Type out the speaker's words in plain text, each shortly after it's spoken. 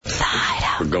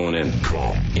We're going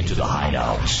into the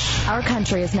hideouts. Our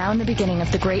country is now in the beginning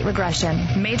of the Great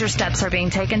Regression. Major steps are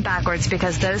being taken backwards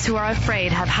because those who are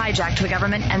afraid have hijacked the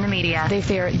government and the media. They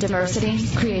fear diversity,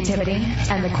 creativity,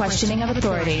 and the questioning of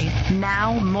authority.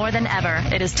 Now, more than ever,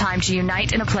 it is time to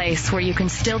unite in a place where you can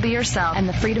still be yourself and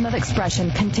the freedom of expression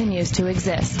continues to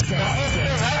exist.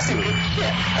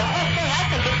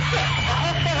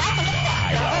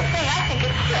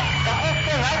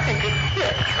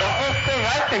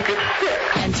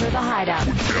 Enter the hideout.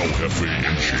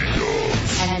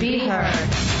 And be heard.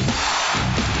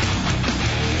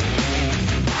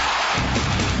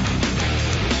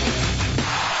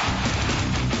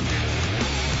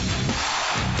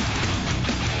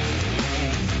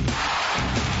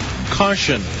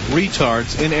 Caution,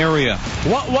 retards in area.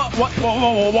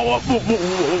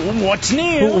 What's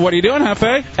new? What are you doing,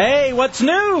 Hefe? Hey, what's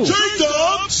new?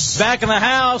 J-Dubs! Back in the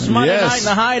house, Monday night in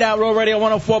the Hideout, Roll Radio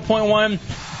 104.1.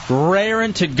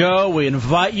 Raring to go. We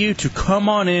invite you to come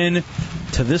on in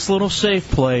to this little safe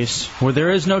place where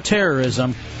there is no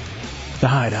terrorism. The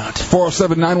Hideout.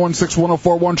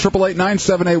 407-916-1041,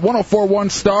 888-978-1041,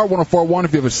 star 1041.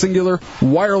 If you have a singular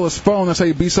wireless phone, that's how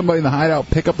you beat somebody in the Hideout.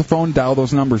 Pick up the phone, dial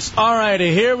those numbers. All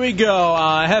righty, here we go.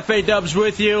 Hefe Dubs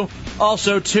with you.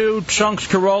 Also, too, Chunks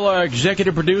Corolla, our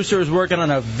executive producer, is working on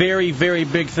a very, very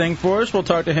big thing for us. We'll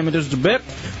talk to him in just a bit.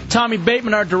 Tommy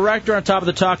Bateman, our director, on top of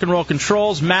the talk and roll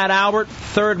controls. Matt Albert,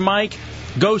 third mic,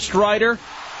 Ghost Writer.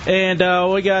 And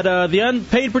we got the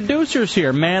unpaid producers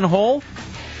here. Manhole,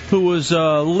 who was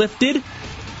lifted.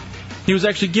 He was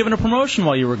actually given a promotion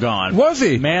while you were gone. Was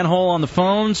he? Manhole on the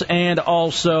phones, and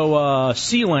also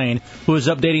C-Lane, who is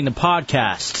updating the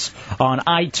podcasts on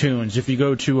iTunes. If you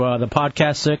go to the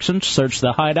podcast section, search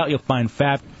The Hideout, you'll find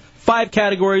five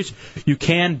categories. You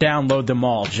can download them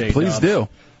all, J-Dubs. Please do.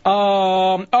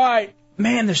 All right.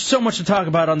 Man, there's so much to talk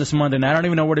about on this Monday night. I don't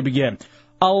even know where to begin.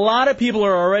 A lot of people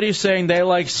are already saying they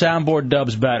like soundboard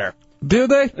dubs better. Do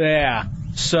they? Yeah.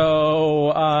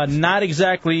 So, not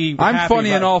exactly I'm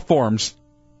funny in all forms.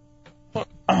 Do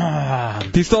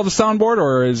you still have the soundboard,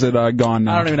 or is it gone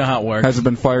now? I don't even know how it works. Has it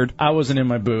been fired? I wasn't in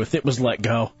my booth. It was let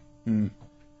go.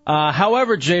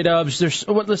 However, J-Dubs,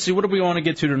 let's see, what do we want to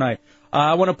get to tonight?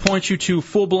 I want to point you to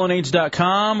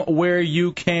fullblownaids.com, where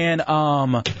you can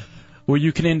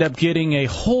end up getting a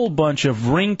whole bunch of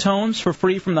ringtones for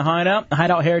free from the Hideout.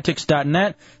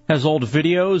 Hideoutheretics.net has old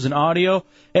videos and audio.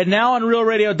 And now on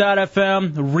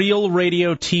RealRadio.fm, Real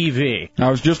Radio TV. I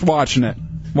was just watching it.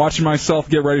 Watching myself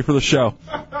get ready for the show.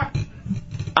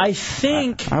 I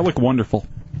think... I look wonderful.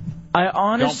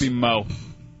 Don't be Mo.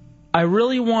 I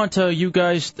really want you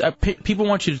guys... people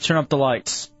want you to turn up the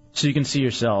lights so you can see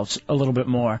yourselves a little bit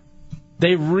more.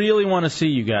 They really want to see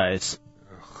you guys.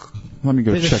 Let me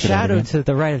go There's check a it out. shadow to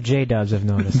the right of J-Dubs, I've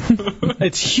noticed.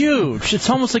 It's huge.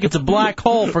 It's almost like it's a black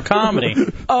hole for comedy.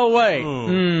 Oh, wait.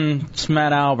 It's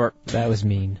Matt Albert. That was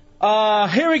mean.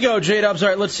 Here we go, J-Dubs. All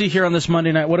right, let's see here on this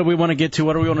Monday night. What do we want to get to?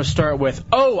 What do we want to start with?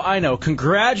 Oh, I know.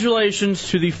 Congratulations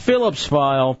to the Phillips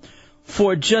File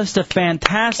for just a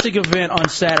fantastic event on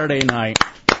Saturday night.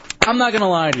 I'm not going to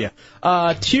lie to you.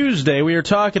 Tuesday, we were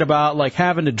talking about, like,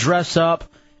 having to dress up,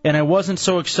 and I wasn't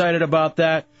so excited about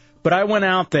that. But I went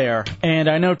out there, and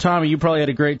I know, Tommy, you probably had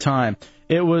a great time.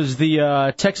 It was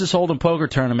the Texas Hold'em Poker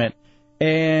Tournament,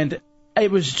 and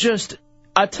it was just...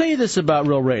 I'll tell you this about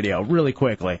Real Radio really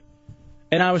quickly.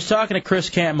 And I was talking to Chris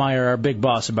Kampmeyer, our big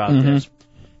boss, about this.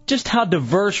 Just how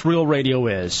diverse Real Radio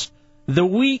is. The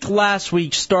week last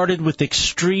week started with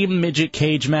extreme midget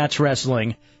cage match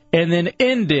wrestling, and then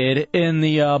ended in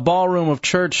the ballroom of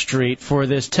Church Street for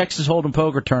this Texas Hold'em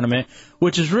Poker Tournament,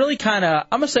 which is really kind of,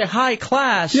 I'm going to say high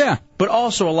class, but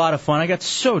also a lot of fun. I got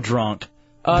so drunk.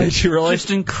 Did you really?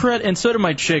 Just incredible. And so did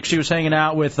my chick. She was hanging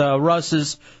out with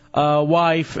Russ's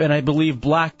wife and I believe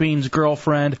Black Bean's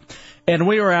girlfriend. And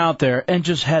we were out there and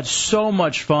just had so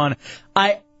much fun.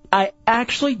 I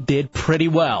actually did pretty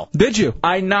well. Did you?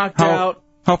 I knocked out...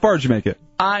 How far did you make it?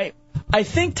 I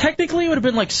think technically it would have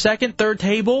been like second, third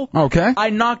table. Okay. I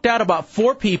knocked out about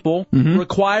 4 people,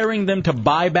 requiring them to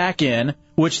buy back in,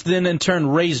 which then in turn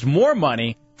raised more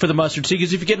money for the mustard seed.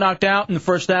 Because if you get knocked out in the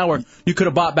first hour, you could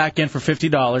have bought back in for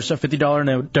 $50, a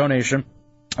 $50 donation.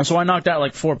 And so I knocked out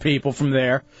like 4 people from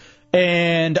there,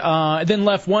 and then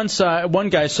left one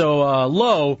guy so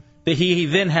low that he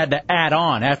then had to add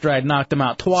on after I had knocked him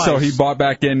out twice. So he bought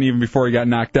back in even before he got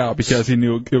knocked out because he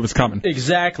knew it was coming.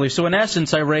 Exactly. So in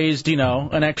essence, I raised,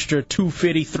 an extra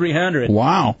 $250, $300.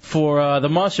 Wow. For the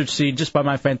mustard seed just by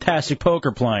my fantastic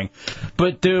poker playing.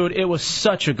 But, dude, it was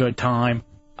such a good time.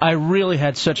 I really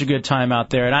had such a good time out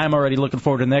there, and I'm already looking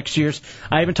forward to next year's.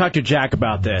 I even talked to Jack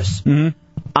about this.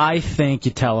 I think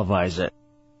you televise it.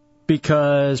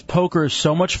 because poker is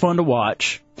so much fun to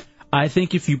watch. I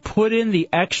think if you put in the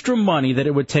extra money that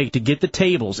it would take to get the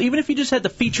tables, even if you just had the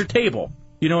feature table,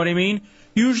 you know what I mean?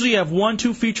 Usually you have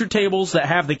 1-2 feature tables that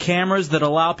have the cameras that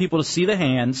allow people to see the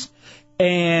hands,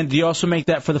 and you also make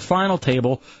that for the final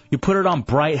table. You put it on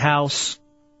Bright House,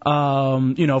 for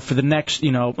the next,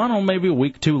 I don't know, maybe a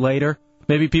week or two later.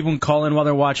 Maybe people can call in while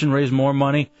they're watching, raise more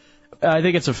money. I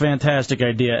think it's a fantastic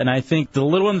idea, and I think the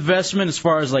little investment as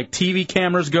far as like TV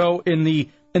cameras go in the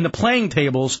playing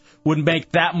tables would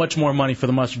make that much more money for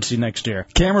the Mustard Seed next year.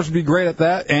 Cameras would be great at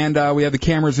that, and we have the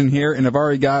cameras in here, and I've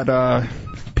already got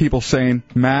people saying,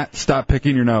 Matt, stop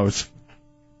picking your nose.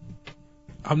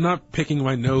 I'm not picking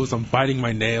my nose, I'm biting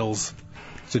my nails.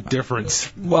 It's a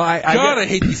difference. Well, I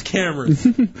hate these cameras.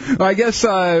 Well, I guess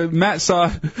Matt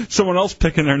saw someone else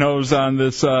picking their nose on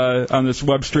this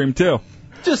web stream, too.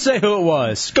 Just say who it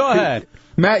was. Go ahead.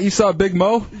 Matt, you saw Big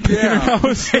Mo picking her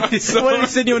nose? What, did he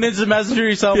send you an instant messenger?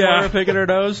 You saw Moira picking her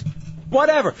nose?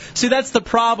 Whatever. See, that's the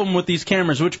problem with these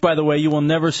cameras, which, by the way, you will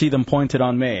never see them pointed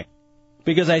on me.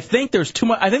 Because I think there's too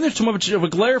much of a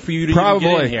glare for you to even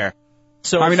get in here.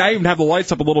 So I even have the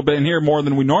lights up a little bit in here more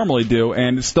than we normally do,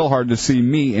 and it's still hard to see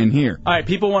me in here. All right,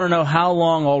 people want to know how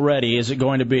long already is it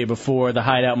going to be before the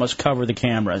Hideout must cover the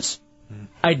cameras.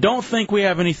 I don't think we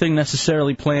have anything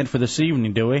necessarily planned for this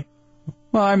evening, do we?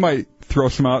 Well, I might throw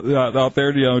some out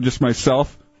there, just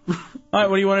myself. All right,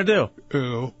 what do you want to do?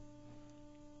 Ew.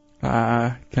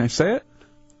 Can I say it?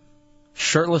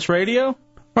 Shirtless radio?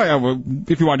 Oh, yeah, well,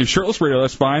 if you want to do shirtless radio,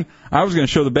 that's fine. I was going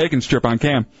to show the bacon strip on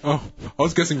cam. Oh, I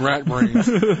was guessing rat brains.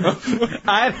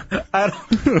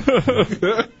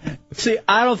 See,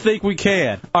 I don't think we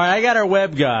can. All right, I got our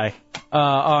web guy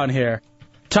on here.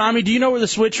 Tommy, do you know where the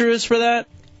switcher is for that?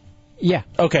 Yeah.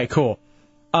 Okay, cool.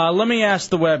 Let me ask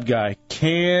the web guy.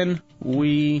 Can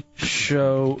we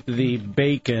show the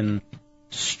bacon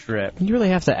strip? You really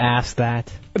have to ask that.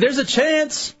 There's a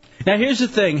chance. Now, here's the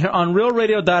thing. On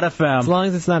RealRadio.fm. As long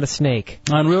as it's not a snake.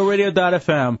 On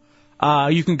RealRadio.fm,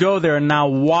 you can go there and now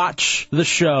watch the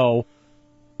show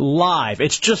live.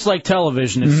 It's just like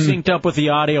television. It's synced up with the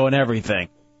audio and everything.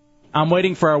 I'm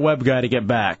waiting for our web guy to get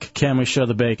back. Can we show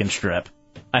the bacon strip?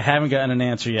 I haven't gotten an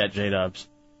answer yet, J-Dubs.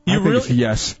 I think it's a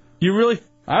yes. You really?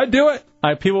 I'd do it. All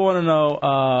right, people want to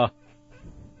know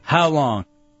how long.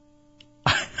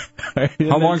 How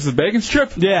long is the bacon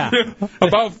strip? Yeah.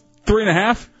 About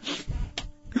 3.5.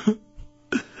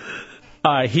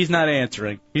 All right, he's not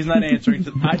answering.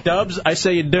 Dubs, I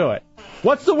say you do it.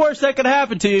 What's the worst that could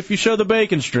happen to you if you show the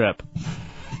bacon strip?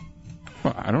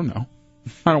 Well, I don't know.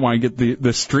 I don't want to get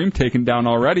the stream taken down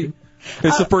already.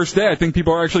 It's the first day. I think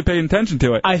people are actually paying attention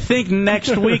to it. I think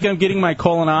next week I'm getting my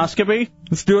colonoscopy.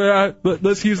 Let's do it.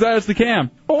 Let's use that as the cam.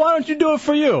 Well, why don't you do it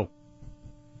for you?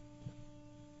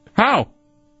 How?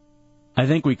 I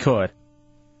think we could.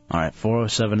 All right,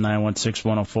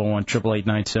 407-916-1041,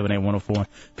 888-978-1041.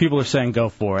 People are saying go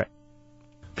for it.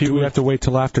 Do we have to wait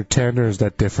till after 10, or is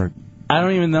that different? I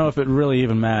don't even know if it really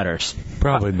even matters.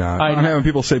 Probably not. I'm having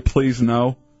people say, please,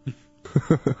 no.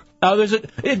 Oh, that's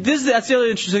the other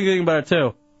interesting thing about it,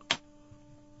 too,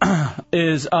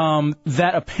 is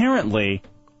that apparently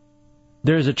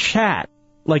there's a chat.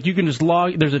 Like, you can just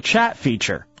there's a chat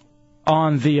feature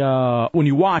on the when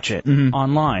you watch it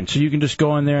online. So you can just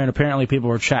go in there, and apparently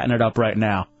people are chatting it up right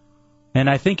now. And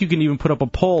I think you can even put up a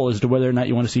poll as to whether or not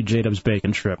you want to see J-Dub's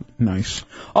bacon strip. Nice.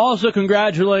 Also,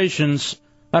 congratulations.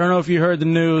 I don't know if you heard the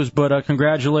news, but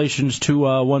congratulations to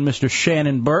one Mr.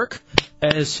 Shannon Burke,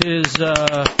 as his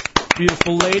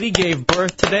beautiful lady gave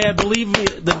birth today. I believe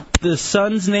the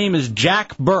son's name is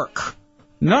Jack Burke.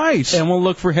 Nice. And we'll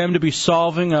look for him to be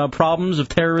solving problems of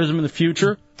terrorism in the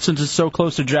future, since it's so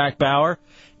close to Jack Bauer.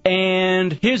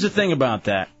 And here's the thing about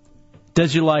that.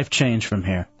 Does your life change from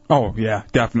here? Oh, yeah,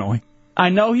 definitely. I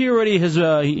know he already has,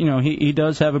 he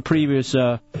does have a previous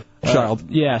child.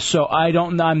 Yeah, so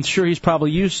I'm sure he's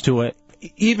probably used to it.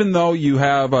 Even though you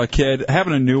have a kid,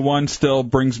 having a new one still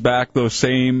brings back those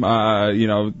same,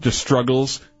 just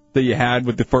struggles that you had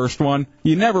with the first one.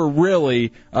 You never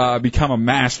really become a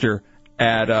master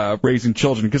at raising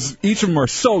children because each of them are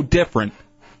so different.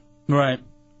 Right.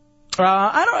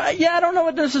 I don't know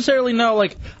what necessarily know.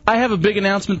 Like, I have a big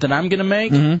announcement that I'm going to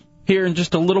make here in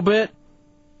just a little bit.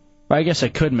 I guess I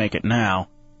could make it now.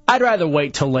 I'd rather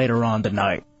wait till later on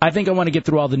tonight. I think I want to get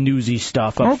through all the newsy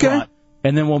stuff up front.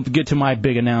 And then we'll get to my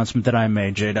big announcement that I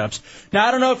made, J-Dubs. Now,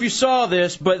 I don't know if you saw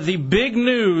this, but the big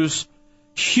news,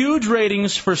 huge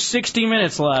ratings for 60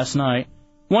 Minutes last night.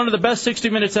 One of the best 60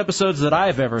 Minutes episodes that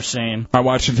I've ever seen. I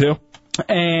watched it too.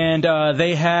 And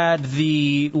they had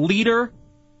the leader,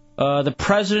 the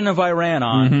president of Iran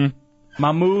on,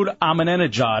 Mahmoud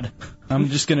Ahmadinejad. I'm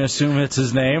just going to assume it's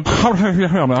his name.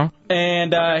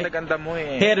 And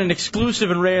he had an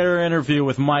exclusive and rare interview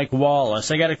with Mike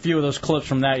Wallace. I got a few of those clips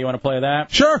from that. You want to play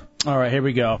that? Sure. All right, here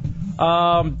we go.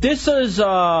 This is,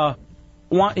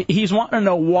 he's wanting to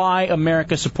know why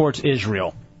America supports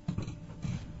Israel.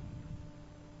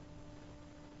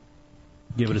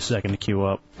 Give it a second to queue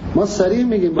up.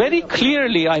 Very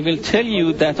clearly, I will tell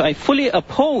you that I fully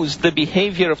oppose the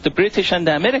behavior of the British and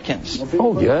the Americans.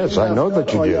 Oh, yes, I know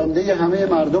that you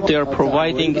do. They are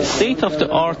providing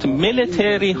state-of-the-art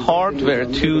military hardware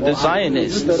to the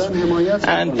Zionists,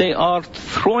 and they are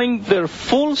throwing their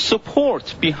full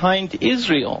support behind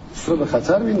Israel.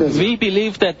 We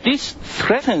believe that this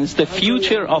threatens the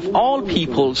future of all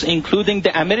peoples, including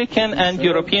the American and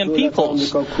European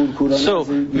peoples. So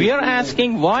we are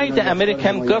asking why the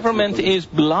American government is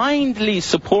blindly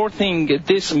supporting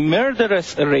this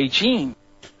murderous regime.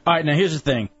 All right, now here's the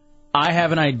thing. I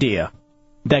have an idea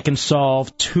that can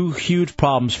solve two huge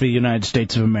problems for the United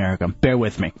States of America. Bear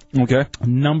with me. Okay.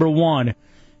 Number one,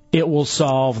 it will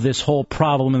solve this whole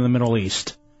problem in the Middle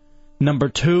East. Number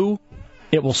two,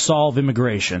 it will solve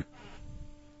immigration.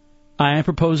 I am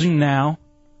proposing now,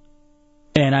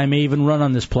 and I may even run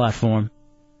on this platform,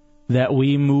 that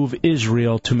we move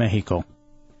Israel to Mexico.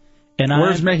 And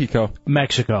where's Mexico?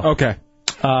 Mexico. Okay.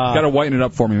 Got to whiten it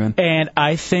up for me, man. And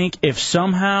I think if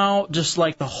somehow, just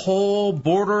like the whole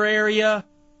border area,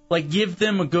 like give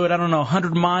them a good,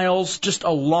 100 miles just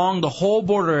along the whole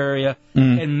border area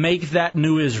and make that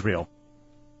new Israel.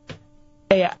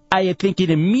 I think it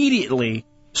immediately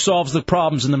solves the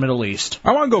problems in the Middle East.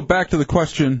 I want to go back to the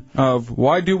question of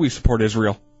why do we support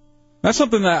Israel? That's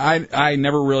something that I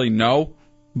never really know,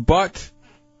 but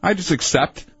I just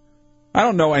accept. I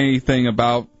don't know anything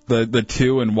about the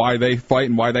two and why they fight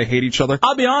and why they hate each other.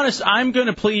 I'll be honest, I'm going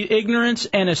to plead ignorance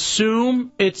and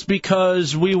assume it's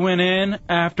because we went in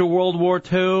after World War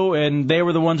II and they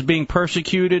were the ones being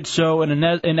persecuted, so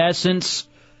in essence,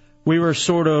 we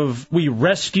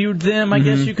rescued them, I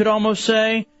guess you could almost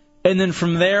say, and then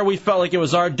from there we felt like it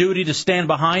was our duty to stand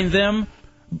behind them.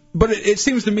 But it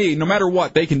seems to me, no matter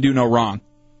what, they can do no wrong.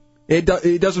 It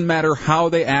doesn't matter how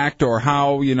they act or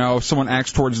how, someone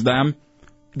acts towards them.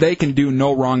 They can do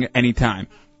no wrong at any time.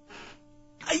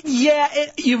 Yeah,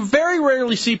 you very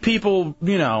rarely see people,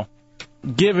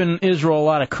 giving Israel a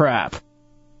lot of crap.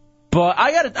 But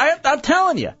I'm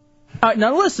telling you. All right,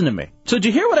 now listen to me. So did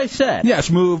you hear what I said? Yes,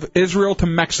 move Israel to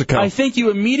Mexico. I think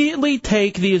you immediately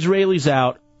take the Israelis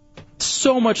out.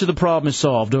 So much of the problem is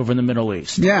solved over in the Middle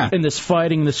East. Yeah. In this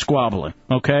fighting, this squabbling,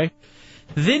 okay?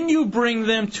 Then you bring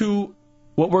them to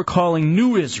what we're calling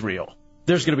New Israel.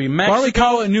 There's going to be Mexico. Why do we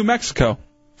call it New Mexico?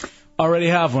 Already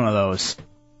have one of those.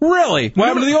 Really? What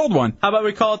happened to the old one? How about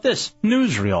we call it this?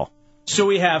 Newsreel. So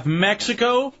we have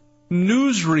Mexico,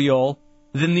 Newsreel,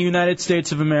 then the United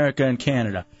States of America and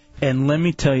Canada. And let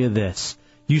me tell you this.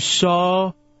 You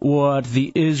saw what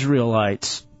the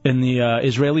Israelites and the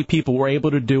Israeli people were able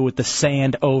to do with the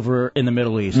sand over in the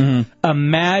Middle East.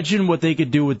 Imagine what they could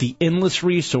do with the endless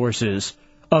resources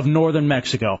of northern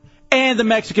Mexico and the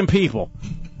Mexican people.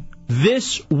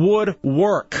 This would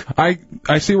work. I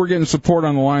see we're getting support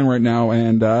on the line right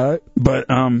now, but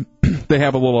they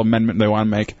have a little amendment they want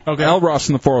to make. Okay. L. Ross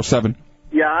in the 407.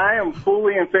 Yeah, I am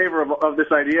fully in favor of this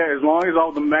idea as long as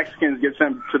all the Mexicans get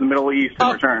sent to the Middle East in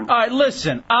return. All right,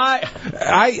 listen,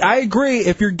 I agree.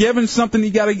 If you're given something,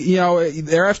 you got to,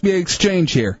 there has to be an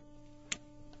exchange here.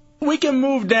 We can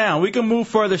move down. We can move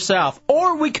further south.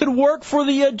 Or we could work for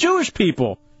the Jewish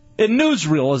people in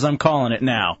Newsreel, as I'm calling it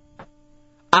now.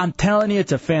 I'm telling you,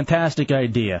 it's a fantastic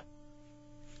idea.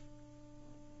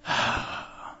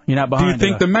 You're not behind. Do you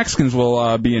think the Mexicans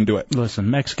will be into it? Listen,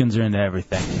 Mexicans are into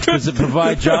everything. Does it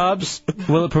provide jobs?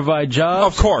 Will it provide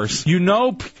jobs? Of course. You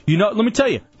know. Let me tell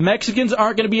you, Mexicans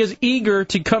aren't going to be as eager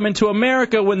to come into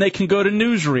America when they can go to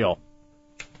Newsreel.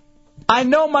 I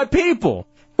know my people.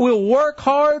 We'll work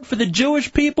hard for the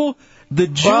Jewish people. The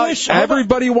Jewish.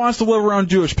 Everybody wants to live around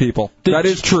Jewish people. That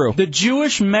is true. The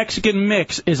Jewish-Mexican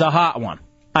mix is a hot one.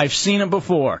 I've seen it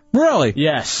before. Really?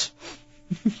 Yes.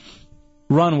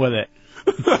 Run with it.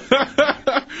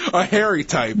 A hairy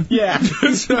type. Yeah.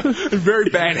 Very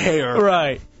bad hair.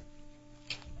 Right.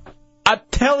 I'm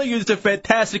telling you, it's a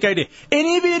fantastic idea. And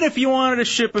even if you wanted to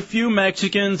ship a few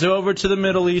Mexicans over to the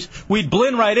Middle East, we'd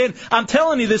blend right in. I'm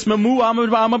telling you, this Mahmoud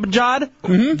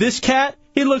Ahmadinejad, this cat,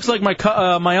 he looks like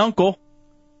my uncle.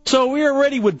 So we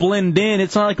already would blend in.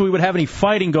 It's not like we would have any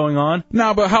fighting going on.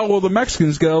 No, but how will the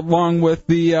Mexicans get along with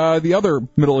the other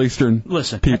Middle Eastern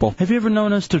people? People? Have you ever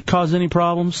known us to cause any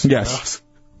problems? Yes.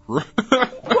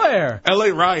 Where?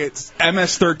 L.A. riots.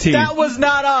 MS-13. That was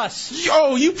not us.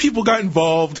 Yo, you people got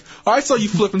involved. I saw you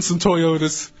flipping some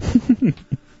Toyotas.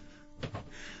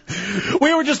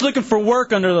 We were just looking for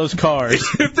work under those cars.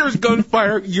 If there's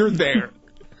gunfire, you're there.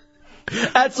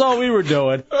 That's all we were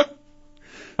doing. All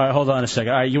right, hold on a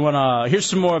second. All right, you want here's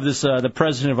some more of this, the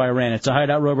president of Iran. It's a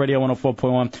Hideout Road Radio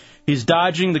 104.1. He's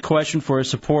dodging the question for his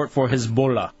support for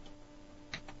Hezbollah.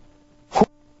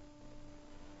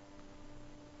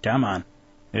 Come on.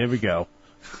 Here we go.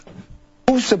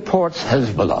 Who supports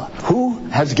Hezbollah? Who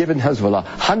has given Hezbollah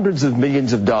hundreds of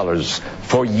millions of dollars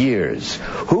for years?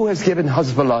 Who has given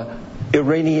Hezbollah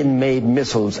Iranian-made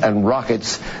missiles and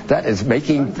rockets that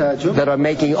are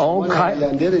making all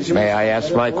kinds? May I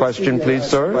ask my question, please,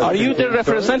 sir? Are you the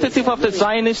representative of the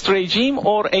Zionist regime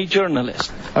or a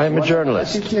journalist? I am a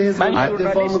journalist.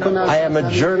 I am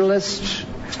a journalist.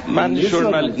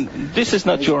 This is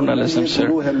not journalism, sir.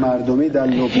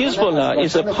 Hezbollah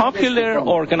is a popular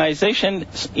organization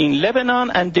in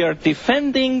Lebanon, and they are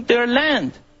defending their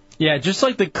land. Yeah, just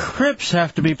like the Crips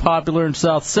have to be popular in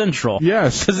South Central.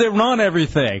 Yes. Because they run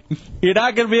everything. You're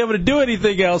not going to be able to do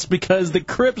anything else because the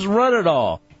Crips run it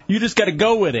all. You just got to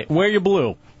go with it. Wear your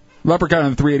blue. Leprechaun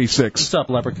on 386. What's up,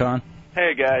 Leprechaun?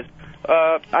 Hey, guys.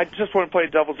 I just want to play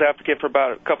devil's advocate for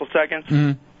about a couple seconds.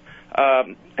 Mm-hmm.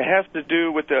 It has to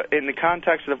do with in the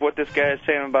context of what this guy is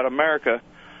saying about America.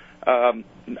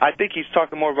 I think he's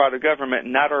talking more about the government,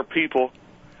 not our people.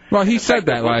 Well, he said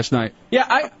that last night.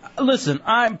 Yeah, listen,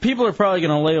 people are probably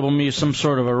going to label me some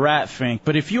sort of a rat fink,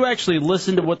 but if you actually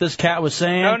listen to what this cat was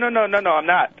saying... No, I'm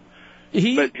not.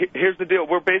 But here's the deal.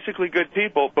 We're basically good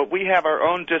people, but we have our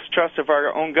own distrust of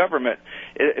our own government.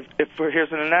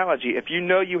 Here's an analogy. If you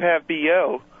know you have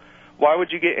BO, why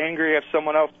would you get angry if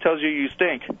someone else tells you you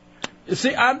stink?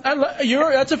 See,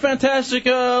 that's a fantastic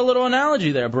little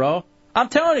analogy there, bro. I'm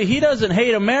telling you, he doesn't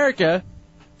hate America.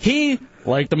 He,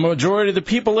 like the majority of the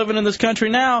people living in this country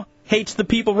now, hates the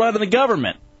people running the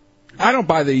government. I don't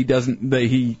buy that he doesn't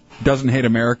hate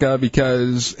America,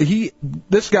 because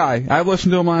this guy, I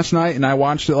listened to him last night and I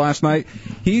watched it last night.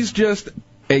 He's just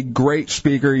a great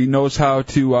speaker. He knows how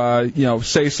to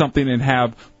say something and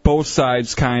have both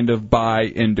sides kind of buy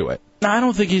into it. I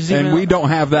don't think he's even... And we don't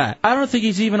have that. I don't think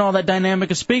he's even all that dynamic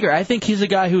a speaker. I think he's a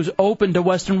guy who's open to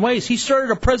Western ways. He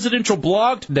started a presidential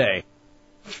blog today.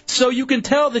 So you can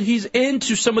tell that he's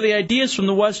into some of the ideas from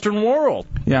the Western world.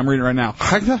 Yeah, I'm reading it right now.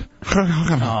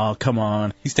 Oh, come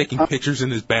on. He's taking pictures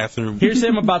in his bathroom. Here's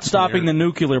him about stopping the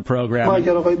nuclear program. But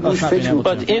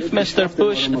if Mr.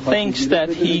 Bush thinks that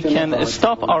he can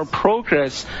stop our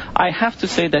progress, I have to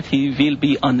say that he will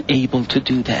be unable to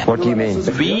do that. What do you mean?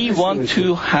 We want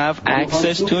to have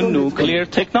access to nuclear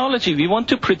technology. We want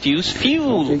to produce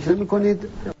fuel.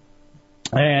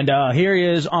 And here he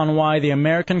is on why the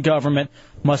American government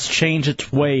must change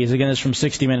its ways. Again, this is from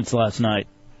 60 Minutes last night.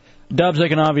 Dubs, I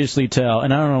can obviously tell,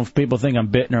 and I don't know if people think I'm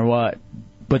bitten or what,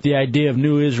 but the idea of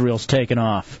New Israel's taken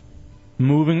off.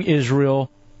 Moving Israel,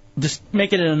 just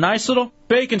make it a nice little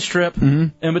bacon strip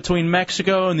in between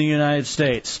Mexico and the United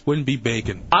States. Wouldn't be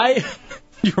bacon.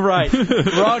 You're right.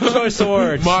 Wrong choice of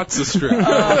words. Matzo strip.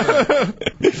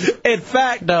 In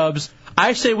fact, Dubs,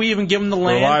 I say we even give them the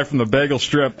land. We're live from the bagel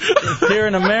strip here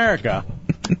in America.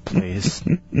 Please.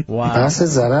 Wow.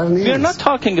 We are not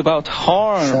talking about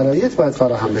harm.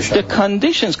 The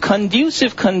conditions,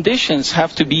 conducive conditions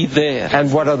have to be there.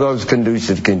 And what are those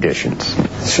conducive conditions? Well,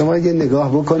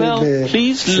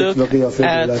 please look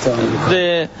at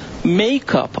the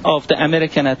makeup of the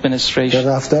American administration,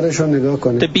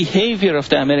 the behavior of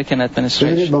the American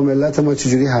administration.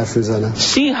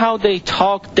 See how they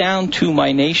talk down to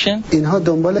my nation? They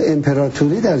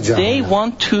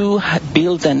want to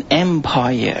build an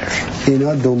empire. And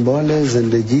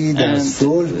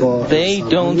they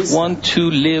don't want to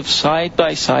live side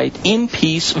by side in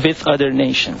peace with other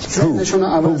nations. Who does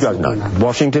not?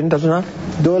 Washington does not?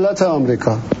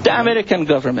 The American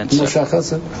government, sir.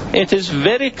 It is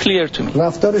very clear to me. They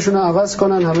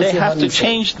have to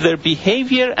change their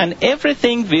behavior and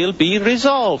everything will be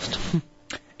resolved.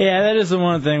 Yeah, that is the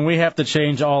one thing. We have to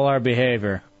change all our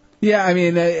behavior. Yeah, I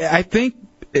mean, I think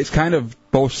it's kind of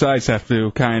both sides have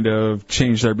to kind of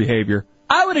change their behavior.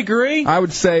 I would agree. I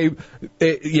would say,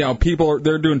 people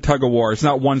they're doing tug of war. It's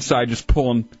not one side just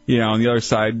pulling, and the other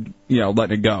side,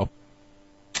 letting it go.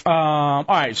 All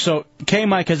right, so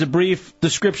K-Mike has a brief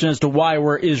description as to why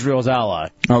we're Israel's ally.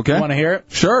 Okay. You want to hear it?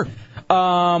 Sure.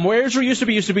 Where Israel used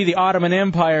to be the Ottoman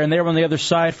Empire, and they were on the other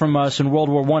side from us in World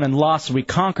War I and lost. We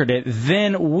conquered it.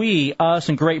 Then us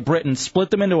and Great Britain, split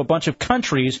them into a bunch of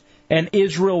countries, and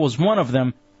Israel was one of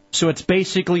them. So it's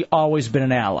basically always been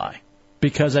an ally,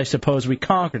 because I suppose we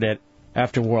conquered it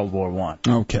after World War I.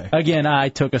 Okay. Again, I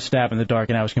took a stab in the dark,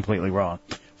 and I was completely wrong.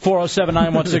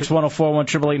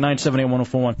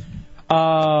 407-916-1041,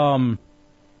 888-978-1041.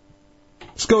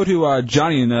 Let's go to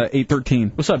Johnny in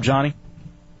 813. What's up, Johnny?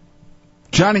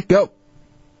 Johnny, go. All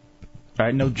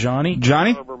right, no Johnny.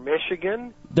 Johnny? Over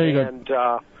Michigan. There you go. And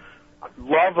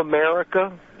love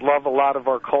America, love a lot of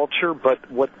our culture,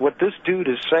 but what this dude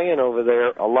is saying over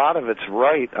there, a lot of it's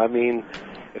right. I mean,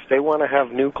 if they want to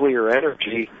have nuclear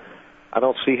energy, I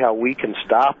don't see how we can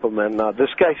stop them. And this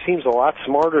guy seems a lot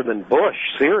smarter than Bush,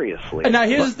 seriously. And now,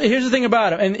 here's the thing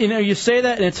about him. And, you say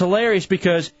that, and it's hilarious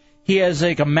because he has,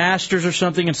 like, a master's or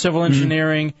something in civil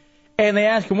engineering, and they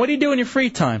ask him, what do you do in your free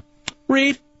time?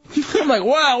 Read. I'm like,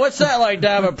 wow, what's that like to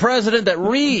have a president that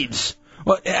reads?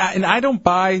 Well, and I don't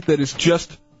buy that it's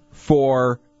just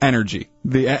for energy.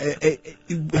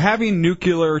 Having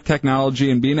nuclear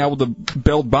technology and being able to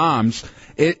build bombs,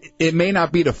 it may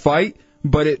not be to fight,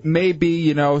 but it may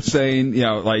be, saying,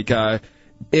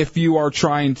 if you are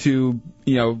trying to,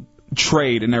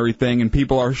 trade and everything and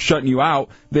people are shutting you out,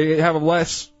 they have a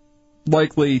less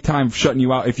likely time of shutting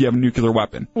you out if you have a nuclear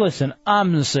weapon. Listen,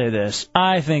 I'm going to say this.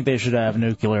 I think they should have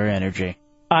nuclear energy.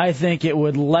 I think it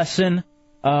would lessen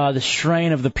the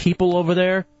strain of the people over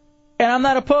there, and I'm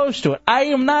not opposed to it. I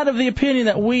am not of the opinion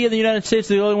that we in the United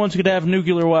States are the only ones who could have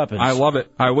nuclear weapons. I love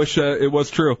it. I wish it was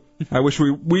true. I wish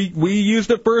we used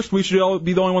it first. We should all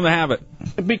be the only one to have it.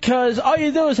 Because all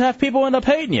you do is have people end up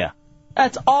hating you.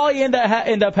 That's all you end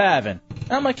up having.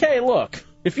 And I'm like, hey, look,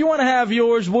 if you want to have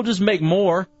yours, we'll just make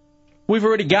more. We've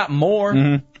already got more.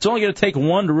 Mm-hmm. It's only going to take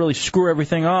one to really screw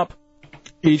everything up.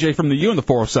 EJ from the U in the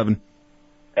 407.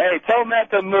 Hey, tell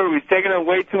Matt to move. He's taking up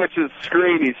way too much of the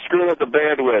screen. He's screwing up the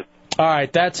bandwidth. All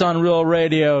right, that's on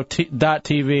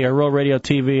RealRadio.tv or Real Radio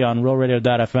TV on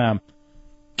RealRadio.fm.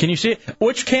 Can you see it?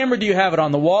 Which camera do you have it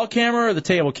on, the wall camera or the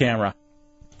table camera?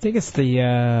 I think it's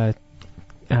the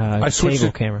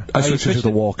table camera. I switched it to the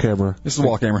wall camera. This is the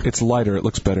wall camera. It's lighter. It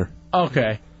looks better.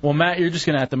 Okay. Well, Matt, you're just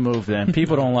going to have to move then.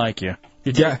 People don't like you.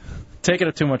 You're taking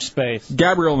up too much space.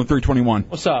 Gabriel in the 321.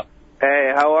 What's up?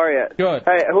 Hey, how are you? Good.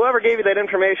 Hey, whoever gave you that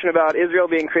information about Israel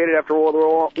being created after World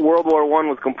War I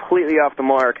was completely off the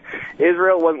mark.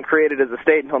 Israel wasn't created as a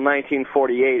state until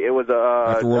 1948. It was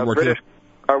a British,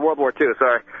 or World War II,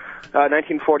 sorry,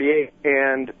 1948,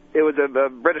 and it was a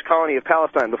British colony of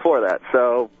Palestine before that.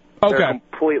 So they're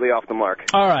completely off the mark.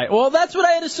 All right. Well, that's what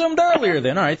I had assumed earlier.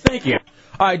 Then. All right. Thank you.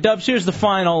 All right, Dubs. Here's the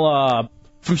final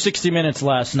from 60 Minutes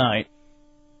last night.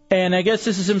 And I guess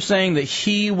this is him saying that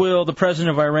the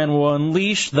president of Iran, will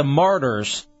unleash the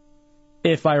martyrs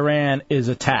if Iran is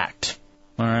attacked.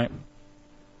 All right?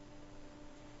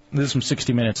 This is from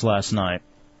 60 Minutes last night.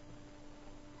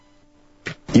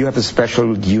 You have a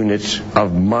special unit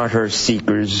of martyr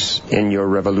seekers in your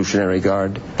Revolutionary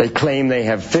Guard. They claim they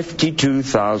have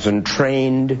 52,000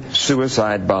 trained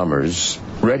suicide bombers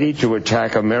ready to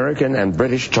attack American and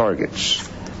British targets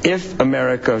if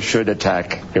America should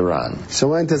attack Iran.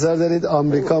 So, are you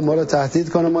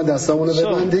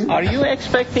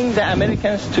expecting the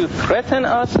Americans to threaten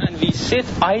us and we sit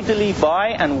idly by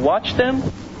and watch them?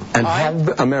 And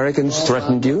have Americans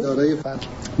threatened you? I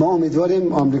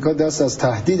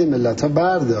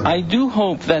do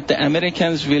hope that the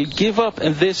Americans will give up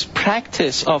this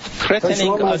practice of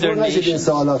threatening other nations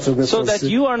so that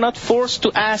you are not forced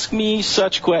to ask me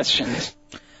such questions.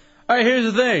 All right, here's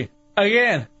the thing.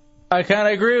 Again, I kind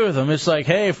of agree with him. It's like,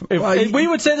 hey, if we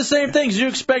would say the same things. You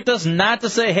expect us not to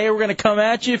say, hey, we're going to come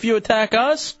at you if you attack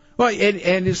us? Well,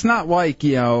 and it's not like,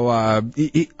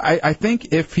 I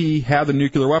think if he had the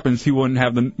nuclear weapons, he wouldn't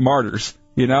have the martyrs.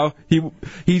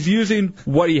 He's using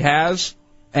what he has,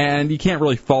 and you can't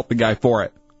really fault the guy for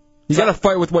it. You got to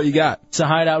fight with what you got. It's a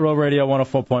Hideout Road Radio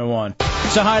 104.1.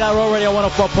 It's a Hideout Road Radio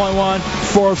 104.1.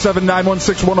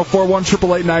 407-916-1041,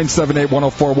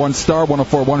 888-978-1041, star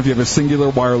 1041 if you have a singular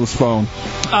wireless phone.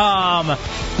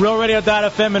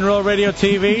 RealRadio.fm and Real Radio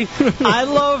TV. I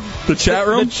love the chat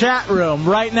room. The chat room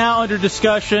right now under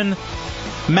discussion.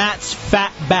 Matt's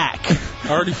fat back.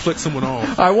 I already flicked someone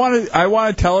off. I want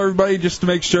to tell everybody just to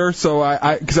make sure. So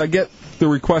because I get the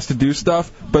request to do stuff,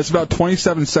 but it's about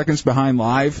 27 seconds behind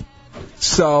live.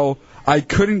 So I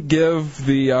couldn't give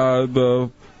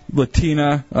the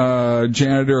Latina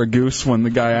janitor a goose when the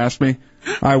guy asked me.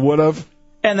 I would have.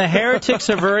 And the heretics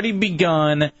have already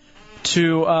begun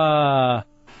to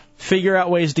figure out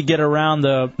ways to get around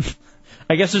the.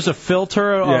 I guess there's a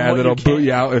filter. Yeah, that'll boot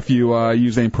you out if you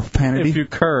use any profanity. If you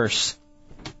curse.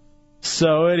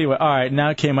 So anyway, all right.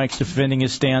 Now K-Mike's defending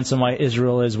his stance on why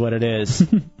Israel is what it is.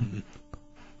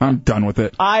 I'm done with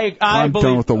it. I'm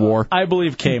done with the war. I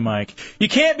believe K, Mike. You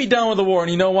can't be done with the war,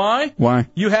 and you know why? Why?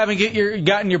 You haven't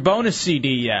gotten your bonus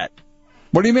CD yet.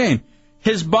 What do you mean?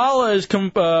 Hezbollah is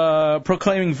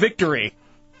proclaiming victory.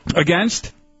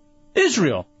 Against?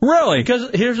 Israel. Really?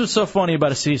 Because here's what's so funny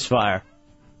about a ceasefire.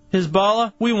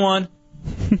 Hezbollah, we won.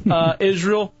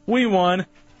 Israel, we won.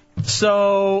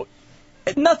 So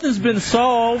nothing's been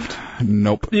solved.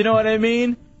 Nope. You know what I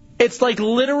mean? It's like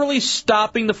literally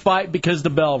stopping the fight because the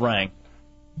bell rang.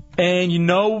 And you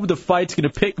know the fight's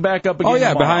going to pick back up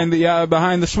again tomorrow.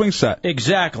 behind the swing set.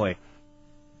 Exactly.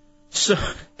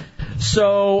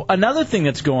 So another thing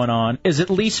that's going on is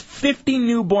at least 50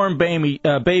 newborn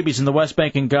babies in the West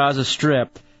Bank and Gaza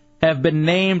Strip have been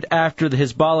named after the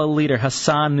Hezbollah leader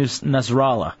Hassan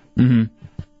Nasrallah. Mm-hmm.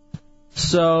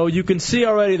 So you can see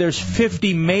already there's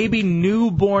 50 maybe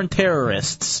newborn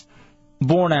terrorists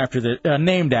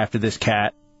named after this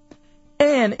cat.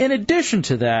 And in addition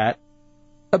to that,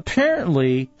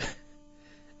 apparently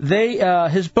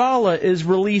Hezbollah is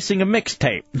releasing a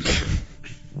mixtape.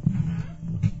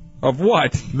 Of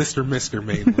what? Mr.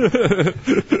 made.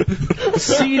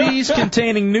 CDs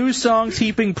containing new songs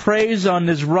heaping praise on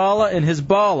Nasrallah and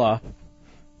Hezbollah.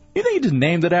 You think he just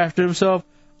named it after himself?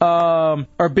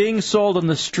 Are being sold on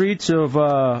the streets of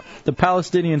the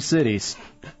Palestinian cities.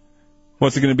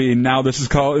 What's it going to be? Now this is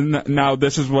what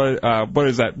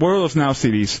is that? What are those Now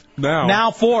CDs?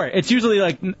 Now for it. It's usually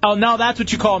like, oh, now that's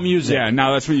what you call music. Yeah,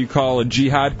 now that's what you call a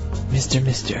jihad.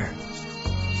 Mister.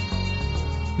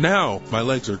 Now my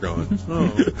legs are gone. Oh.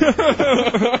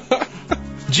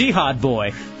 Jihad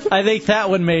boy. I think that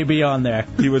one may be on there.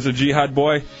 He was a jihad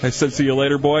boy. I said, see you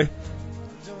later, boy.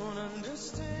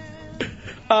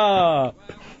 How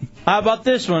about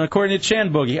this one? According to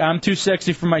Chan Boogie, I'm too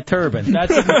sexy for my turban.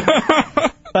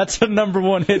 That's a number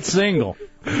one hit single.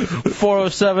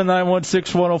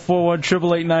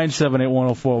 407-916-1041,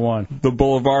 888-978-1041. The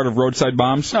Boulevard of Roadside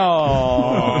Bombs.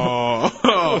 Oh.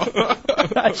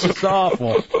 That's just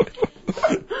awful.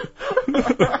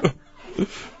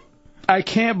 I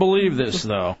can't believe this,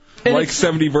 though. Like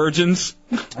 70 virgins?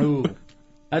 Ooh.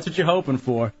 That's what you're hoping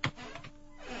for.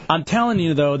 I'm telling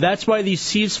you, though, that's why these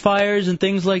ceasefires and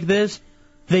things like this,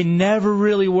 they never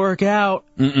really work out.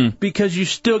 Because you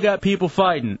still got people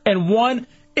fighting. And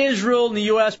Israel and the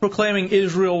U.S. proclaiming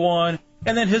Israel won,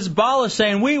 and then Hezbollah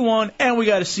saying we won, and we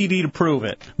got a CD to prove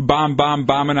it.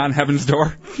 Bombing on heaven's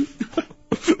door.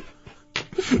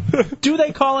 Do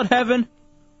they call it heaven?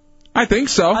 I think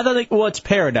so. I thought it's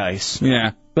paradise.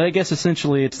 Yeah. But I guess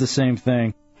essentially it's the same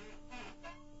thing.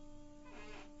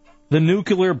 The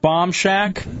nuclear bomb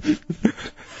shack.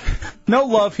 No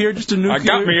love here, just a nuclear... I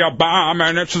got me a bomb,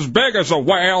 and it's as big as a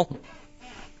whale.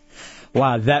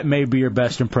 Wow, that may be your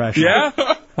best impression. Yeah?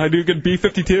 I do good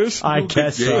B-52s? I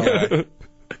guess so.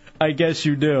 I guess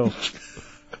you do.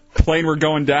 Plane we're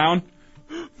going down?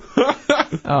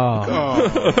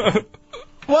 Oh.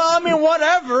 Well, I mean,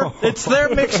 whatever. It's their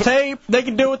mixtape. They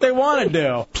can do what they want to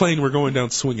do. Plane we're going down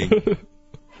swinging.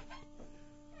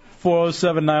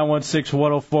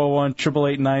 407-916-1041,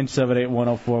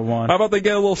 888-978-1041. How about they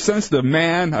get a little sensitive?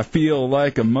 Man, I feel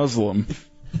like a Muslim.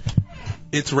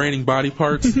 It's raining body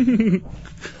parts.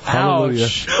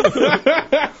 Ouch.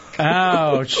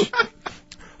 Ouch.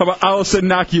 How about Allison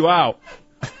knock you out?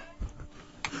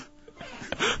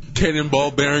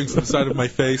 Cannonball bearings inside of my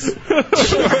face.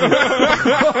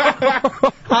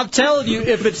 I'm telling you,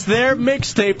 if it's their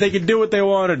mixtape, they can do what they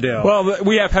want to do. Well,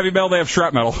 we have heavy metal, they have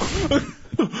strap metal.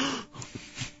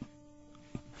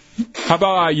 How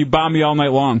about you bomb me all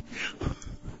night long?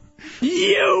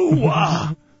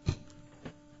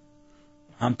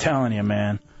 I'm telling you,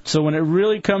 man. So when it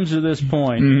really comes to this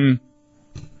point,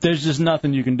 there's just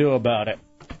nothing you can do about it.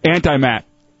 Anti-Matt.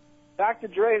 Dr.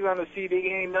 Dre's on the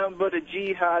CD, ain't nothing but a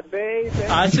jihad, baby.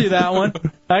 I see that one.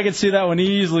 I can see that one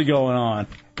easily going on.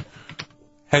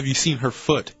 Have you seen her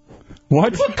foot?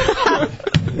 What?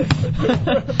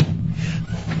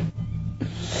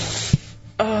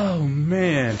 Oh,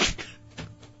 man.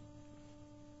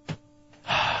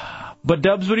 But,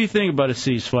 Dubs, what do you think about a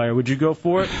ceasefire? Would you go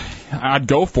for it? I'd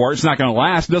go for it. It's not going to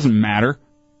last. It doesn't matter.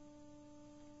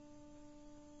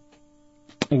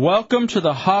 Welcome to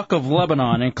the Hawk of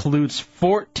Lebanon includes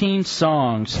 14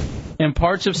 songs and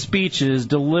parts of speeches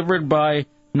delivered by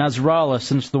Nasrallah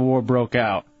since the war broke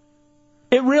out.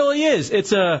 It really is.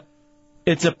 It's a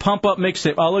pump-up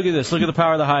mixtape. Oh, look at this. Look at the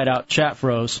power of the Hideout. Chat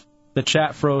froze. The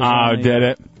chat froze. Oh, did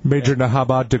it? Major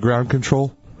Nahabad to ground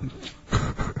control?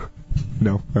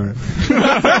 No. All right. Funny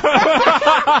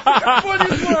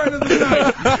part of the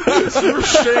night. It's for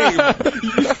shame.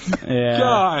 Yeah.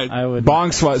 God. I would.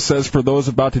 Bong Sweat says, for those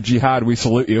about to jihad, we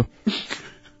salute you.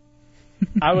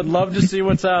 I would love to see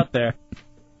what's out there.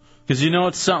 Because you know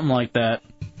it's something like that.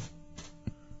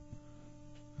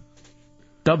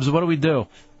 Dubs, what do we do?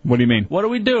 What do you mean? What do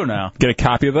we do now? Get a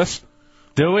copy of this?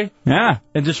 Do we? Yeah.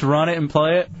 And just run it and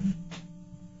play it?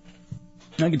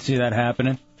 I can see that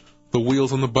happening. The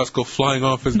wheels on the bus go flying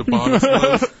off as the bomb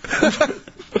explodes.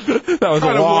 That was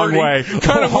a long way.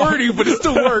 Kind of wordy, but it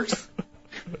still works.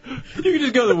 You can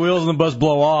just go the wheels and the bus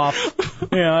blow off.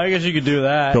 Yeah, I guess you could do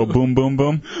that. Go boom, boom,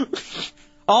 boom.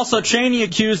 Also, Cheney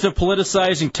accused of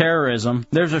politicizing terrorism.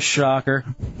 There's a shocker.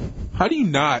 How do you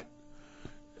not?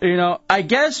 You know, I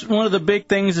guess one of the big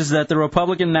things is that the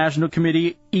Republican National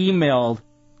Committee emailed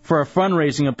for a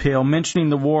fundraising appeal mentioning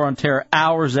the war on terror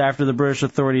hours after the British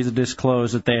authorities had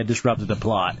disclosed that they had disrupted the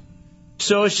plot.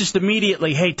 So it's just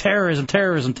immediately, hey, terrorism,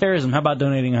 terrorism, terrorism. How about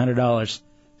donating $100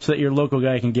 so that your local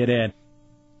guy can get in?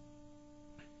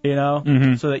 You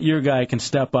know, so that your guy can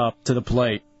step up to the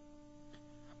plate.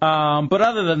 But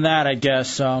other than that, I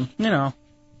guess, you know,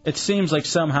 it seems like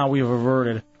somehow we've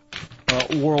averted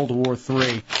World War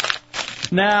III.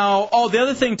 Now, the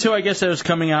other thing, too, I guess that was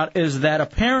coming out is that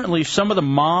apparently some of the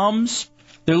moms,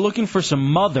 they're looking for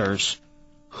some mothers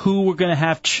who were going to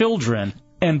have children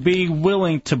and be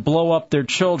willing to blow up their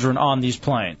children on these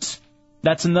planes.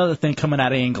 That's another thing coming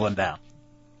out of England now,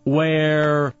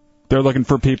 where they're looking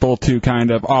for people to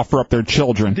kind of offer up their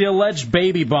children. The alleged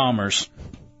baby bombers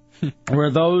were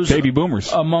those baby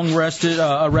boomers among arrested in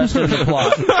the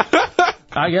plot.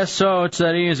 I guess so. It's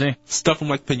that easy. Stuff them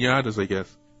like piñatas, I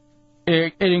guess.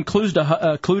 It included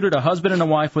a husband and a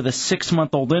wife with a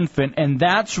 6-month-old infant, and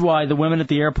that's why the women at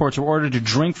the airports were ordered to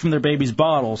drink from their babies'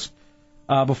 bottles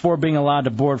before being allowed to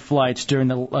board flights during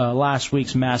the last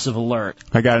week's massive alert.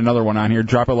 I got another one on here.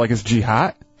 Drop it like it's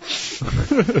jihad.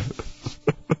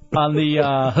 On the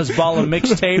Hezbollah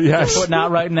mixtape yes. we're putting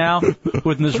out right now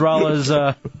with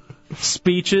Nasrallah's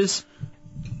speeches,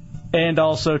 and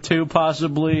also, too,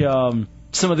 possibly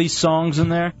some of these songs in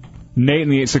there. Nate in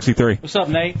the 863. What's up,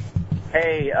 Nate?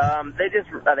 Hey,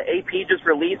 the AP just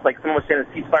released, like someone was saying a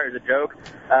ceasefire is a joke.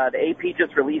 The AP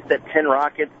just released that 10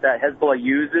 rockets that Hezbollah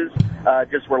uses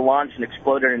just were launched and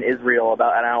exploded in Israel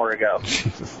about an hour ago.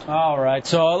 Jesus. All right,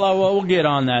 so we'll get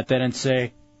on that then and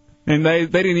see. And they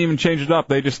didn't even change it up.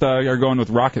 They just are going with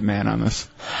Rocket Man on this.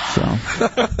 So.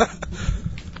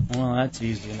 Well, that's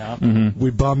easy enough. Mm-hmm.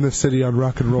 We bombed this city on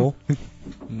rock and roll.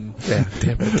 Yeah,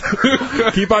 damn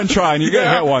it. Keep on trying. You're going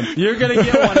to hit one. You're going to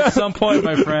get one at some point,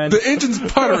 my friend. The engine's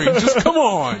puttering. Just come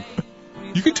on.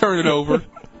 You can turn it over.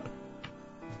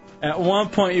 At one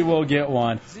point, you will get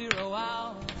one.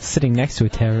 Sitting next to a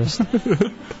terrorist.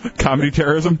 Comedy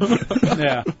terrorism?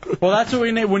 Yeah. Well, that's what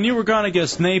we need. When you were gone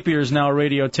against Napier's now a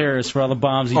radio terrorist for all the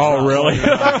bombs he dropped. Oh,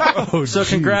 really? So geez.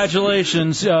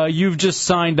 Congratulations. You've just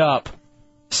signed up,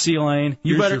 C-Lane.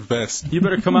 Here's your vest. You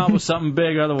better come out with something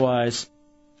big otherwise.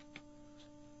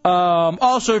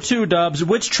 Also, too, Dubs,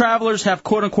 which travelers have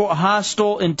quote-unquote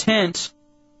hostile intent?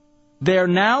 They're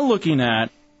now looking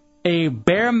at a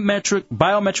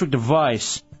biometric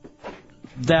device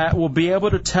that will be able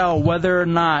to tell whether or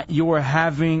not you are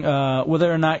having,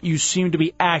 whether or not you seem to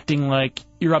be acting like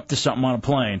you're up to something on a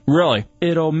plane. Really?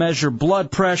 It'll measure blood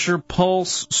pressure,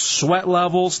 pulse, sweat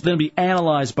levels, then be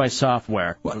analyzed by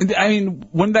software. I mean,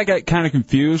 wouldn't that get kind of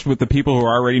confused with the people who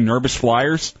are already nervous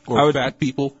flyers? Or fat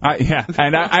people? Yeah,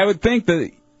 and I would think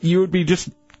that you would be just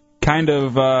kind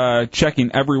of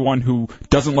checking everyone who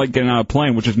doesn't like getting on a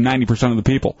plane, which is 90% of the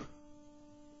people.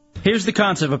 Here's the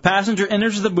concept. A passenger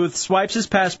enters the booth, swipes his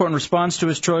passport, and responds to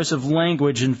his choice of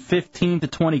language in 15 to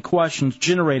 20 questions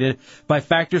generated by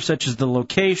factors such as the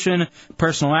location,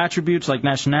 personal attributes like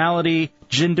nationality,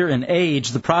 gender, and age.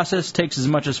 The process takes as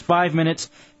much as 5 minutes,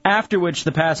 after which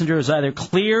the passenger is either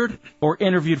cleared or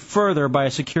interviewed further by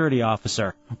a security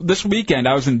officer. This weekend,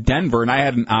 I was in Denver, and I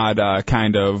had an odd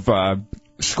kind of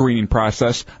screening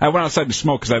process. I went outside to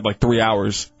smoke because I had like 3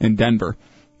 hours in Denver.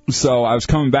 So I was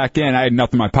coming back in. I had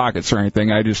nothing in my pockets or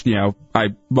anything. I just, I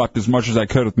left as much as I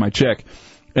could with my chick.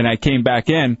 And I came back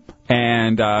in,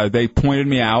 and they pointed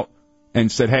me out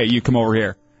and said, hey, you come over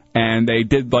here. And they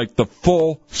did, like, the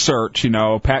full search,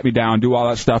 pat me down, do all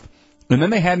that stuff. And then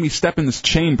they had me step in this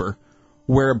chamber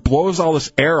where it blows all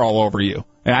this air all over you.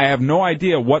 And I have no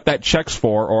idea what that checks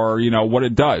for or, what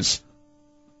it does.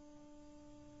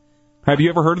 Have you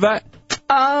ever heard of that?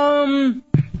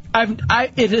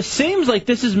 It seems like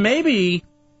this is maybe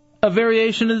a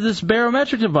variation of this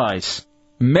barometric device.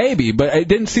 Maybe, but it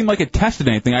didn't seem like it tested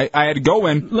anything. I had to go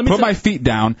in, put my feet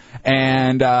down,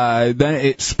 and then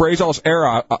it sprays all this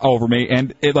air over me,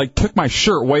 and it like took my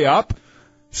shirt way up,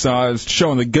 So I was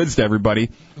showing the goods to everybody.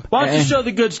 Why don't you show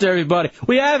the goods to everybody?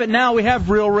 We have it now. We have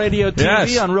Real Radio TV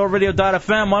Yes. on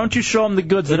RealRadio.fm. Why don't you show them the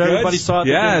goods that everybody saw at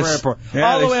the Denver airport? Yeah,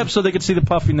 all the way up so they could see the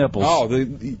puffy nipples. Oh,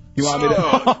 you want me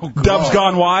to? Dub's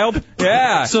Gone Wild?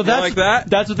 Yeah. So that's like that?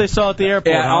 That's what they saw at the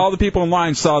airport. Yeah, huh? all the people in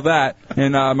line saw that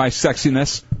and my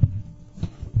sexiness.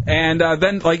 And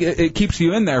then, like, it keeps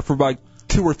you in there for like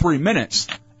 2 or 3 minutes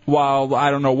while I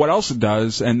don't know what else it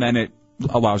does, and then it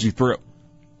allows you through.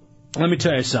 Let me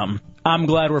tell you something. I'm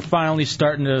glad we're finally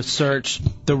starting to search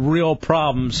the real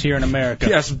problems here in America.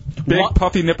 Yes, big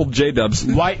puffy nippled J-dubs.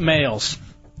 White males.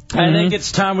 I think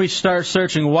it's time we start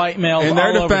searching white males In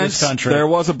their all over defense, this country. there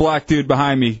was a black dude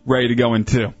behind me ready to go in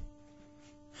too.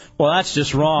 Well, that's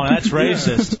just wrong. That's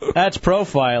racist. That's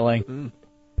profiling.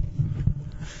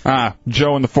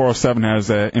 Joe in the 407 has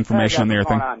information on the air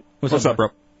thing. What's up, bro?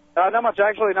 Not much,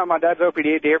 actually. No, my dad's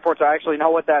OPD at the airport, so I actually know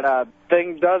what that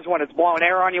thing does when it's blowing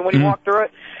air on you when you walk through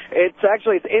it. It's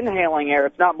inhaling air.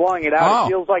 It's not blowing it out. It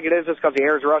feels like it is just because the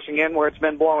air is rushing in where it's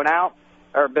been blowing out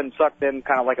or been sucked in,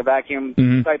 kind of like a vacuum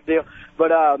type deal.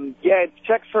 But, yeah, it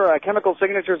checks for chemical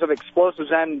signatures of explosives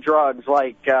and drugs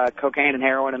like cocaine and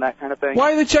heroin and that kind of thing.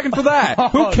 Why are they checking for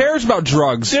that? Who cares about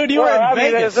drugs? Dude, you were in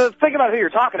Vegas. Think about who you're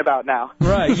talking about now.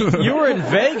 Right. You were in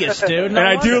Vegas, dude. And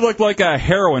I do look like a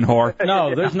heroin whore.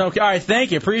 No, there's no... All right,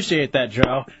 thank you. Appreciate that,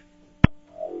 Joe.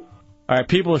 All right,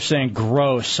 people are saying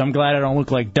gross. I'm glad I don't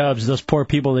look like Dubs. Those poor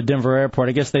people at the Denver airport.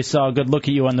 I guess they saw a good look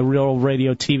at you on the Real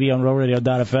Radio TV on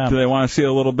RealRadio.fm. Do they want to see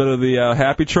a little bit of the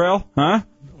happy trail? Huh?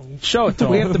 Show it to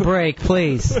them. We have the break,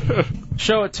 please.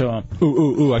 Show it to them.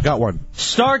 Ooh, I got one.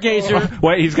 Stargazer.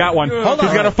 Wait, he's got one. Hold on.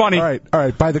 He's got a funny. All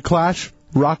right. By The Clash,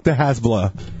 Rock the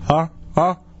Hasbullah. Huh?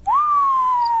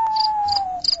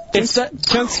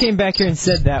 Chunks came back here and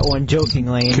said that one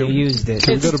jokingly, and you used it.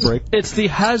 Can we go to break? It's the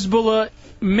Hezbollah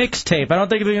mixtape. I don't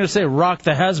think they're going to say Rock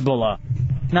the Hezbollah.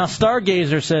 Now,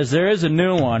 Stargazer says there is a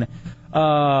new one,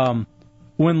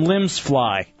 When Limbs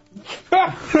Fly.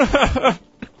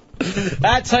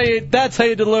 That's how you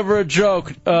deliver a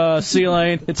joke,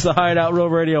 C-Lane. It's the Hideout Real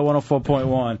Radio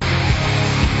 104.1. All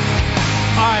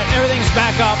right, everything's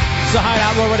back up. It's the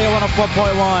Hideout Real Radio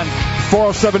 104.1.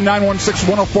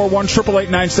 407-916-1041,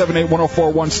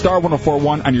 888-978-1041, star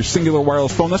 1041 on your singular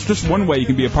wireless phone. That's just one way you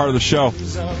can be a part of the show.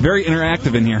 Very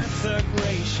interactive in here.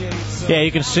 Yeah,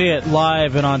 you can see it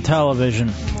live and on television.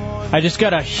 I just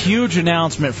got a huge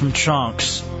announcement from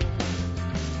Chunks.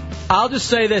 I'll just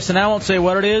say this, and I won't say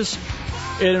what it is.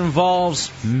 It involves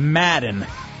Madden.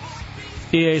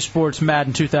 EA Sports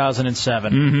Madden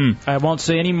 2007. I won't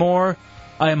say any more.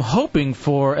 I am hoping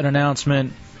for an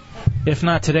announcement, if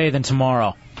not today, then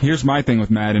tomorrow. Here's my thing with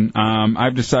Madden.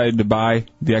 I've decided to buy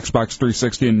the Xbox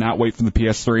 360 and not wait for the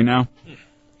PS3 now.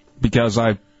 Because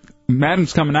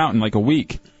Madden's coming out in like a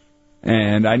week.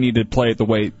 And I need to play it the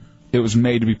way it was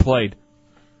made to be played.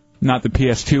 Not the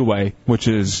PS2 way, which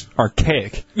is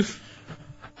archaic.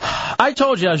 I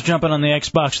told you I was jumping on the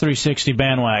Xbox 360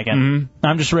 bandwagon.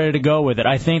 I'm just ready to go with it.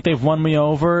 I think they've won me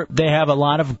over. They have a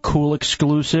lot of cool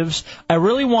exclusives. I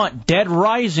really want Dead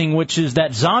Rising, which is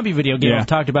that zombie video game I've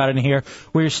talked about in here,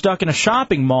 where you're stuck in a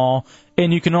shopping mall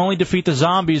and you can only defeat the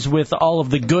zombies with all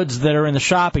of the goods that are in the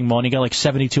shopping mall, and you got like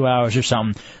 72 hours or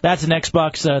something. That's an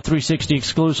Xbox 360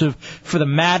 exclusive. For the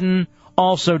Madden,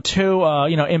 also, too,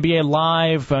 NBA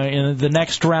Live, in the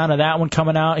next round of that one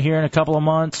coming out here in a couple of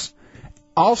months.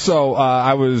 Also,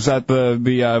 I was at the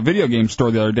video game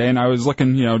store the other day, and I was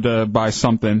looking, to buy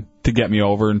something to get me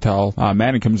over until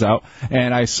Madden comes out,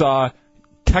 and I saw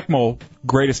Tecmo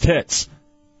Greatest Hits,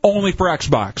 only for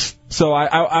Xbox. So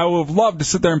I would have loved to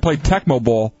sit there and play Tecmo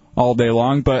Bowl all day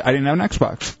long, but I didn't have an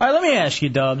Xbox. All right, let me ask you,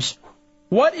 Dubs.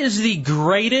 What is the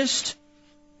greatest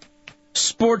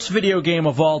sports video game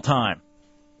of all time?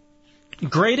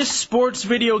 Greatest sports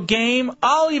video game?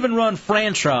 I'll even run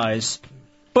franchise.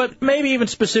 But maybe even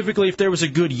specifically if there was a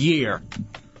good year.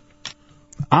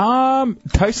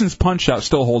 Tyson's Punch-Out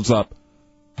still holds up.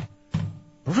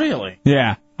 Really?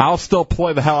 Yeah. I'll still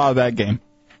play the hell out of that game.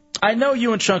 I know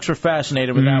you and Chunks were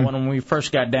fascinated with that one when we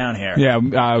first got down here.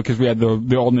 Yeah, because we had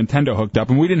the old Nintendo hooked up.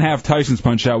 And we didn't have Tyson's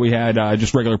Punch-Out. We had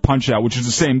just regular Punch-Out, which is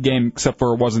the same game except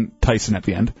for it wasn't Tyson at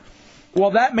the end.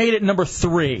 Well, that made it number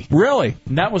 3. Really?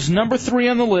 And that was number 3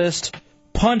 on the list.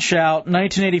 Punch-Out,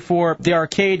 1984, the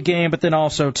arcade game, but then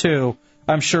also, too,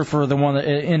 I'm sure for the one that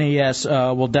NES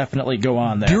will definitely go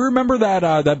on there. Do you remember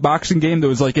that boxing game that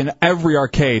was like in every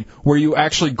arcade where you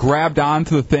actually grabbed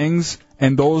onto the things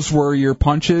and those were your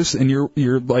punches and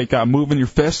you're like moving your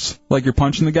fists like you're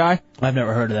punching the guy? I've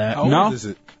never heard of that. How old is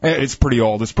it? It's pretty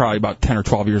old. It's probably about 10 or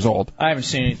 12 years old. I haven't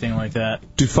seen anything like that.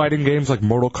 Do fighting games like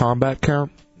Mortal Kombat count?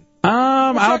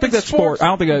 I don't think that's sport. I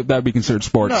don't think that would be considered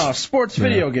sports. No, sports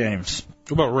video games.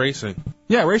 What about racing?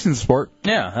 Yeah, racing's a sport.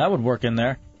 Yeah, that would work in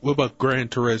there. What about Gran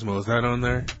Turismo? Is that on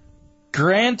there?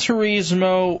 Gran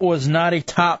Turismo was not a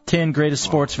top 10 greatest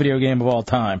sports video game of all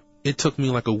time. It took me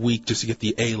like a week just to get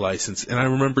the A license, and I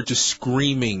remember just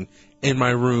screaming in my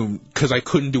room because I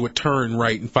couldn't do a turn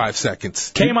right in 5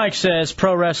 seconds. K-Mike says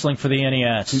pro wrestling for the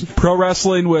NES. Pro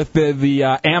wrestling with the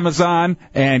Amazon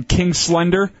and King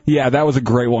Slender. Yeah, that was a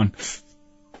great one.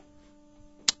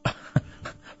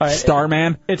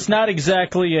 Starman. It's not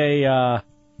exactly a...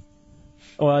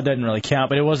 well, it doesn't really count,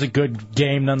 but it was a good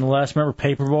game nonetheless. Remember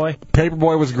Paperboy?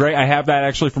 Paperboy was great. I have that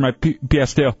actually for my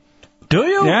PS2. Do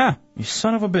you? Yeah. You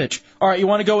son of a bitch. All right, you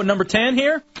want to go with number 10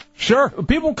 here? Sure.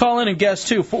 People call in and guess,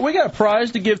 too. We got a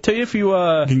prize to give to you if you...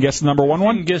 You can guess the number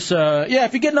one? Guess, yeah,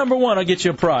 if you get number one, I'll get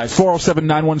you a prize.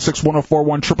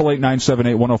 407-916-1041,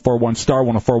 888-978-1041, star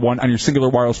 1041 on your singular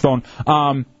wireless phone.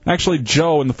 Actually,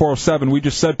 Joe in the 407, we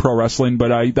just said pro wrestling, but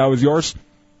that was yours?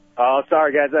 Oh,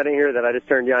 sorry, guys. I didn't hear that. I just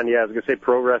turned you on. Yeah, I was going to say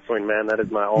pro wrestling, man. That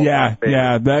is my all-time favorite.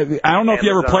 Yeah. I don't know if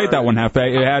you ever played that one, Hefe.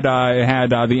 It had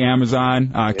the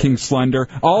Amazon, King Slender.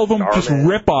 All of them just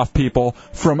rip off people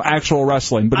from actual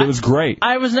wrestling, but it was great.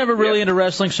 I was never really into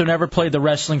wrestling, so never played the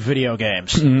wrestling video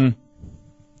games. Mm-hmm.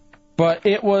 But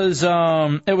it was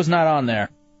not on there.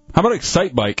 How about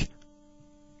Excite Bike?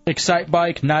 Excite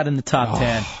Bike, not in the top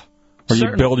 10. Where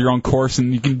you build your own course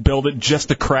and you can build it just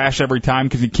to crash every time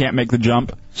because you can't make the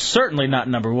jump. Certainly not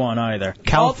number one either.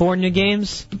 California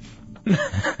games?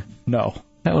 No.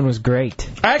 That one was great.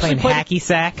 I actually played Hacky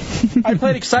Sack. I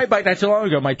played Excite Bike not too long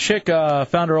ago. My chick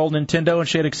found her old Nintendo and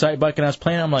she had Excite Bike and I was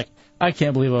playing it. I'm like, I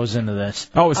can't believe I was into this.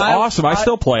 Oh, it's awesome. I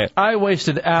still play it. I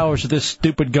wasted hours of this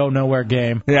stupid go-nowhere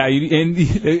game. Yeah,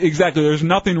 exactly. There's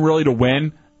nothing really to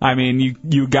win. I mean,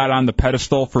 you got on the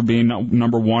pedestal for being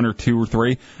number 1 or 2 or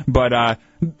 3, but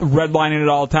redlining it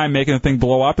all the time, making the thing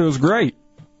blow up, it was great.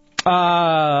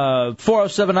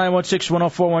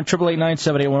 407-916-1041,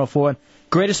 888-978-1041.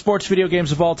 Greatest sports video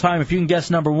games of all time. If you can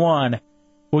guess number 1,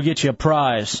 we'll get you a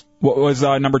prize. What was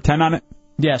number 10 on it?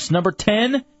 Yes, number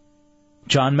 10,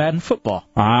 John Madden Football.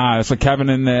 That's what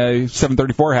Kevin in the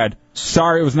 734 had.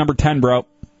 Sorry, it was number 10, bro.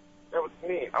 That was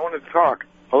me. I wanted to talk.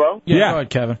 Hello? Yeah. Go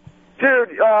ahead, Kevin.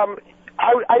 Dude,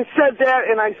 I said that,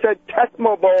 and I said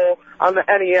Tecmo Bowl on the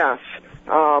NES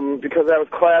because that was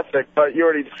classic, but you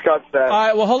already discussed that. All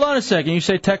right, well, hold on a second. You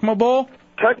say Tecmo Bowl?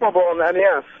 Tecmo Bowl on the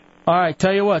NES. All right,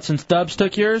 tell you what, since Dubs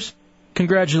took yours,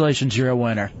 congratulations, you're a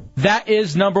winner. That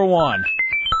is number 1.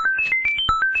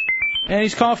 And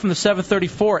he's calling from the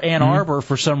 734 Ann Arbor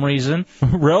for some reason.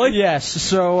 Really? Yes,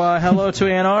 so hello to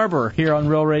Ann Arbor here on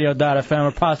RealRadio.fm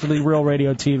or possibly Real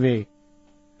Radio TV.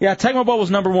 Yeah, Tecmo Bowl was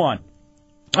number 1.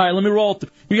 All right, let me roll.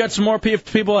 You got some more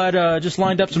people had just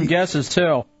lined up some guesses,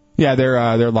 too. Yeah,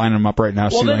 they're lining them up right now.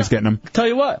 Well, Ceiling's getting them. Tell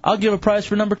you what, I'll give a prize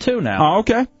for number 2 now. Oh,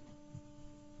 okay.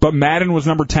 But Madden was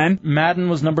number 10? Madden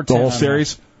was number 10. The whole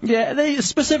series? Yeah, they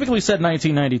specifically said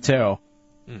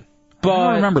 1992. But I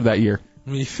don't remember that year.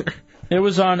 Me either. It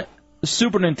was on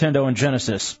Super Nintendo and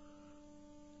Genesis.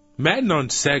 Madden on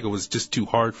Sega was just too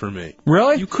hard for me.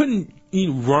 Really? You couldn't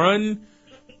run...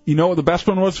 You know what the best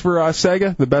one was for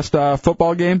Sega? The best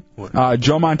football game?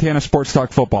 Joe Montana Sports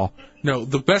Talk Football. No,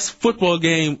 the best football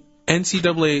game,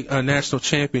 NCAA National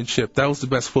Championship. That was the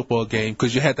best football game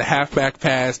because you had the halfback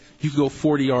pass. You could go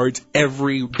 40 yards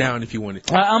every down if you wanted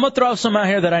to. I'm going to throw some out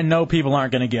here that I know people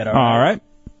aren't going to get. All right.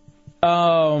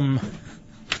 All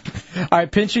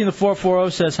right, Pinchy in the 440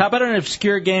 says, how about an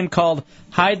obscure game called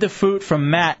Hide the Food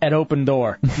from Matt at Open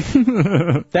Door?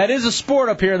 That is a sport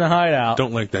up here in the Hideout.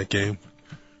 Don't like that game.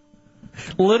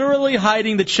 Literally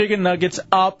hiding the chicken nuggets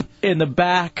up in the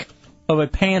back of a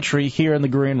pantry here in the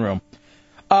green room.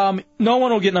 No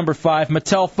one will get number 5.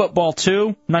 Mattel Football 2,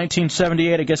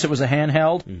 1978. I guess it was a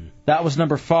handheld. That was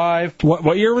number 5.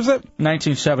 What year was it?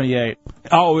 1978.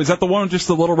 Oh, is that the one with just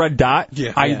the little red dot?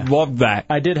 Yeah. I loved that.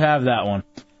 I did have that one.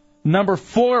 Number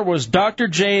 4 was Dr.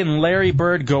 J and Larry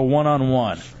Bird go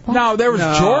one-on-one. No, there was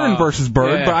Jordan versus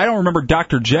Bird, but I don't remember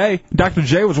Dr. J. Dr.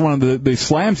 J was one of the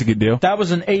slams you could do. That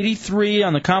was an 83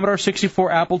 on the Commodore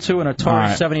 64, Apple II, and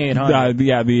Atari 7800.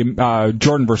 The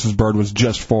Jordan versus Bird was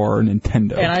just for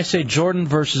Nintendo. And I say Jordan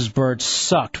versus Bird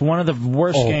sucked. One of the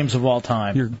worst games of all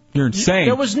time. You're insane.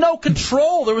 There was no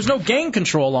control. There was no game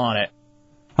control on it.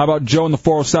 How about Joe in the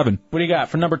 407? What do you got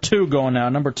for number 2 going now?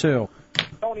 Number 2.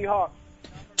 Tony Hawk.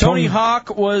 Tony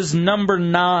Hawk was number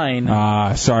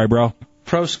 9. Sorry, bro.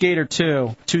 Pro Skater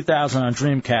 2, 2000 on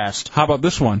Dreamcast. How about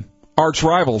this one? Arch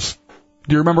Rivals.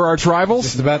 Do you remember Arch Rivals?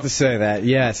 Just about to say that,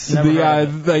 yes.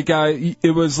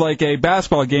 It was like a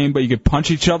basketball game, but you could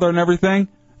punch each other and everything.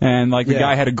 And the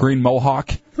guy had a green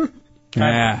mohawk.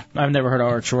 Yeah. I've never heard of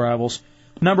Arch Rivals.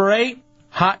 Number 8,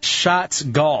 Hot Shots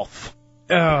Golf.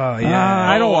 Oh,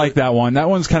 yeah. I don't like that one. That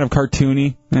one's kind of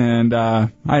cartoony, and I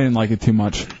didn't like it too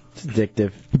much. It's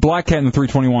addictive. Black Cat in the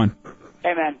 321.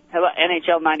 Hey, man. How about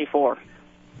NHL 94?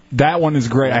 That one is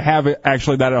great. I have it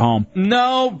that at home.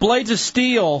 No, Blades of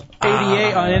Steel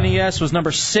 88 on NES was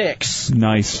number 6.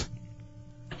 Nice.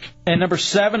 And number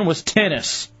 7 was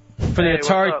Tennis for the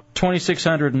Atari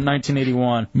 2600 in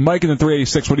 1981. Mike in the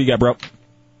 386. What do you got, bro?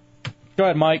 Go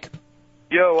ahead, Mike.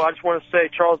 Yo, I just want to say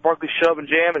Charles Barkley shove and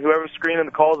jam, and whoever's screaming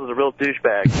the calls is a real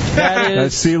douchebag.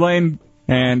 That's C-Lane.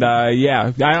 And,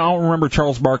 yeah, I don't remember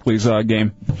Charles Barkley's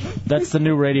game. That's the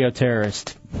new radio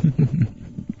terrorist.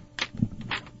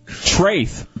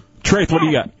 Traith, what do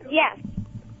you got? Yes.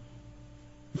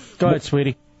 Go ahead,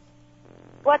 sweetie.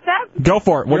 What's up? Go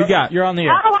for it. What do you got? You're on the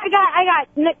air. Oh, I got.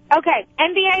 Okay,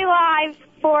 NBA Live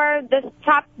for the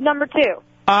top number 2.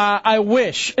 I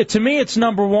wish. To me, it's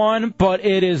number 1, but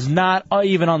it is not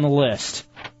even on the list,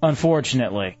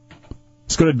 unfortunately.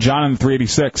 Let's go to John in the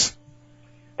 386.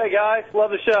 Hey, guys.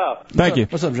 Love the show. Thank you.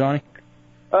 What's up, Johnny?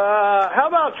 How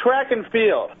about track and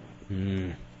field?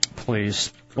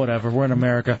 Please. Whatever. We're in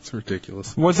America. It's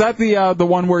ridiculous. Was that the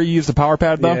one where you used the power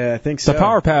pad, though? Yeah, I think so. The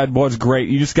power pad was great.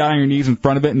 You just got on your knees in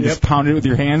front of it and just pounded it with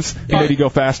your hands. It made you go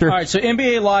faster. All right, so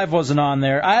NBA Live wasn't on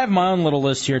there. I have my own little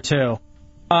list here, too.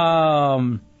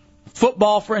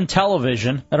 Football for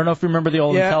Intellivision. I don't know if you remember the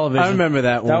old Intellivision. I remember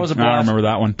that one. That was a blast. I remember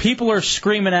that one. People are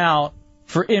screaming out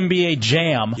for NBA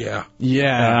Jam. Yeah.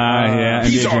 Yeah.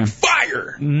 He's NBA on Jam.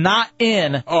 fire. Not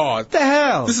in. Oh, What the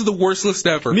hell? this is the worst list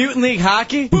ever. Mutant League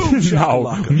Hockey?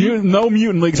 No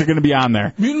Mutant Leagues are going to be on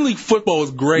there. Mutant League football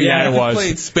was great. Yeah, it was.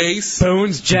 Played space.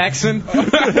 Bones Jackson?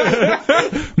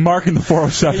 Mark in the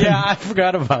 407. Yeah, I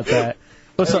forgot about that.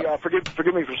 What's up?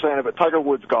 Forgive me for saying it, but Tiger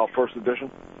Woods Golf First Edition.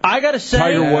 I got to say,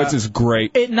 Tiger Woods is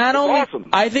great. It not only, awesome.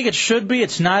 I think it should be,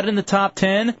 it's not in the top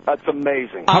 10. That's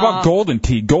amazing. How about Golden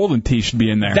Tee? Golden Tee should be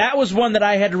in there. That was one that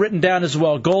I had written down as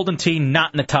well. Golden Tee,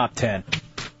 not in the top 10.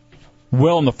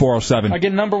 Will in the 407.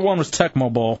 Again, number 1 was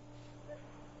Tecmo Bowl.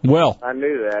 Will. I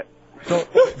knew that.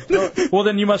 Well,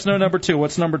 then you must know number 2.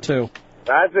 What's number 2?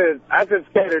 I said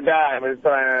skate or die, but it's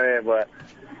probably not it. But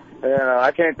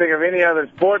I can't think of any other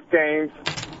sports games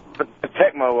but the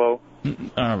Tecmo Bowl.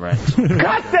 All right.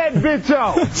 Cut that bitch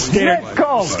off.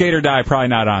 Skate or Die, probably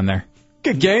not on there.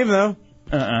 Good game, though.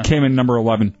 Came in number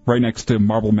 11, right next to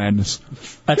Marble Madness.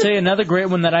 I'll tell you another great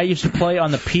one that I used to play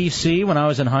on the PC when I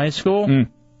was in high school.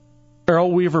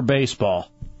 Earl Weaver Baseball.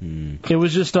 It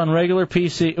was just on regular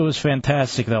PC. It was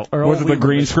fantastic, though. Was it the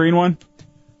green screen one?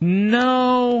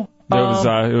 No.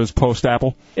 It was post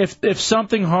Apple. If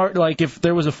something hard, like if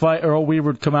there was a fight, Earl Weaver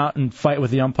would come out and fight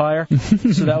with the umpire.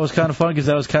 So that was kind of fun because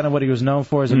that was kind of what he was known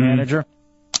for as a manager.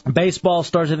 Baseball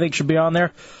Stars, I think, should be on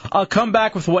there. I'll come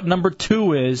back with what number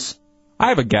 2 is. I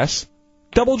have a guess.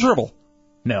 Double Dribble.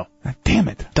 No. Damn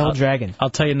it. Double Dragon. I'll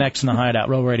tell you next in the Hideout,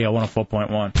 Row Radio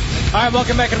 104.1. All right,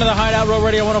 welcome back into the Hideout, Row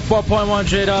Radio 104.1,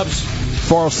 J-Dubs.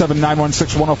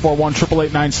 407-916-1041,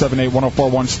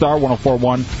 888-978-1041, star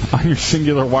 1041 on your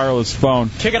singular wireless phone.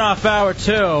 Kicking off hour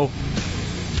 2.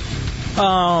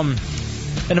 And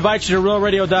invite you to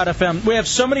RealRadio.fm. We have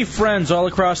so many friends all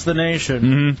across the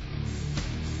nation.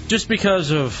 Just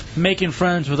because of making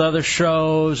friends with other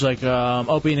shows like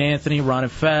Opie and Anthony, Ron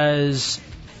and Fez,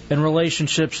 and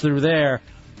relationships through there.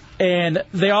 And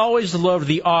they always loved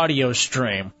the audio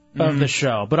stream of the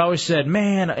show. But I always said,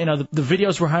 man, the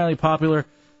videos were highly popular.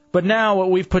 But now what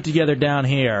we've put together down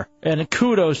here, and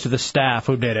kudos to the staff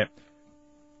who did it.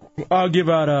 I'll give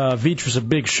out Vitris a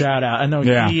big shout out. I know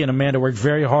he and Amanda worked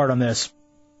very hard on this.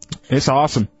 It's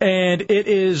awesome. And it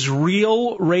is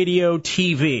Real Radio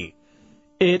TV.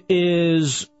 It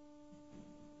is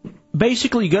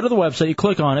basically, you go to the website, you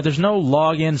click on it. There's no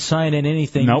login, sign in,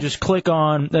 anything. Nope. You just click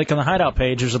on, like on the Hideout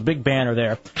page, there's a big banner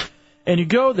there. And you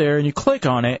go there and you click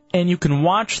on it, and you can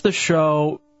watch the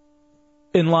show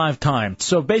in live time.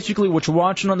 So basically what you're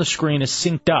watching on the screen is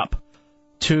synced up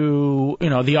to,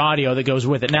 the audio that goes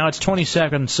with it. Now it's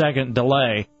 20-second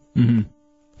delay.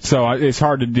 So it's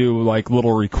hard to do like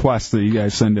little requests that you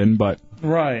guys send in, but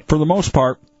right. For the most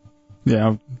part,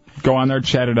 go on there,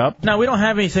 chat it up. Now, we don't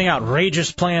have anything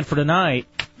outrageous planned for tonight,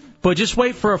 but just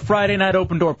wait for a Friday night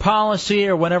open door policy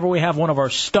or whenever we have one of our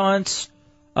stunts,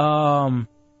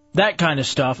 that kind of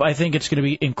stuff. I think it's going to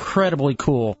be incredibly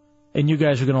cool, and you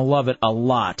guys are going to love it a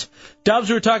lot. Dubs,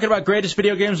 we were talking about greatest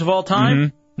video games of all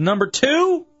time. Number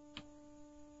 2,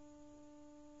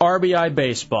 RBI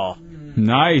Baseball.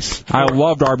 Nice. I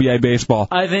loved RBI Baseball.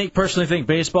 I personally think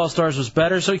Baseball Stars was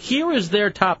better. So here is their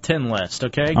top 10 list,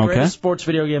 okay? Greatest sports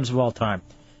video games of all time.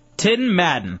 10,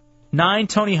 Madden. 9,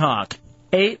 Tony Hawk.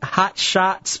 8 Hot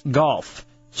Shots Golf,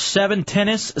 7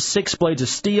 Tennis, 6 Blades of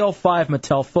Steel, 5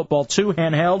 Mattel Football, 2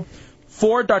 Handheld,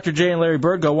 4 Dr. J and Larry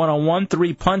Bird go one-on-one,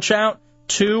 3 Punch-Out,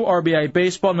 2 RBI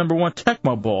Baseball, number 1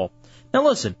 Tecmo Bowl. Now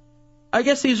listen, I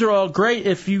guess these are all great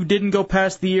if you didn't go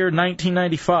past the year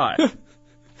 1995.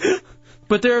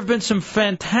 But there have been some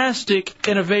fantastic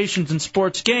innovations in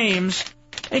sports games,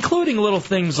 including little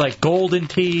things like Golden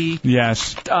Tee.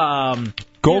 Yes.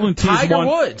 Golden Tee Tiger one.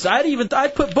 Woods.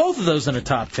 I'd put both of those in a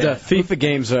top 10. The FIFA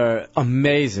games are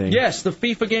amazing. Yes, the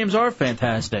FIFA games are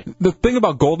fantastic. The thing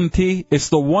about Golden Tee, it's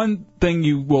the one thing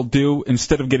you will do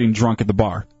instead of getting drunk at the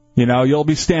bar. You know, you'll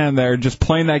be standing there just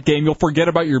playing that game. You'll forget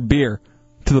about your beer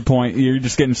to the point you're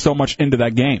just getting so much into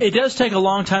that game. It does take a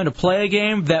long time to play a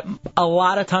game that a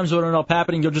lot of times what will end up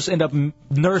happening, you'll just end up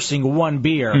nursing one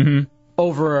beer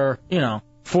over,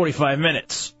 45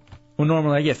 minutes. When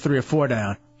normally I get 3 or 4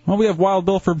 down. Well, we have Wild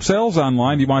Bill from Sales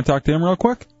online. Do you want to talk to him real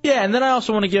quick? Yeah, and then I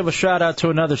also want to give a shout-out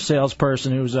to another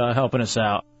salesperson who's helping us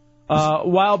out.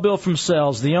 Wild Bill from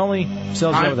Sales, the only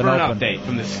sales guy with an open. Update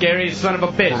from the scariest son of a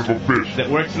bitch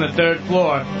that works on the 3rd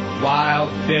floor,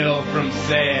 Wild Bill from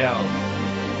Sales.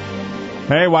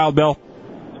 Hey, Wild Bill.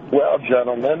 Well,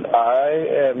 gentlemen, I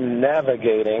am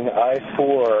navigating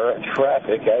I-4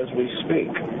 traffic as we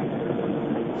speak.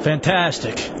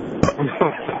 Fantastic.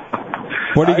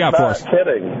 What do you got for us? I'm not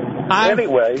kidding.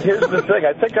 Anyway, here's the thing.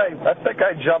 I think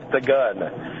I jumped the gun.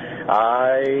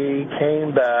 I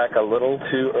came back a little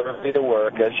too early to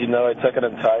work. As you know, I took an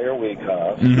entire week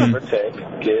off, give or take.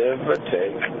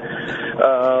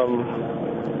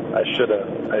 I should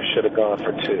have gone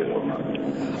for 2.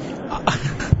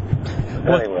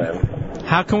 Anyway,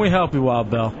 how can we help you, Wild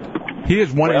Bill? He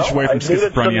is 1 inch away from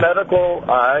schizophrenia.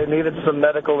 I needed some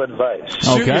medical advice.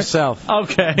 Shoot yourself.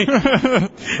 Okay.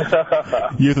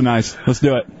 Euthanize. Let's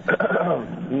do it.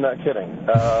 I'm not kidding.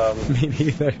 Me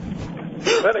neither.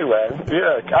 Anyway,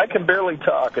 yeah, I can barely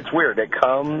talk. It's weird. It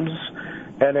comes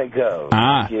and it goes.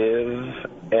 Give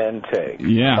and take.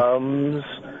 Yeah. Comes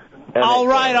and All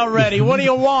right already. What do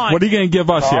you want? What are you going to give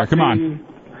us here? Come on.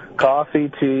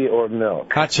 Coffee, tea, or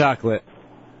milk? Hot chocolate.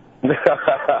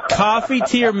 Coffee,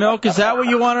 tea, or milk? Is that what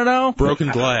you want to know? Broken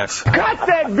glass. Cut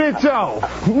that bitch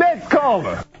off. Next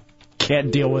caller.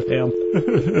 Can't deal with him.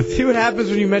 See what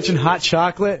happens when you mention hot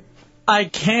chocolate? I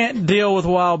can't deal with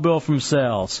Wild Bill from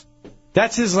Sales.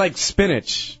 That's his,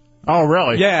 spinach. Oh,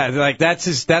 really? Yeah,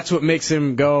 that's what makes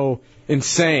him go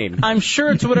insane. I'm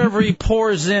sure it's whatever he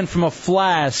pours in from a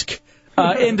flask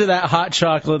into that hot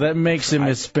chocolate that makes him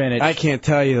his spinach. I can't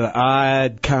tell you the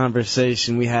odd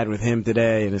conversation we had with him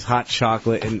today and his hot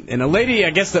chocolate. And a lady, I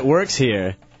guess, that works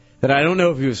here that I don't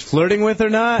know if he was flirting with or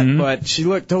not, but she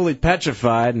looked totally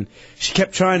petrified, and she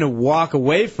kept trying to walk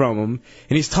away from him.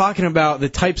 And he's talking about the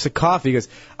types of coffee. He goes,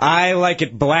 I like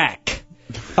it black.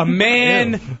 A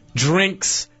man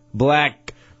drinks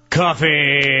black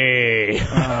coffee.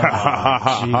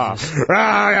 Oh, Jesus.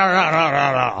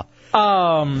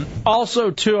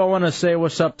 Also, too, I want to say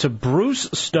what's up to Bruce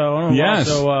Stone. Yes.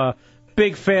 Also a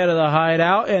big fan of the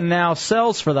Hideout and now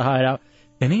sells for the Hideout.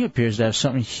 And he appears to have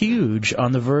something huge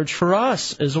on the verge for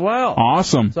us as well.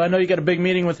 Awesome. So I know you got a big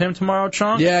meeting with him tomorrow,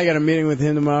 Chunk? Yeah, I got a meeting with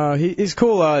him tomorrow. He's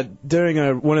cool.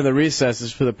 During one of the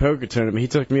recesses for the poker tournament, he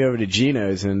took me over to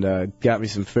Gino's and got me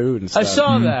some food and stuff. I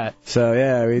saw that. So,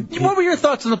 yeah. What were your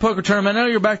thoughts on the poker tournament? I know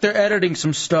you're back there editing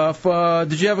some stuff.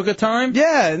 Did you have a good time?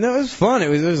 Yeah, no, it was fun. There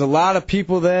was a lot of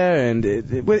people there, and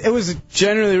it was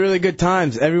generally really good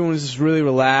times. Everyone was just really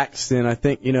relaxed, and I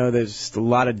think, there's just a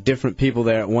lot of different people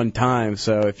there at one time.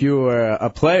 So if you were a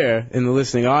player in the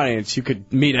listening audience, you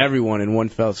could meet everyone in one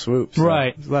fell swoop. So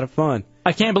right. It was a lot of fun.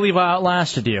 I can't believe I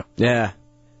outlasted you. Yeah.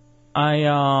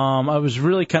 I was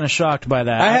really kind of shocked by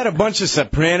that. I had a bunch of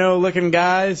soprano-looking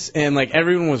guys, and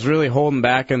everyone was really holding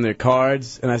back on their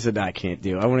cards, and I said, I can't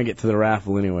do it. I want to get to the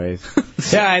raffle anyways.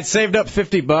 Yeah, I had saved up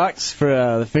 $50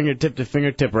 for the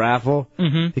fingertip-to-fingertip raffle,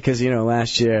 because,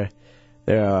 last year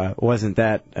there wasn't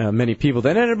that many people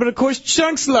that entered, but of course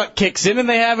Chunk's luck kicks in, and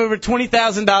they have over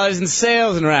 $20,000 in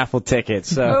sales and raffle tickets.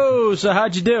 So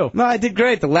how'd you do? No, I did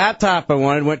great. The laptop I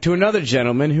wanted went to another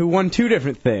gentleman who won 2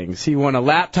 different things. He won a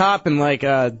laptop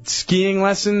and skiing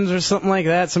lessons or something like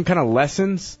that, some kind of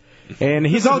lessons. And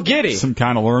he's all giddy. Some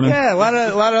kind of learning. Yeah, a lot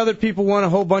of other people won a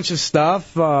whole bunch of stuff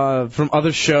from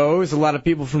other shows. A lot of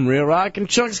people from Real Rock, and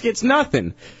Chunks gets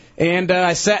nothing. And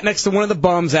I sat next to one of the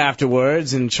bums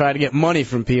afterwards and tried to get money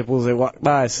from people as they walked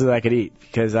by so that I could eat,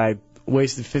 because I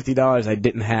wasted $50 I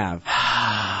didn't have.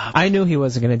 I knew he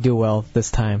wasn't going to do well this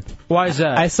time. Why is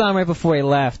that? I saw him right before he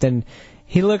left, and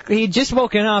He'd just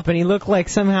woken up, and he looked like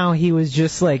somehow he was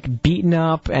just, like, beaten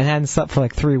up and hadn't slept for,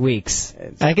 like, 3 weeks.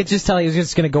 I could just tell he was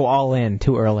just going to go all in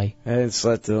too early. I hadn't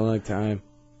slept in a long time.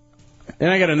 And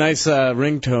I got a nice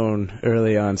ringtone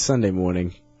early on Sunday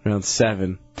morning, around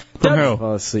 7. From who?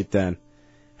 Fall asleep then.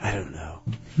 I don't know.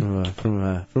 From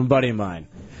a buddy of mine.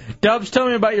 Dubs, tell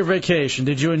me about your vacation.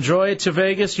 Did you enjoy it to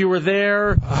Vegas? You were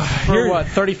there for, what,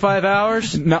 35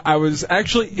 hours? No, I was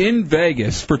actually in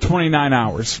Vegas for 29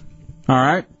 hours. All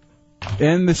right?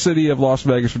 In the city of Las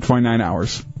Vegas for 29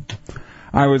 hours.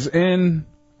 I was in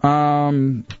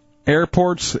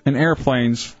airports and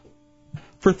airplanes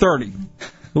for 30.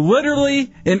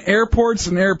 Literally in airports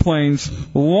and airplanes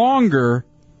longer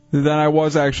than I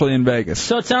was actually in Vegas.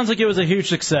 So it sounds like it was a huge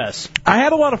success. I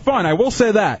had a lot of fun. I will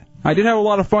say that. I did have a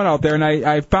lot of fun out there, and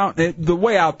I found the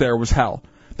way out there was hell.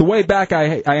 The way back,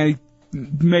 I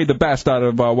made the best out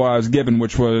of what I was given,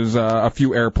 which was a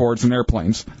few airports and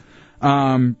airplanes.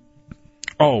 And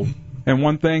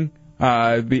one thing,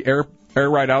 the air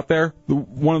ride out there,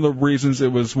 one of the reasons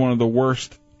it was one of the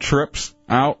worst trips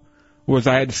out was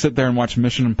I had to sit there and watch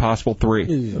Mission Impossible 3.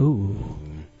 Ooh.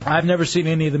 I've never seen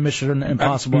any of the Mission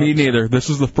Impossible. Me neither.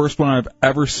 This is the first one I've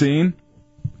ever seen,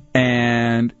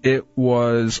 and it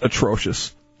was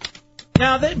atrocious.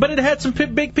 Now, but it had some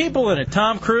big people in it.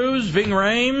 Tom Cruise, Ving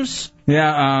Rhames.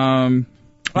 Yeah,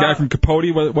 guy from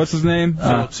Capote, what's his name?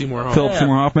 Philip Seymour Hoffman. Philip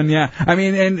Seymour Hoffman, yeah. I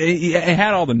mean, and it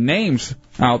had all the names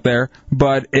out there,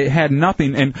 but it had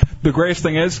nothing. And the greatest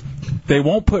thing is, they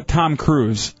won't put Tom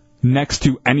Cruise next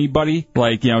to anybody,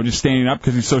 like, just standing up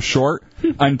because he's so short,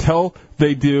 until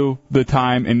they do the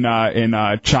time in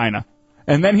China.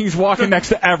 And then he's walking next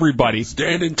to everybody.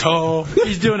 Standing tall.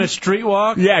 He's doing a street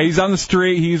walk? Yeah, he's on the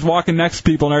street. He's walking next to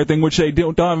people and everything, which they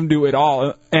don't have him do at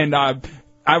all. And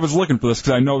I was looking for this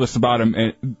because I know this about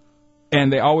him.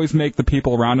 And they always make the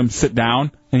people around him sit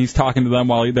down, and he's talking to them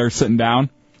while they're sitting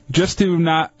down, just to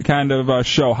not kind of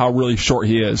show how really short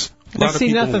he is. I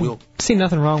see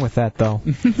nothing wrong with that, though.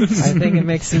 I think it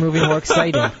makes the movie more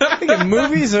exciting. I think in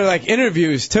movies are like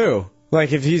interviews, too.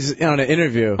 Like if he's on an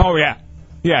interview. Oh, yeah.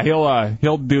 Yeah,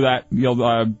 he'll do that.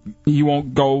 He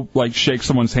won't go like shake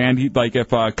someone's hand. Like if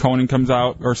Conan comes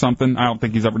out or something. I don't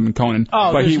think he's ever been Conan.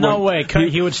 Oh, but there's no way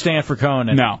he would stand for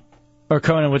Conan. No. Or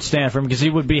Conan would stand for him because he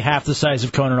would be half the size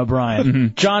of Conan O'Brien.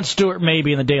 Mm-hmm. Jon Stewart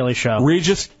maybe in The Daily Show.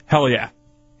 Regis, hell yeah.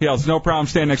 He has no problem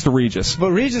standing next to Regis. But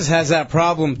Regis has that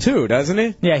problem too, doesn't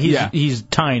he? Yeah, he's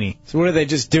tiny. So what do they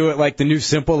just do it like the new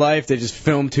Simple Life? They just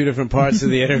film 2 different parts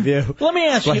of the interview. Let me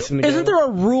ask you, isn't there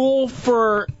a rule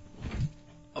for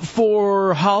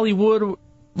Hollywood,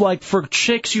 like for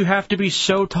chicks you have to be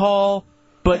so tall,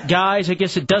 but guys I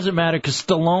guess it doesn't matter because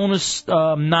Stallone is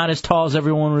not as tall as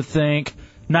everyone would think.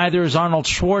 Neither is Arnold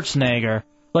Schwarzenegger.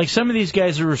 Like some of these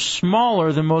guys are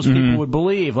smaller than most people would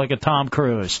believe, like a Tom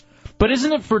Cruise. But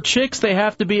isn't it for chicks they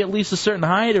have to be at least a certain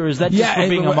height, or is that just for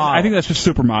being a model? I think that's just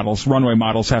supermodels. Runway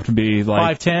models have to be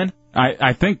like 5'10".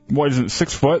 I think, what is it,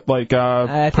 6 foot? Like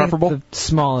preferable. I think the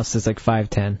smallest is like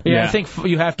 5'10". Yeah, I think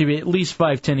you have to be at least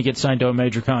 5'10" to get signed to a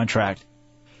major contract.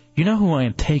 You know who I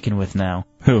am taken with now?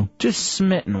 Who? Just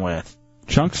smitten with.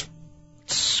 Chunks?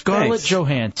 Scarlett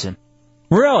Johansson.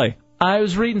 Really? I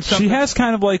was reading something. She has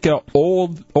kind of like a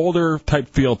older type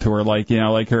feel to her, like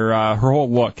like her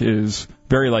whole look is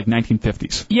very like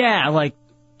 1950s. Yeah, like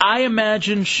I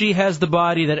imagine she has the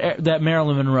body that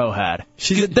Marilyn Monroe had.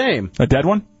 She's a dame. A dead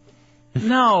one?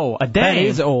 No, a dame. That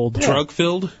is old.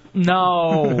 Drug-filled?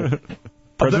 No.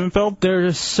 President-filled?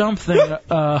 There's something.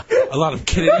 A lot of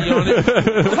Kennedy on it.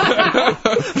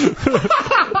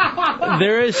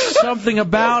 There is something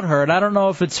about her, and I don't know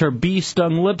if it's her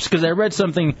bee-stung lips, because I read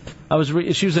something.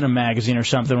 She was in a magazine or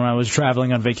something when I was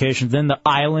traveling on vacation. Then The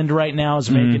Island right now is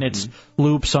making its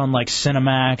loops on like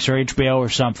Cinemax or HBO or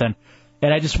something,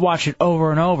 and I just watch it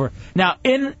over and over. Now,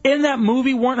 in that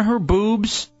movie, weren't her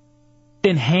boobs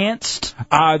enhanced?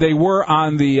 They were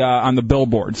on the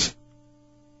billboards.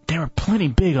 They were plenty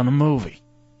big on the movie.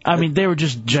 I mean, they were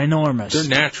just ginormous. They're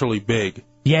naturally big.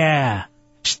 Yeah.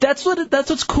 That's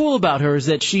what's cool about her, is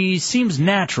that she seems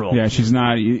natural. Yeah, she's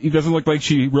not. It doesn't look like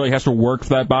she really has to work for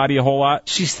that body a whole lot.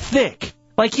 She's thick.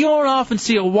 Like, you don't often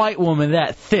see a white woman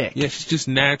that thick. Yeah, she's just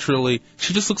naturally.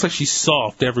 She just looks like she's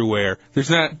soft everywhere.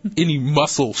 There's not any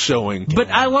muscle showing. But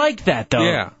I like that, though.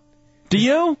 Yeah. Do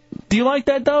you? Do you like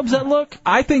that, Dubs, that look?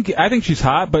 I think she's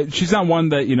hot, but she's not one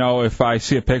that, if I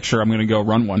see a picture, I'm going to go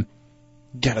run one.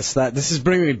 Gotta stop. This is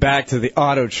bringing me back to the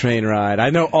auto train ride.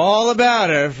 I know all about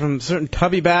her from a certain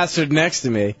tubby bastard next to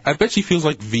me. I bet she feels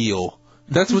like veal.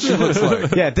 That's what she looks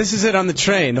like. Yeah, this is it on the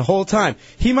train the whole time.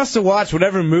 He must have watched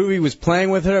whatever movie was playing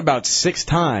with her about 6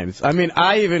 times. I mean,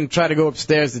 I even tried to go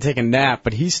upstairs to take a nap,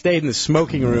 but he stayed in the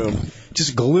smoking room,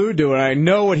 just glued to her. I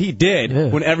know what he did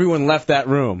when everyone left that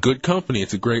room. Good company.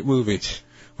 It's a great movie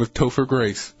with Topher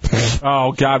Grace.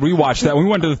 Oh, God, we watched that. We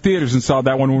went to the theaters and saw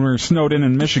that one when we were snowed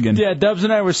in Michigan. Yeah, Dubs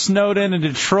and I were snowed in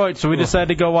Detroit, so we decided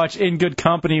to go watch In Good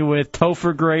Company with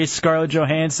Topher Grace, Scarlett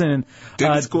Johansson, and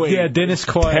Dennis Quaid. Yeah, Dennis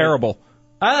Quaid. Terrible.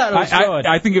 I thought it was good.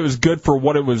 I think it was good for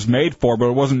what it was made for, but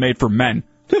it wasn't made for men.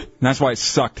 And that's why it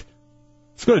sucked.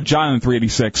 Let's go to John in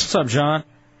 386. What's up, John?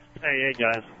 Hey,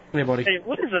 guys. Hey, buddy. Hey,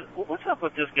 what's up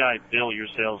with this guy, Bill, your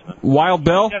salesman? Wild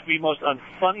Bill? He's got to be the most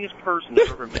unfunniest person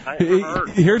I've ever heard.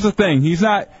 Here's the thing.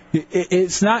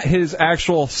 It's not his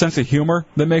actual sense of humor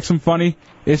that makes him funny.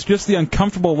 It's just the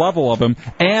uncomfortable level of him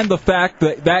and the fact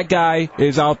that that guy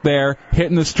is out there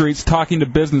hitting the streets, talking to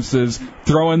businesses,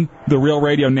 throwing the Real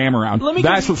Radio name around.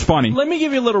 That's what's funny. Let me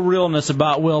give you a little realness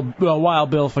about Wild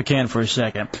Bill, if I can, for a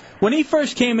second. When he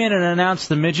first came in and announced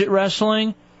the midget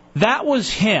wrestling, that was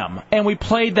him, and we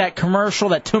played that commercial,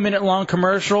 that 2-minute-long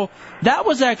commercial. That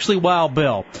was actually Wild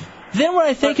Bill. Then what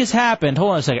I think has happened,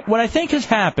 hold on a second, what I think has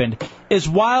happened is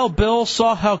Wild Bill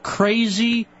saw how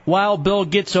crazy Wild Bill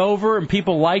gets over, and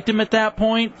people liked him at that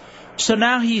point. So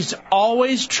now he's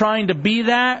always trying to be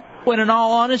that, when in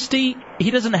all honesty,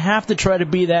 he doesn't have to try to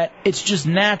be that. It's just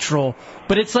natural.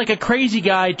 But it's like a crazy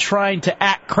guy trying to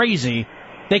act crazy.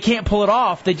 They can't pull it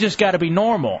off. They just got to be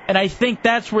normal. And I think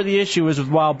that's where the issue is with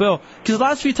Wild Bill. Because the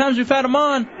last few times we've had him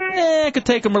on, I could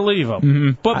take him or leave him. Mm-hmm.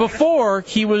 But before,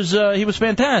 he was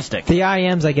fantastic. The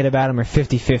IMs I get about him are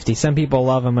 50-50. Some people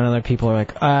love him and other people are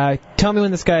like, tell me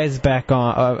when this guy is back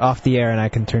on off the air and I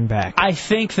can turn back. I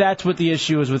think that's what the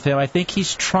issue is with him. I think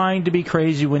he's trying to be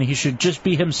crazy when he should just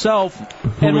be himself.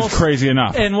 Who is crazy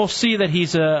enough. And we'll see that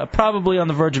he's probably on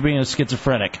the verge of being a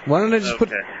schizophrenic. Why don't I just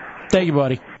put... Thank you,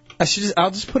 buddy. I'll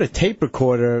just put a tape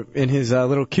recorder in his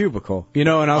little cubicle, and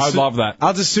I'd love that.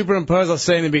 I'll just superimpose. I'll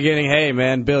say in the beginning, "Hey,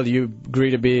 man, Bill, do you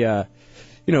agree to be,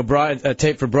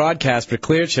 tape for broadcast for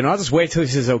Clear Chin?" I'll just wait till he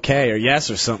says okay or yes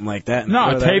or something like that.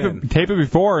 No, tape it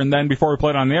before, and then before we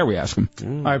play it on the air, we ask him.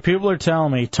 All right, people are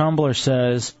telling me. Tumblr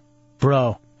says,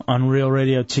 "Bro, on Real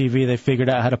Radio TV, they figured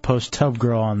out how to post Tub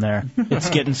Girl on there.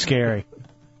 It's getting scary."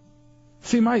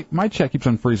 See, my chat keeps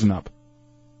on freezing up.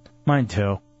 Mine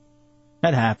too.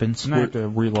 That happens. And I have to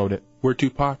reload it. We're too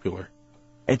popular.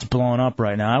 It's blowing up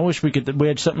right now. I wish we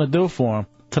had something to do for him.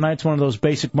 Tonight's one of those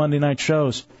basic Monday night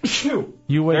shows.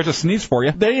 There's a sneeze for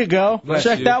you. There you go.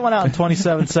 Check that one out in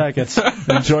 27 seconds.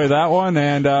 Enjoy that one,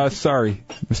 and sorry,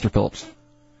 Mr. Phillips.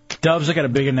 Dubs, I got a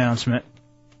big announcement.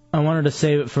 I wanted to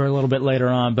save it for a little bit later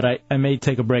on, but I may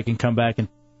take a break and come back and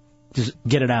just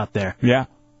get it out there. Yeah.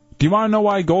 Do you want to know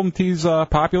why Golden Tea's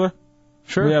popular?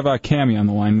 Sure. We have Cammie on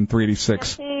the line in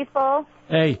 386. People.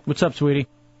 Hey, what's up, sweetie?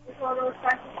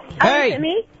 Hey!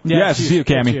 Me? Yes, it's you,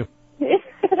 Cammie.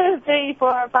 3,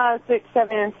 4, 5, 6,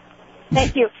 7.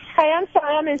 Thank you. Hey, I'm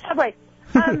sorry, I'm in Subway.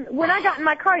 When I got in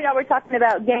my car, y'all were talking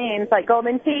about games like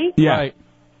Golden Tee. Yeah. Right.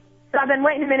 So I've been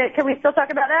waiting a minute. Can we still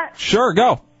talk about that? Sure,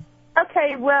 go.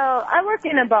 Okay, well, I work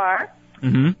in a bar.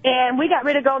 Mm-hmm. And we got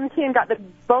rid of Golden Tee and got the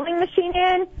bowling machine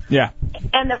in. Yeah.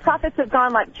 And the profits have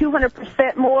gone like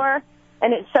 200% more.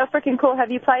 And it's so freaking cool.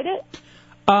 Have you played it?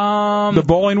 The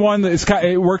bowling one,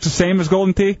 it works the same as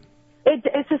Golden Tee?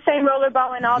 It's the same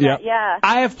rollerball and all that, yeah.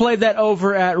 I have played that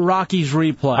over at Rocky's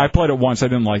Replay. I played it once. I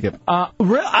didn't like it.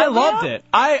 I loved it.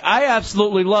 I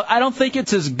absolutely love it. I don't think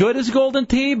it's as good as Golden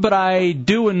Tee, but I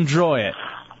do enjoy it.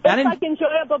 It's like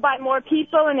enjoyable by more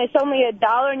people, and it's only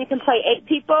 $1, and you can play 8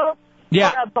 people.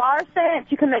 Yeah. For a bar sense,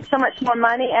 you can make so much more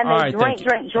money, and they All right,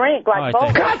 drink like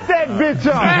bowling. Cut that bitch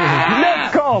off!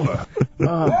 Next caller!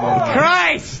 Oh,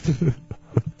 Christ!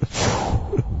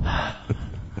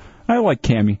 I like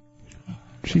Cammie.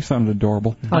 She sounded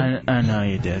adorable. I know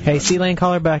you did. Hey, C-Lane,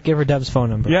 call her back. Give her Dub's phone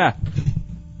number. Yeah.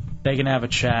 They can have a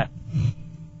chat.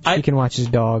 She can watch his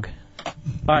dog. All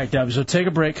right, Dubs, so take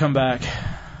a break, come back.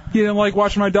 You didn't like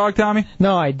watching my dog, Tommy?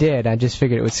 No, I did. I just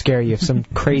figured it would scare you if some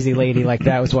crazy lady like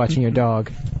that was watching your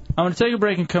dog. I'm going to take a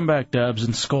break and come back, Dubs,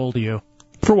 and scold you.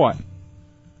 For what?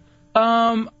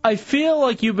 I feel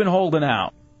like you've been holding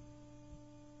out.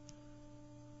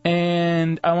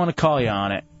 And I want to call you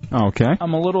on it. Okay.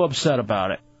 I'm a little upset about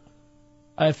it.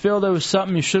 I feel there was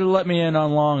something you should have let me in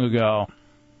on long ago.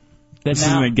 This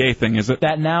isn't a gay thing, is it?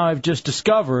 That now I've just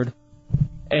discovered,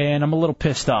 and I'm a little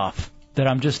pissed off that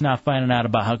I'm just not finding out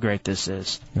about how great this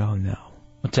is. Oh, no.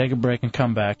 We'll take a break and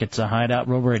come back. It's a Hideout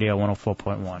Road Radio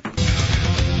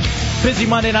 104.1. Busy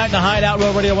Monday night in the Hideout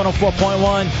Road Radio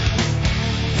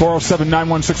 104.1.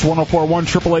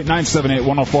 407-916-1041,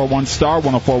 888-978-1041, star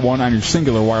 1041 on your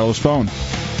singular wireless phone.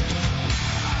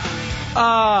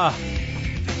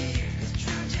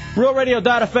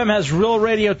 RealRadio.fm has Real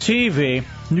Radio TV.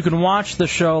 You can watch the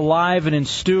show live and in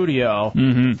studio.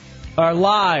 Or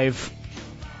live,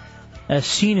 as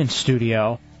seen in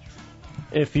studio,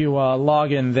 if you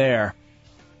log in there.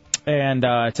 And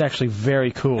it's actually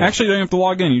very cool. Actually, you don't have to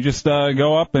log in. You just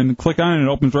go up and click on it, and it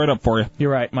opens right up for you.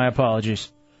 You're right. My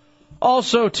apologies.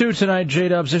 Also, too, tonight,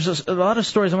 J-Dubs, there's a lot of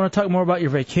stories. I want to talk more about your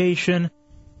vacation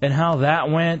and how that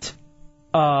went.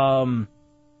 First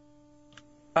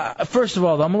of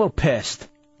all, though, I'm a little pissed.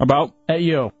 About? At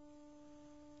you.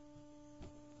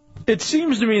 It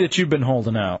seems to me that you've been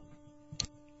holding out.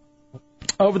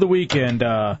 Over the weekend,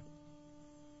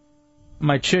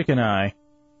 my chick and I...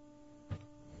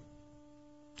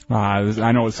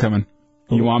 I know what's coming.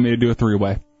 You want me to do a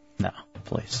three-way? No,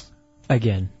 please.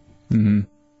 Again. We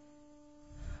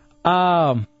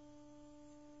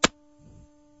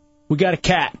got a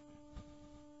cat.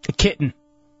 A kitten.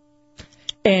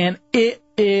 And it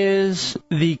is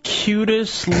the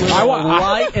cutest little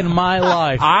light in my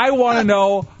life. I want to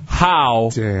know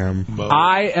how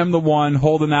I am the one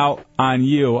holding out on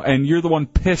you, and you're the one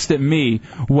pissed at me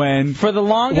when for the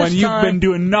longest when you've been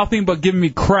doing nothing but giving me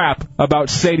crap about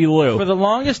Sadie Lou. For the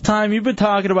longest time, you've been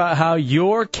talking about how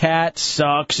your cat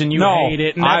sucks and you hate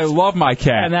it. And I love my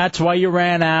cat. And that's why you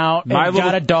ran out and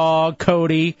got a dog,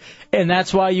 Cody. And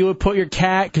that's why you would put your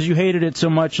cat, because you hated it so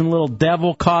much, in little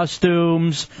devil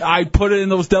costumes. I put it in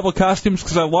those devil costumes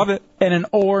because I love it. And an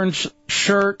orange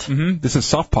shirt. This is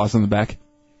soft paws on the back.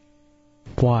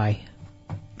 Why?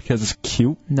 Because it's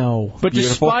cute. No. But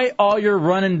beautiful. Despite all your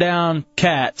running down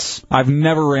cats... I've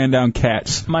never ran down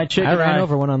cats. My chick I and ran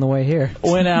over one on the way here.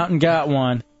 Went out and got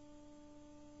one.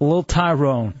 A little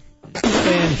Tyrone.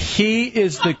 And he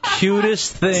is the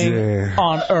cutest thing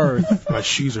on earth. My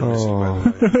shoes are missing, by the way.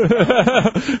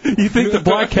 You think the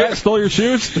black cat stole your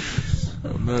shoes?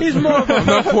 He's more of I'm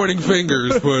not pointing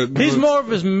fingers, but... He's more of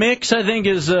his mix. I think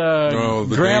his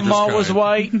grandma was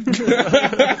white.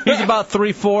 He's about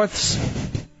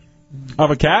 3/4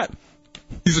 of a cat?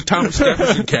 He's a Thomas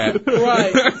Jefferson cat.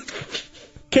 Right.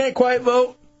 Can't quite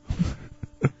vote.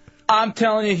 I'm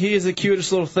telling you, he is the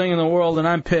cutest little thing in the world, and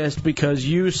I'm pissed because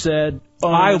you said...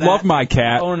 I love my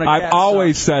cat. I've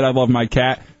always said I love my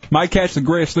cat. My cat's the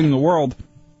greatest thing in the world,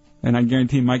 and I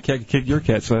guarantee my cat can kick your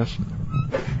cat's ass.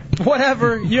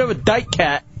 Whatever. You have a dyke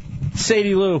cat,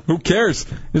 Sadie Lou. Who cares?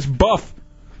 It's buff.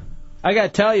 I got to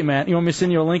tell you, man. You want me to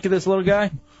send you a link of this little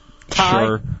guy?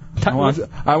 Sure. I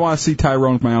want to see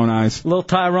Tyrone with my own eyes. Little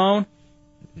Tyrone.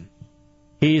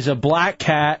 He's a black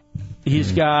cat.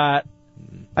 He's got,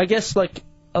 I guess, like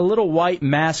a little white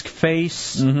mask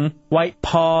face, white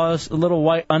paws, a little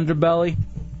white underbelly.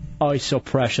 Oh, he's so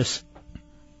precious.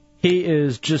 He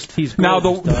is just, he's now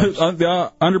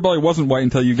the underbelly wasn't white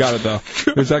until you got it, though.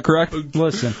 Is that correct?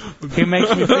 Listen, he makes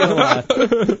me feel alive.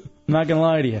 I'm not going to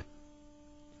lie to you.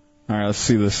 All right, let's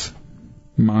see this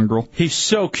mongrel. He's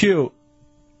so cute.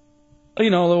 You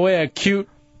know, the way a cute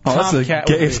that's the tomcat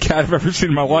gayest cat I've ever seen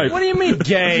in my life. What do you mean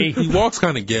gay? He walks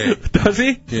kind of gay. Does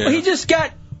he? Yeah. Well, he just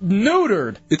got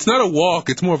neutered. It's not a walk,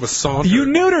 it's more of a saunter. You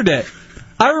neutered it.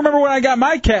 I remember when I got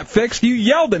my cat fixed, you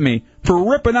yelled at me for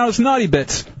ripping out his naughty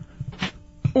bits.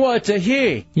 Well, it's a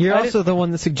he. You're also the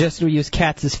one that suggested we use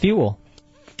cats as fuel.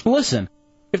 Listen,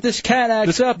 if this cat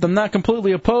acts up, I'm not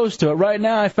completely opposed to it. Right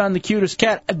now, I found the cutest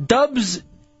cat. Dubs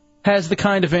has the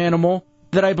kind of animal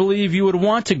that I believe you would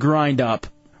want to grind up.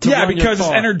 Yeah, because it's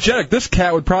energetic. This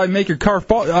cat would probably make your car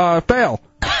fail.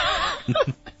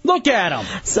 Look at him.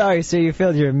 Sorry, sir, you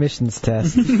failed your emissions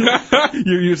test.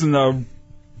 You're using the...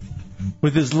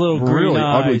 With his little green really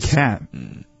eyes. ugly cat.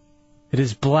 It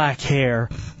is black hair.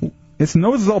 Its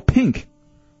nose is all pink.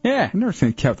 Yeah. I've never seen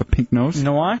a cat with a pink nose. You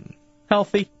know why?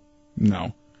 Healthy. No.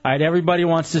 All right, everybody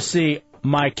wants to see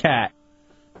my cat.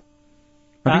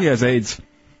 I think he has AIDS.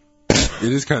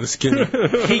 It is kind of skinny.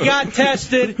 He got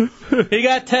tested. He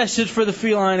got tested for the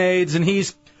feline AIDS, and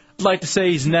I'd like to say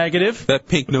he's negative. That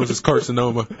pink nose is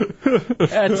carcinoma.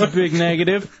 That's a big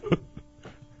negative.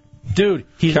 Dude,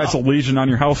 he's got a lesion on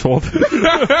your household.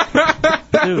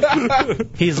 Dude,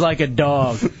 he's like a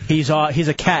dog. He's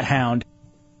a cat hound.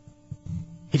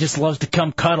 He just loves to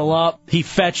come cuddle up. He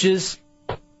fetches.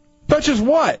 Fetches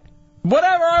what?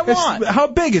 Whatever I want. How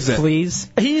big is it? Please.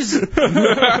 He's, I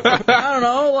don't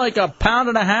know, like 1.5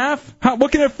 pounds.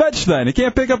 What can it fetch then? It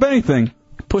can't pick up anything.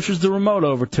 Pushes the remote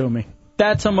over to me.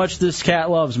 That's how much this cat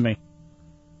loves me.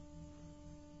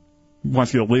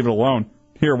 Wants you to leave it alone.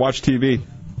 Here, watch TV.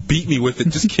 beat me with it.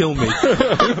 Just kill me.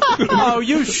 Oh,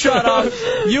 you shut up.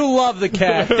 You love the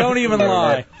cat. Don't even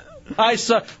lie.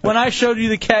 When I showed you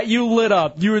the cat, you lit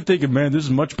up. You were thinking, man, this is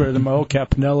much better than my old cat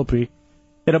Penelope.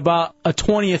 At about a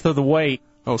 20th of the weight.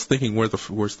 I was thinking, where's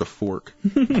the fork?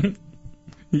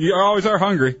 You always are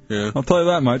hungry. Yeah. I'll tell you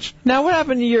that much. Now, what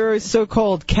happened to your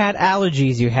so-called cat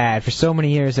allergies you had for so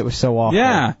many years? It was so awful.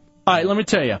 Yeah. All right, let me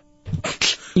tell you.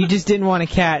 You just didn't want a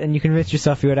cat, and you convinced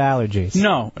yourself you had allergies.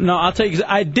 No, I'll tell you,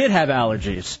 I did have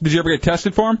allergies. Did you ever get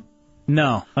tested for them?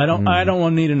 No, I don't. I don't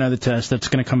want to need another test. That's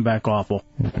going to come back awful.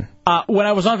 When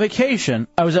I was on vacation,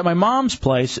 I was at my mom's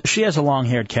place. She has a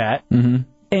long-haired cat,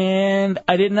 and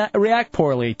I did not react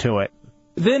poorly to it.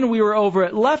 Then we were over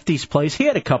at Lefty's place. He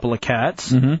had a couple of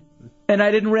cats, and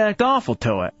I didn't react awful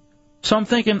to it. So I'm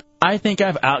thinking, I think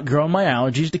I've outgrown my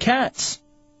allergies to cats.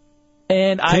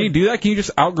 And can you do that? Can you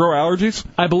just outgrow allergies?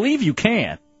 I believe you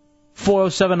can.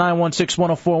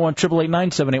 407-916-1041,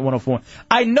 888-978-1041.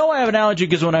 I know I have an allergy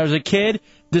because when I was a kid,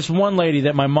 this one lady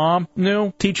that my mom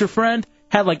knew, teacher friend,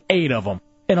 had like 8 of them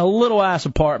in a little-ass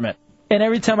apartment. And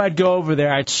every time I'd go over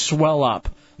there, I'd swell up.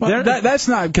 Well, that's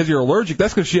not because you're allergic.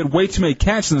 That's because she had way too many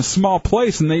cats in a small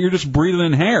place, and you're just breathing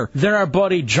in hair. Then our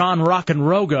buddy John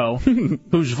Rock'n'Rogo,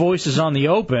 whose voice is on the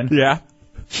open. Yeah.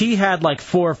 He had like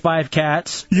 4 or 5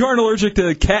 cats. You aren't allergic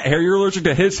to cat hair. You're allergic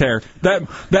to his hair.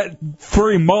 That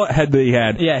furry mullet head that he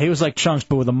had. Yeah, he was like Chunks,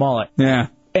 but with a mullet. Yeah.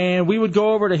 And we would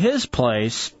go over to his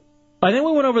place. I think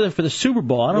we went over there for the Super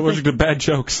Bowl. I don't allergic to bad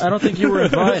jokes. I don't think you were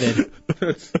invited.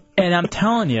 And I'm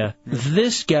telling you,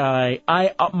 this guy,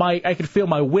 I could feel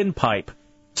my windpipe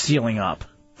sealing up.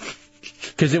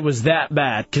 Because it was that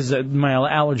bad, because of my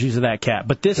allergies to that cat.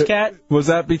 But this cat... Was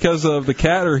that because of the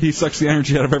cat, or he sucks the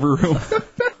energy out of every room?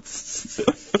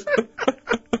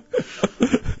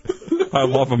 I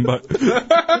love him, but...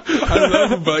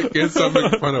 Can't stop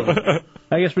making fun of him.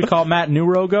 I guess we call Matt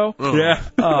Neurogo? Yeah.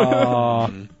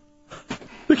 Aww.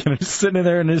 Look at him sitting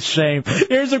there in his shame.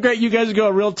 Here's a great... You guys go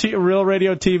on real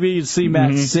radio TV, you see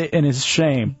Matt sit in his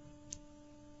shame.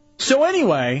 So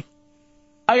anyway...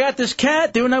 I got this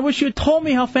cat, dude, and I wish you had told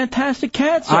me how fantastic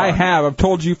cats are. I have. I've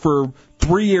told you for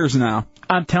 3 years now.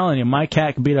 I'm telling you, my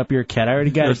cat can beat up your cat. I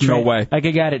already got There's no way. I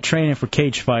got it training for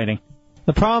cage fighting.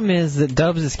 The problem is that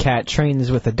Dubs' cat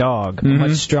trains with a dog, a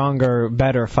much stronger,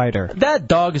 better fighter. That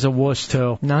dog is a wuss,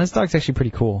 too. No, his dog's actually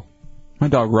pretty cool. My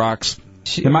dog rocks.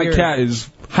 And my cat is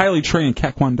highly trained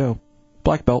Taekwondo.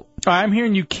 Black belt. I'm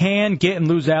hearing you can get and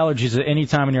lose allergies at any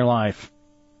time in your life.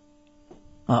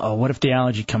 Uh-oh, what if the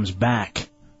allergy comes back?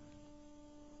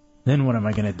 Then what am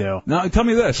I going to do? Now, tell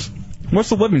me this. What's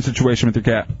the living situation with your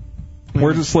cat?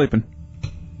 Where's it sleeping?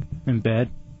 In bed.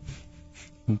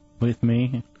 With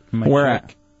me. Where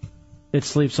chick. It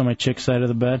sleeps on my chick's side of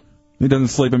the bed. It doesn't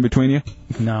sleep in between you?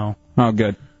 No. Oh,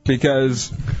 good.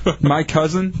 Because my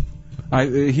cousin,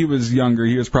 he was younger.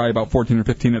 He was probably about 14 or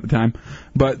 15 at the time.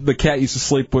 But the cat used to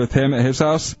sleep with him at his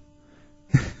house.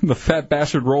 The fat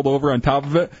bastard rolled over on top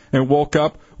of it and woke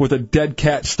up with a dead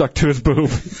cat stuck to his boob.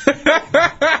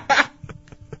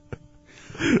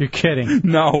 You're kidding.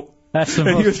 No. That's the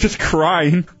and he was just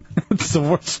crying. That's the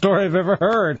worst story I've ever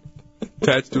heard.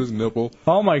 Attached to his nipple.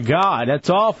 Oh, my God. That's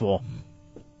awful.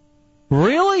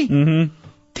 Really? Mm-hmm.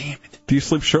 Damn it. Do you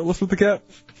sleep shirtless with the cat?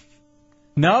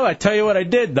 No, I tell you what I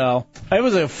did, though. It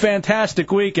was a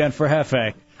fantastic weekend for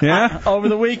Hefe. Yeah? Over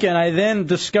the weekend, I then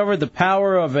discovered the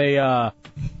power of a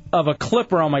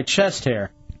clipper on my chest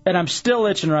hair. And I'm still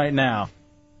itching right now.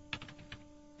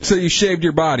 So you shaved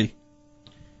your body?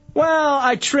 Well,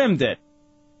 I trimmed it.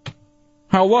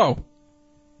 How low?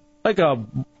 Like a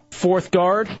 4th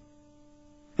guard.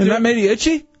 And that made you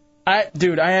itchy?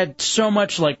 Dude, I had so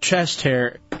much, like, chest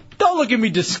hair. Don't look at me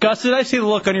disgusted. I see the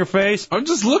look on your face. I'm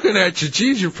just looking at you.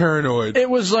 Jeez, you're paranoid. It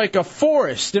was like a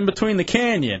forest in between the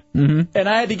canyon. Mm-hmm. And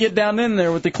I had to get down in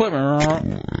there with the clipper.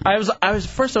 I was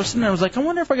sitting there, I was like, I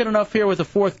wonder if I get enough here with the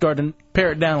 4th guard and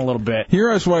pare it down a little bit.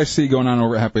 Here is what I see going on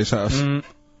over at Hefe's house.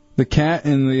 The cat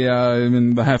and the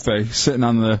Hefe sitting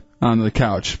on the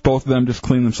couch. Both of them just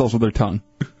clean themselves with their tongue.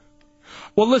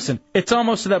 Well, listen, it's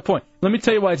almost to that point. Let me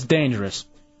tell you why it's dangerous.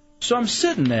 So I'm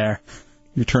sitting there.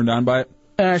 You turned on by it?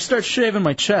 And I start shaving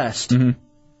my chest. Mm-hmm.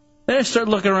 Then I start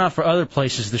looking around for other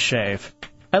places to shave.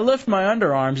 I lift my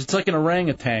underarms. It's like an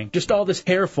orangutan. Just all this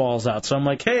hair falls out. So I'm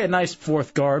like, hey, a nice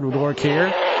 4th guard would work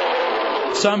here.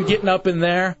 So I'm getting up in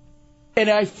there. And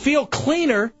I feel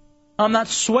cleaner. I'm not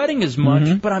sweating as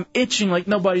much, but I'm itching like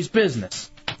nobody's business.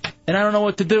 And I don't know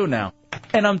what to do now.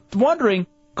 And I'm wondering,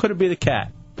 could it be the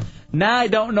cat? Now I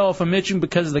don't know if I'm itching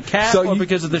because of the cat or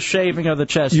because of the shaving of the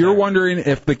chest. You're wondering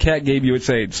if the cat gave you its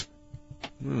AIDS.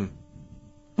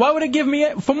 Why would it give me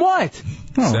it? From what?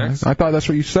 Oh, I thought that's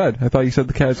what you said. I thought you said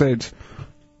the cat's AIDS.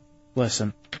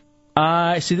 Listen,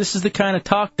 see, this is the kind of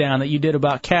talk down that you did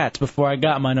about cats before I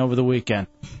got mine over the weekend.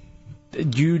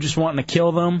 You just wanting to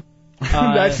kill them?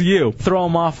 That's you. Throw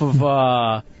them off of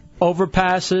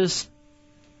overpasses,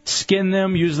 skin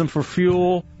them, use them for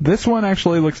fuel. This one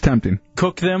actually looks tempting.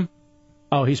 Cook them.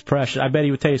 Oh, he's precious. I bet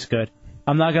he would taste good.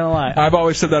 I'm not going to lie. I've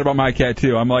always said that about my cat,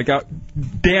 too. I'm like,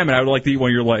 damn it, I would like to eat one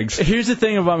of your legs. Here's the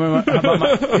thing about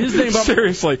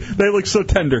Seriously, they look so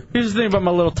tender. Here's the thing about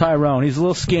my little Tyrone. He's a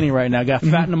little skinny right now. Got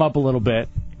to fatten him up a little bit.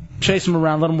 Chase him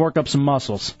around, let him work up some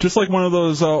muscles. Just like one of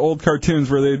those old cartoons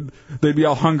where they'd be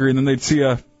all hungry and then they'd see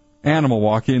a animal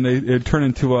walking and it'd turn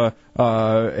into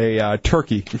a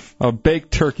turkey, a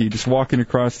baked turkey, just walking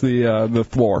across the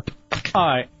floor. All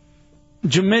right.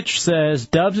 Jamitch says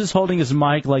Dubs is holding his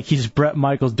mic like he's Bret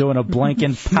Michaels doing a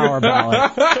blanking power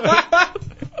ballad.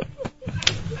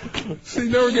 See,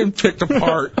 now we're getting picked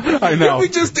apart. I know. Can we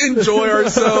just enjoy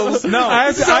ourselves? No, I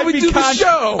have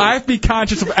to be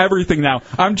conscious of everything now.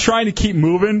 I'm trying to keep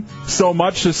moving so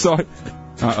much just so.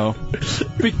 Uh-oh.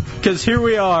 Because here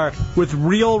we are with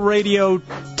Real Radio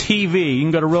TV. You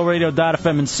can go to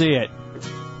realradio.fm and see it.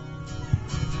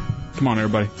 Come on,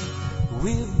 everybody.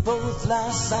 We both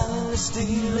lie silently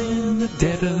still in the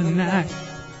dead of the night.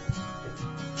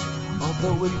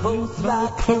 Although we both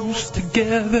lie close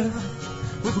together,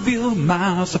 we feel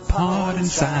miles apart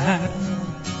inside.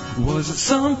 Was it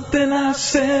something I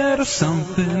said or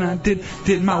something I did?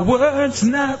 Did my words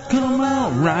not come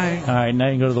out right? All right, now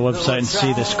you can go to the website and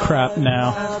see this crap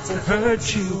now. To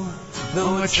hurt you,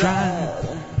 though I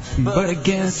tried. But I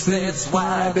guess that's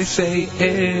why they say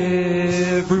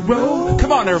every road.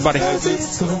 Come on, everybody.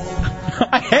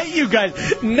 I hate you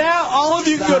guys. Now all of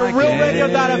you can go to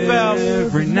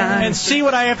realradio.fm and see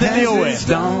what I have to deal with.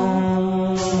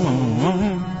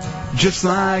 Just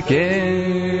like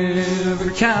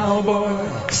every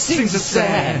cowboy sings a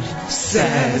sad,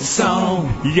 sad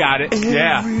song. You got it.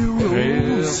 Yeah. Every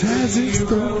rose has its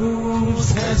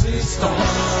thorns.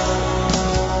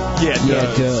 Yeah,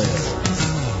 it does.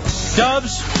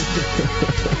 Dubs.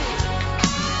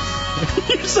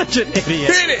 You're such an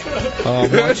idiot. Hit it!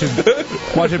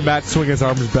 Watching Matt swing his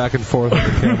arms back and forth on the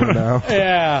camera now.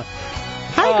 Yeah.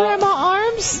 Hi, Grandma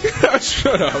Arms.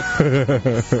 Shut up.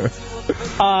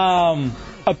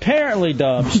 Apparently,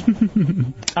 Dubs,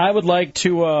 I would like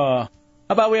to, how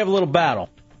about we have a little battle?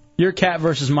 Your cat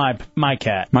versus my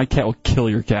cat. My cat will kill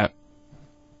your cat.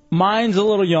 Mine's a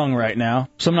little young right now,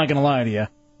 so I'm not going to lie to you.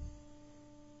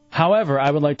 However, I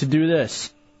would like to do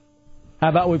this. How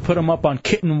about we put them up on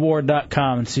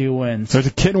kittenwar.com and see who wins? There's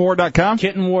a kittenwar.com?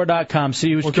 Kittenwar.com.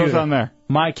 See who's What goes on there?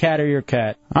 My cat or your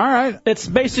cat. All right. It's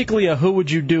basically a who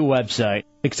would you do website,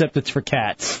 except it's for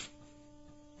cats.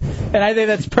 And I think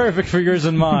that's perfect for yours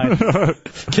and mine.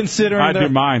 Considering I'd do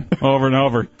mine over and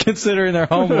over. Considering their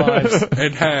home lives.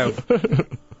 And have.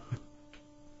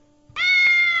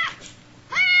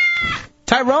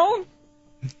 Tyrone?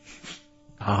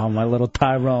 Oh, my little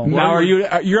Tyrone. Now,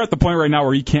 you're at the point right now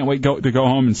where you can't wait to go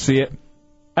home and see it?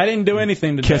 I didn't do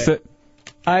anything today. Kiss it?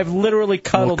 I've literally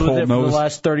cuddled with it for the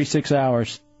last 36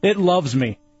 hours. It loves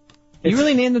me. You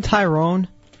really named him Tyrone?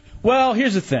 Well,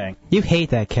 here's the thing. You hate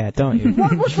that cat, don't you?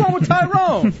 What's wrong with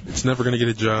Tyrone? It's never going to get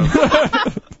a job.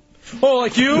 Oh,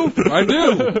 like you? I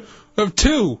do. I have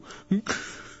two.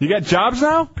 You got jobs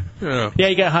now? Yeah. Yeah,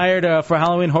 he got hired for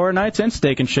Halloween Horror Nights and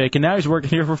Steak and Shake, and now he's working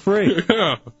here for free.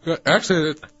 Yeah.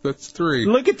 Actually, that's three.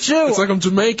 Look at you. It's like I'm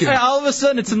Jamaican. Hey, all of a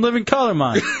sudden, it's in living color,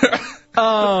 man. Hey,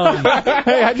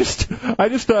 I just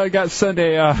got sent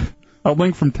a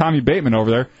link from Tommy Bateman over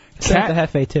there. Sent the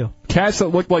Hefe, too. Cats that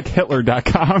look like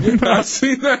Hitler.com. I've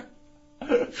seen that.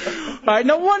 All right,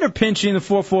 no wonder Pinchy in the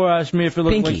 4-4 asked me if it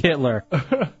looked like Hitler.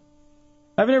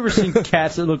 I've never seen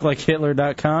cats that look like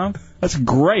Hitler.com. That's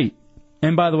great.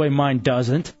 And by the way, mine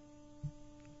doesn't.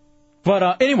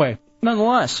 But anyway,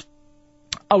 nonetheless,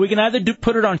 we can either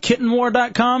put it on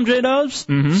kittenwar.com, J-Dubs,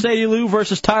 Sadie Lou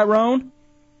versus Tyrone,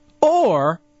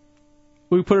 or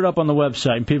we put it up on the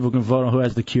website and people can vote on who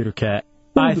has the cuter cat.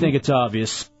 I think it's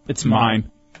obvious. It's mine.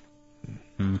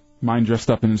 Mine dressed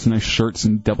up in its nice shirts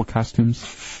and devil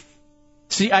costumes.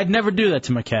 See, I'd never do that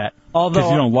to my cat. Although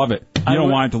Because you don't love it. You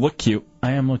don't want it to look cute.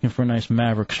 I am looking for a nice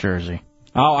Mavericks jersey.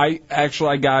 Oh, I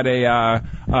got a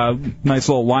nice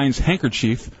little Lions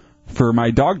handkerchief for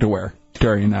my dog to wear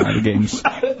during the games.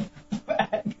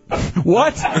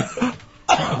 What?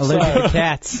 The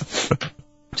cats.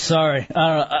 Sorry.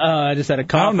 I just had a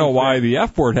cough. I don't know why the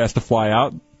F word has to fly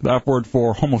out. The F word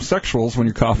for homosexuals when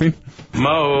you're coughing.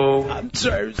 Mo. I'm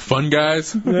sorry. Fun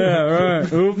guys. Yeah,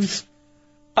 right. Oops.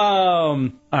 All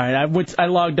right. I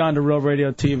logged on to Real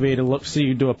Radio TV to see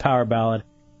you do a power ballad.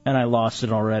 and I lost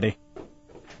it already.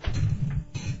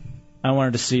 I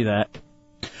wanted to see that.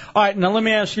 All right, now let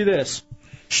me ask you this.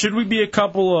 Should we be a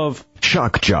couple of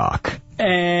shock jock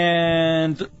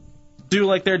and do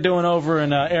like they're doing over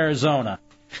in Arizona?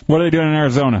 What are they doing in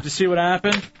Arizona? Did you see what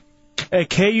happened? At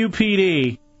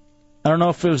KUPD, I don't know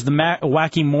if it was the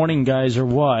Wacky Morning guys or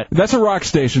what. That's a rock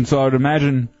station, so I would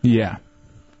imagine, yeah.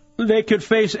 They could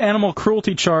face animal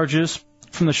cruelty charges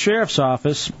from the sheriff's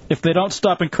office if they don't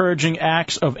stop encouraging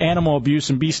acts of animal abuse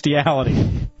and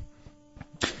bestiality.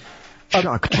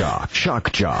 Shock jock,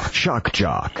 shock jock, shock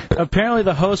jock. Apparently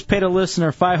the host paid a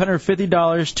listener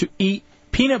 $550 to eat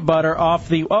peanut butter off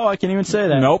the... Oh, I can't even say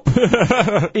that. Nope.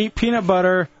 Eat peanut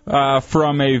butter...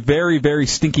 from a very, very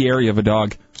stinky area of a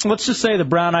dog. Let's just say the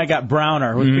brown eye got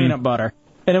browner with peanut butter.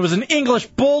 And it was an English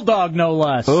bulldog, no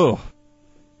less. Oh.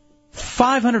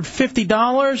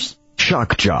 $550?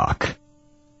 Shock jock.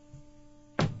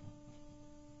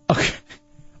 Okay.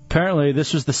 Apparently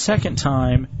this was the second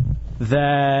time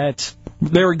that...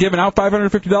 They were giving out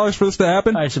 $550 for this to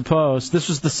happen? I suppose. This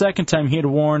was the second time he had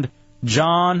warned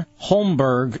John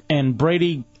Holmberg and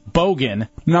Brady Bogan.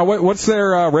 Now, what's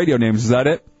their radio names? Is that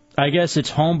it? I guess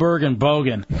it's Holmberg and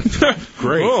Bogan.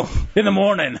 Great. Oh. In the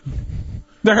morning.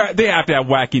 They have to have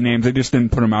wacky names. They just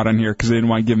didn't put them out on here because they didn't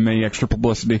want to give them any extra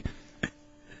publicity.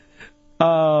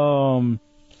 I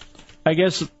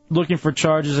guess looking for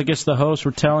charges, I guess the hosts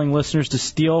were telling listeners to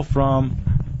steal from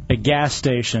a gas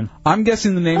station. I'm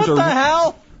guessing the names What the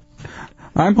hell?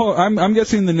 I'm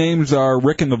guessing the names are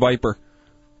Rick and the Viper.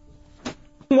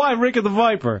 Why Rick and the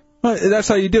Viper? Well, that's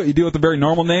how you do it. You do it with a very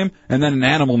normal name and then an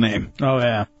animal name. Oh,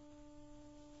 yeah.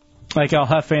 Like El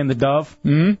Jefe and the Dove?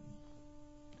 Mm-hmm.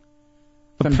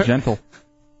 I'm gentle.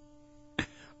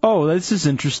 Oh, this is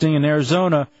interesting. In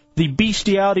Arizona, the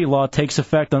bestiality law takes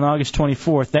effect on August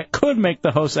 24th. That could make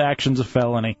the host's actions a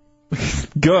felony.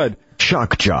 Good.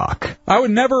 Shock jock. I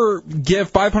would never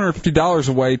give $550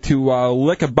 away to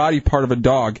lick a body part of a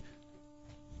dog.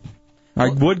 I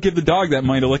would give the dog that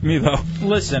money to lick me, though.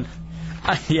 Listen,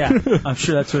 yeah, I'm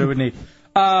sure that's what it would need.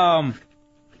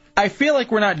 I feel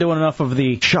like we're not doing enough of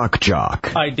the shock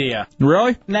jock idea.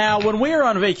 Really? Now, when we were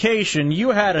on vacation, you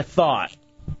had a thought.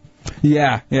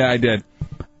 Yeah, I did,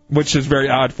 which is very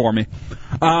odd for me.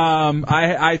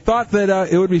 I thought that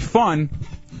it would be fun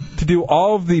to do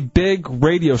all of the big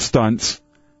radio stunts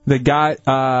that got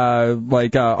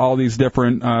all these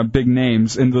different big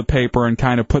names into the paper and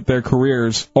kind of put their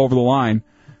careers over the line.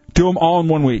 Do them all in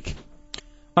 1 week.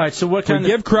 All right, so what kind we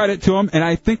give credit to them, and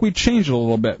I think we change it a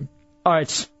little bit. All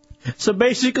right, so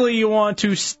basically you want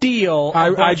to steal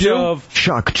a bunch of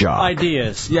shock jock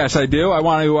ideas. Yes, I do. I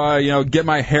want to get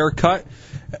my hair cut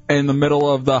in the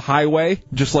middle of the highway,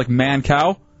 just like Man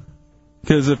Cow,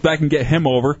 because if that can get him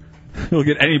over, it'll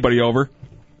get anybody over.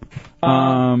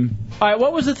 All right,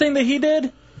 what was the thing that he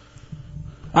did?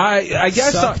 I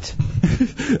guess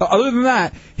other than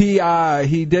that,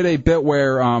 he did a bit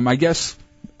where I guess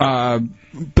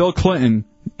Bill Clinton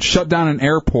shut down an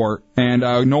airport and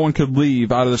no one could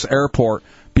leave out of this airport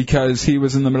because he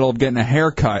was in the middle of getting a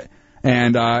haircut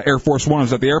and Air Force One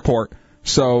was at the airport,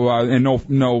 so and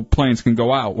no planes can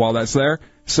go out while that's there.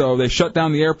 So they shut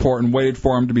down the airport and waited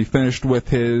for him to be finished with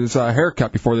his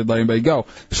haircut before they'd let anybody go.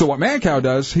 So what Mancow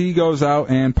does, he goes out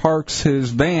and parks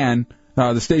his van,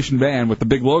 the station van with the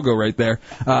big logo right there,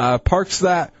 parks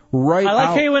that right out. I like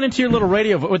how you went into your little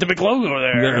radio with the big logo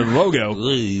there. The logo.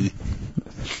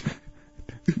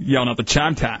 Yelling out the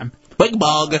chime time. Big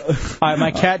bog. All right,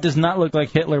 my cat does not look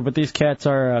like Hitler, but these cats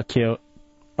are cute.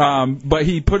 But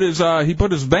he put his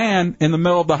van in the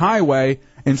middle of the highway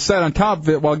and sat on top of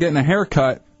it while getting a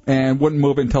haircut and wouldn't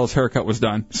move it until his haircut was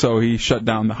done. So he shut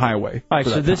down the highway. All right,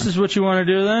 so this is what you want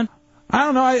to do then? I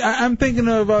don't know. I'm thinking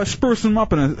of sprucing them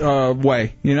up in a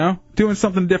way, doing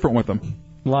something different with them.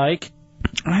 Like?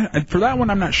 For that one,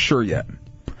 I'm not sure yet.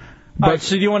 But all right,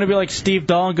 so do you want to be like Steve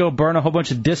Dahl and go burn a whole bunch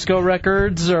of disco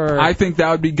records? Or I think that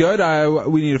would be good.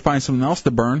 We need to find something else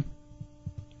to burn.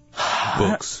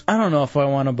 Books. I don't know if I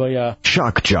want to be a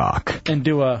shock jock and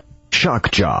do a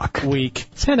shock jock week.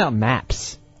 Send out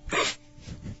maps.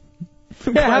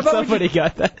 Yeah, how about somebody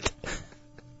got that?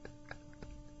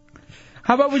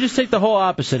 How about we just take the whole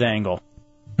opposite angle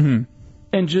and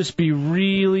just be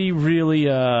really, really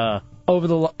over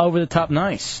the top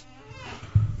nice.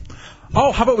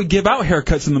 Oh, how about we give out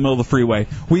haircuts in the middle of the freeway?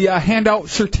 We hand out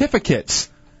certificates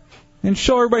and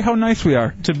show everybody how nice we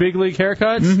are. To big league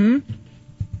haircuts? Mm-hmm.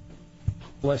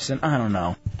 Listen, I don't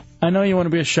know. I know you want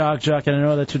to be a shock jock, and I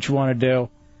know that's what you want to do.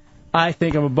 I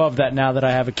think I'm above that now that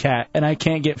I have a cat, and I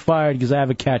can't get fired because I have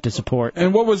a cat to support.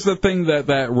 And what was the thing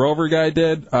that Rover guy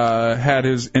did? Had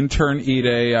his intern eat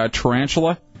a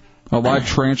tarantula A live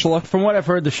tarantula? From what I've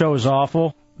heard, the show is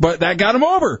awful. But that got him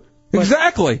over.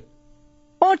 Exactly.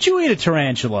 Why don't you eat a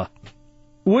tarantula?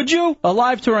 Would you? A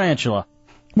live tarantula?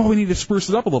 Well, we need to spruce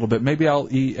it up a little bit. Maybe I'll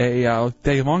eat a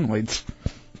Dave Longlegs.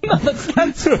 No, that's not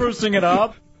sprucing it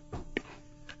up.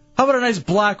 How about a nice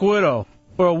black widow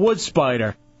or a wood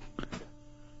spider?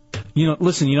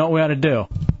 Listen, you know what we ought to do?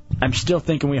 I'm still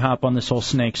thinking we hop on this whole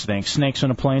snakes thing. Snakes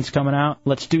on a plane's coming out.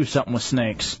 Let's do something with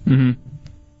snakes. Mm-hmm.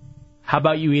 How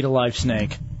about you eat a live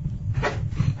snake?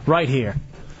 Right here.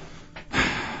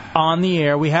 On the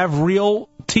air. We have real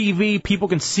TV. People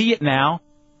can see it now.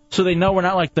 So they know we're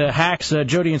not like the hacks,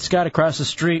 Jody and Scott across the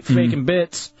street faking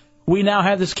bits. We now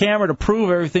have this camera to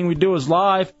prove everything we do is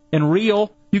live and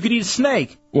real. You could eat a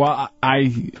snake. Well,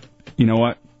 you know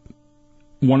what?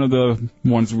 One of the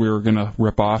ones we were going to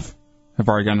rip off have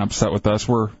already gotten upset with us.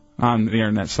 We're on the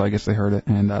internet, so I guess they heard it,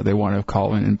 and they want to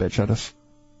call in and bitch at us.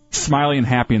 Smiley and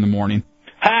Happy in the morning.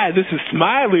 Hi, this is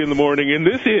Smiley in the morning, and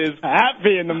this is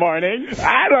Happy in the morning.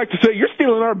 I'd like to say you're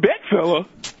stealing our bet, fella.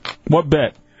 What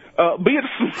bet? Be it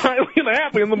Smiley and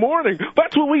Happy in the morning.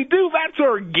 That's what we do. That's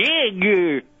our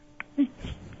gig.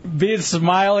 Be it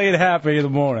Smiley and Happy in the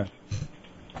morning.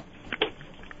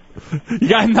 You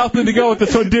got nothing to go with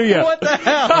this one, do you? What the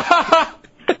hell?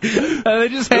 Are they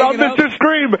just hanging out? Mr.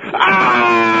 Scream.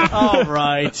 Ah! All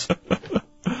right.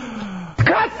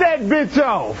 Cut that bitch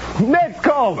off. Next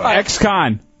caller.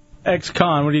 Ex-Con.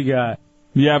 Ex-Con, what do you got?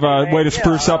 You have a way to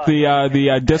spruce up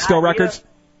the disco records?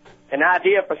 An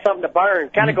idea for something to burn,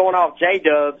 kind of going off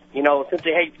J-Dubs, since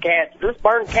he hates cats. Let's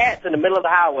burn cats in the middle of the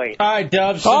highway. All right,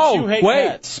 Dubs, since you hate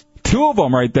cats. 2 of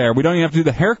them right there. We don't even have to do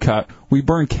the haircut. We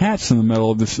burn cats in the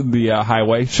middle of the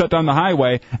highway, shut down the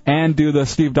highway, and do the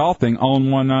Steve Dahl thing all in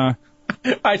one. All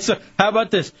right, so how about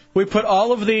this? We put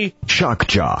all of the shock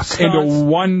jocks into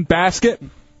one basket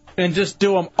and just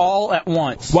do them all at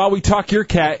once. While we talk your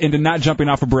cat into not jumping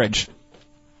off a bridge.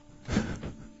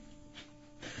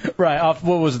 Right, off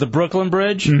what was it, the Brooklyn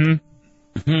Bridge?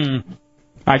 Mm-hmm.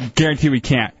 I guarantee we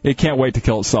can't. It can't wait to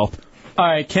kill itself. All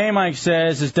right, K-Mike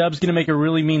says, is Dubs going to make a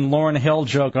really mean Lauryn Hill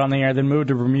joke on the air, then move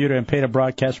to Bermuda and pay to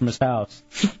broadcast from his house?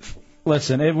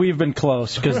 Listen, we've been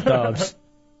close because Dubs.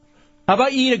 How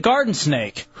about you eat a garden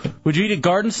snake? Would you eat a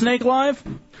garden snake live?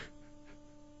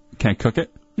 Can't cook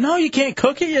it? No, you can't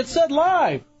cook it. It said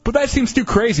live. But that seems too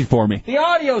crazy for me. The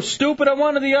audio's stupid. I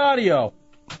wanted the audio.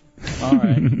 All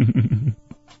right.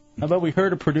 How about we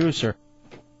heard a producer?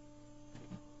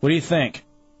 What do you think?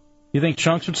 You think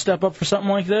Chunks would step up for something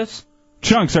like this?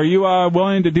 Chunks, are you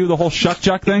willing to do the whole shuck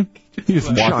jock thing?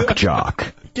 Shuck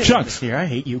jock. Chunks, here, I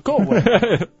hate you. Go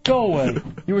away. Go away.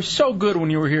 You were so good when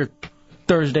you were here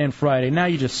Thursday and Friday. Now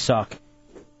you just suck.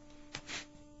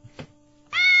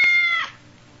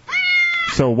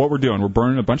 So what we're doing, we're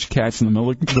burning a bunch of cats in the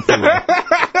middle of the freeway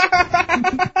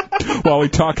while we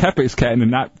talk Hefe's cat into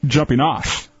not jumping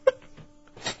off.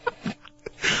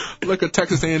 Like a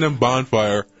Texas A&M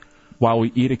bonfire. While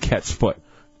we eat a cat's foot.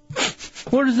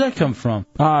 Where does that come from?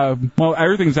 Well,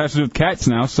 everything's has to do with cats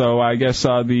now, so I guess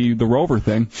the Rover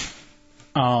thing.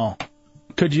 Oh.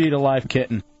 Could you eat a live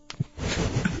kitten?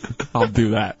 I'll do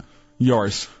that.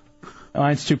 Yours.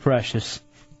 Mine's too precious.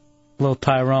 Little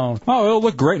Tyrone. Oh, it'll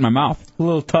look great in my mouth.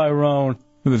 Little Tyrone.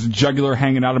 With this jugular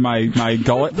hanging out of my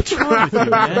gullet. What's wrong with you,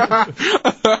 man?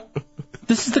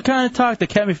 This is the kind of talk that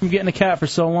kept me from getting a cat for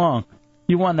so long.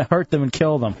 You wanted to hurt them and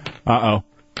kill them. Uh-oh.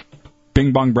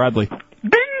 Bing Bong Bradley. Bing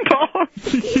Bong!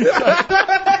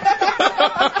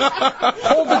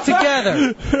 Hold it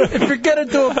together. If you're going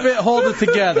to do a bit, hold it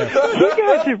together. You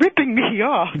guys are ripping me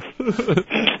off.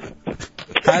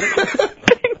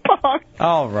 Bing Bong!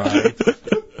 All right.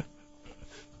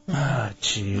 Ah,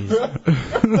 jeez.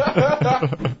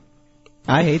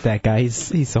 I hate that guy.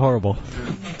 He's horrible.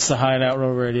 It's the Hideout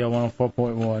Road Radio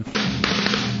 104.1.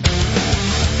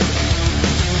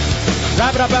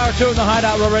 Wrapping up hour 2 in the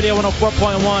Hideout Road Radio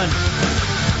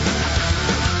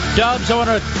 104.1. Dubs, I want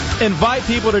to invite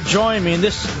people to join me, and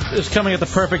this is coming at the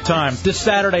perfect time. This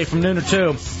Saturday from noon to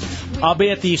 2, I'll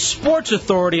be at the Sports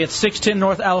Authority at 610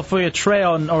 North Alafaya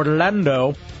Trail in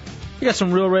Orlando. We got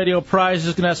some real radio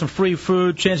prizes. Going to have some free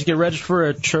food, chance to get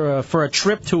registered for a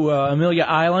trip to Amelia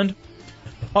Island.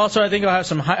 Also, I think I'll have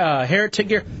some Heretic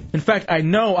gear. In fact, I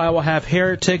know I will have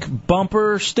Heretic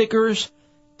bumper stickers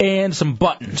and some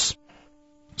buttons.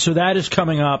 So that is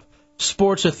coming up.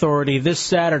 Sports Authority this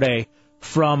Saturday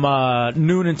from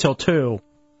noon until 2.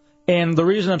 And the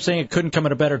reason I'm saying it couldn't come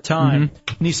at a better time,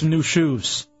 need some new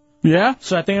shoes. Yeah?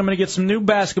 So I think I'm going to get some new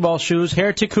basketball shoes.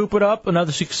 Heretic Hoop It Up,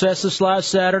 another success this last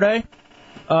Saturday.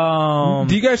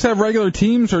 Do you guys have regular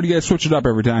teams, or do you guys switch it up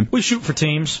every time? We shoot for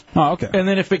teams. Oh, okay. And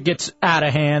then if it gets out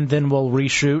of hand, then we'll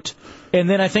reshoot. And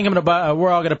then I think we're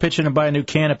all gonna pitch in and buy a new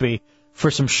canopy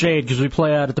for some shade because we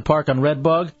play out at the park on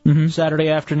Redbug Saturday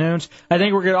afternoons. I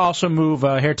think we're gonna also move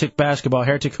Heretic Basketball,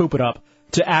 Heretic Hoop It Up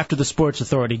to after the Sports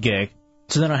Authority gig.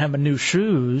 So then I have my new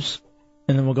shoes.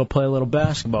 And then we'll go play a little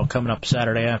basketball coming up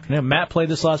Saturday afternoon. Matt played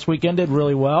this last weekend, did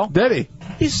really well. Did he?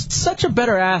 He's such a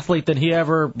better athlete than he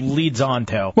ever leads on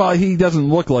to. Well, he doesn't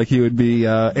look like he would be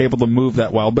able to move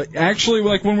that well. But actually,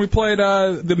 like when we played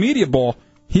the Media Bowl,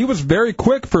 he was very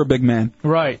quick for a big man.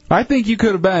 Right. I think you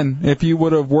could have been, if you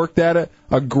would have worked at it,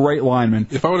 a great lineman.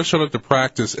 If I would have showed up to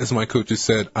practice, as my coaches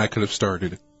said, I could have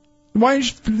started. Why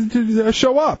didn't you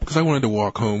show up? Because I wanted to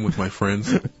walk home with my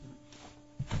friends.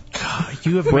 God,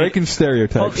 you have breaking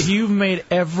stereotypes. You've made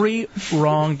every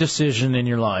wrong decision in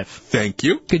your life. Thank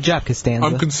you. Good job, Costanza.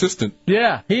 I'm consistent.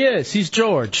 Yeah, he is. He's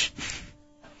George.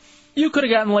 You could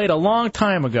have gotten laid a long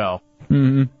time ago.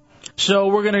 Mm-hmm. So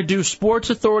we're going to do Sports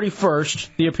Authority first,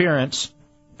 the appearance,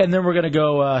 and then we're going to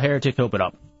go Heretic Hoop It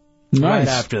Up. Nice. Right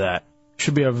after that.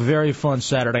 Should be a very fun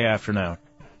Saturday afternoon.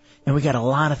 And we got a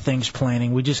lot of things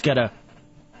planning. We just got to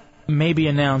maybe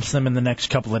announce them in the next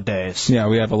couple of days. Yeah,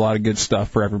 we have a lot of good stuff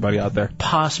for everybody out there.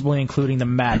 Possibly including the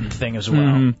Madden thing as well.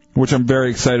 Mm-hmm. Which I'm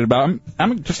very excited about.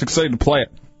 I'm just excited to play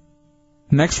it.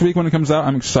 Next week when it comes out,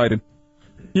 I'm excited.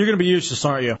 You're going to be useless,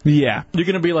 aren't you? Yeah. You're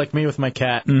going to be like me with my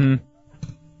cat. Mm-hmm.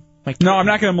 No, I'm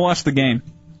not going to molest the game.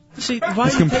 See,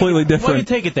 it's completely different. Why do you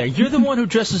take it there? You're the one who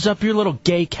dresses up your little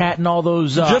gay cat in all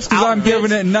those just because I'm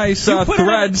giving it nice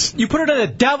threads. You put it in a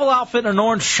devil outfit and an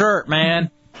orange shirt,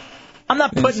 man. I'm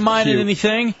not putting mine in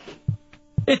anything.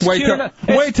 It's wait cute.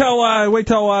 Wait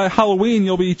till Halloween.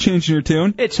 You'll be changing your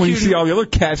tune. It's when cute. You see all the other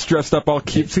cats dressed up all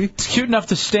cutesy. It's cute enough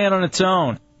to stand on its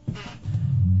own.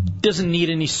 Doesn't need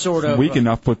any sort of. Weak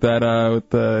enough with that with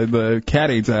the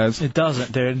cat AIDS has. It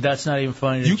doesn't, dude. That's not even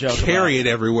funny to You joke carry about.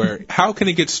 it everywhere. How can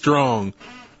it get strong?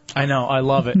 I know. I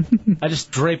love it. I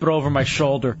just drape it over my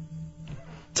shoulder.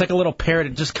 It's like a little parrot.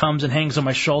 It just comes and hangs on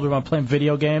my shoulder when I'm playing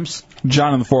video games.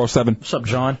 John in the 407. What's up,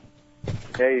 John?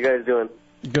 Hey, you guys doing?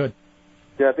 Good.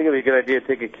 Yeah, I think it'd be a good idea to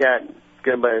take a cat,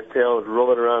 get him by his tail,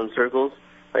 roll it around in circles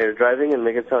while you're driving, and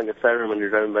make it sound like a siren when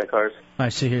you're driving by cars. I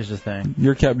see. Here's the thing.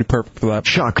 Your cat would be perfect for that.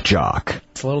 Shock jock.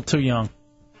 It's a little too young.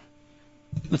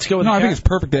 Let's go with No, the I cat. think it's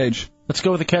perfect age. Let's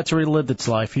go with the cat's already lived its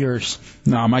life. Yours.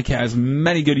 No, my cat has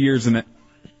many good years in it.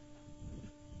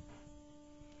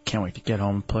 Can't wait to get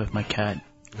home and play with my cat.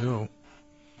 Ew.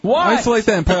 What? Isolate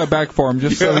that and put it back for him,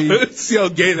 just so he. See how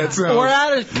gay that sounds. We're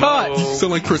out of cut.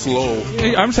 Sound like Chris Lowell.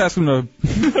 I'm just asking him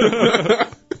to.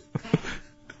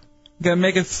 Gonna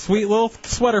make a sweet little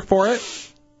sweater for it.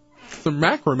 Some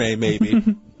macrame,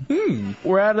 maybe.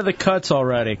 We're out of the cuts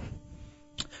already.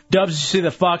 Dubs, you see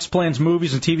that Fox plans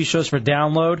movies and TV shows for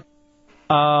download?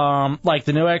 Like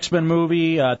the new X-Men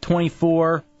movie,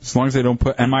 24. As long as they don't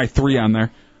put MI3 on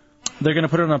there. They're going to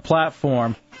put it on a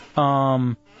platform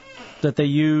that they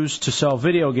use to sell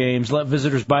video games, let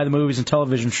visitors buy the movies and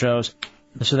television shows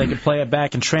so they can play it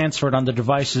back and transfer it on the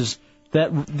devices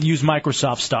that use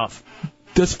Microsoft stuff.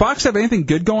 Does Fox have anything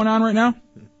good going on right now?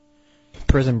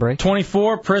 Prison Break.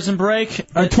 24, Prison Break.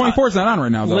 24 is not on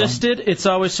right now, though. Listed, It's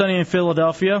Always Sunny in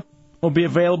Philadelphia. Will be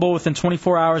available within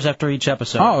 24 hours after each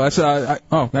episode. Oh, that's I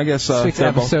guess This week's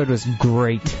episode was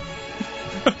great.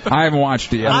 I haven't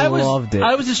watched it yet. I loved it.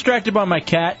 I was distracted by my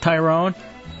cat, Tyrone,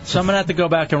 so I'm going to have to go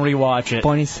back and rewatch it.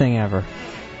 Funniest thing ever.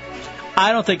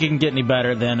 I don't think it can get any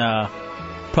better than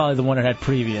probably the one it had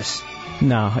previous.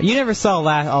 No, you never saw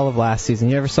all of last season.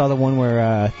 You never saw the one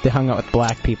where they hung out with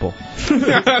black people.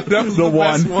 That was the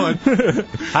best one.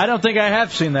 I don't think I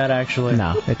have seen that, actually.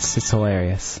 No, it's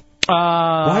hilarious.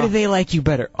 Why do they like you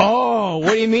better? Oh,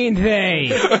 what do you mean they?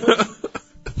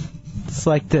 It's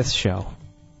like this show.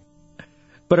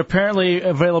 But apparently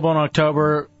available in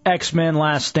October, X-Men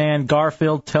Last Stand,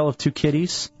 Garfield, Tale of Two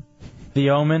Kitties,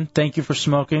 The Omen, Thank You for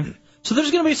Smoking. So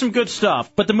there's going to be some good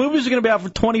stuff. But the movies are going to be out for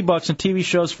 $20 and TV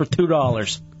shows for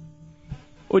 $2.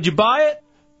 Would you buy it?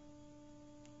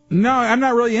 No, I'm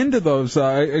not really into those,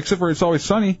 except for It's Always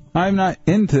Sunny. I'm not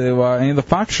into any of the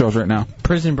Fox shows right now.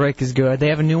 Prison Break is good. They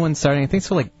have a new one starting. I think it's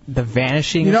called like The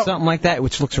Vanishing or something like that,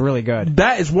 which looks really good.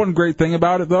 That is one great thing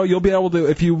about it, though. You'll be able to,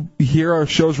 if you hear a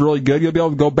show's really good, you'll be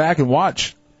able to go back and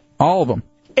watch all of them.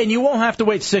 And you won't have to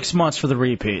wait 6 months for the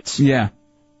repeats. Yeah.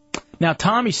 Now,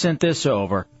 Tommy sent this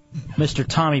over. Mr.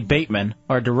 Tommy Bateman,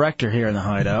 our director here in the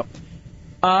Hideout.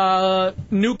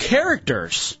 New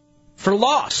characters for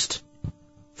Lost.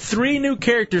 3 new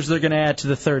characters they're going to add to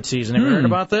the 3rd season. Have you heard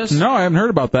about this? No, I haven't heard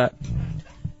about that.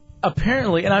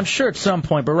 Apparently, and I'm sure at some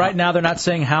point, but right now they're not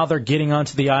saying how they're getting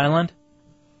onto the island.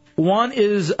 One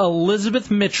is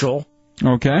Elizabeth Mitchell.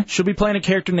 Okay. She'll be playing a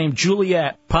character named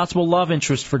Juliet, possible love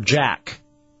interest for Jack.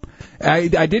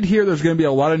 I did hear there's going to be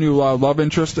a lot of new love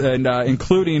interest, and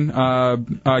including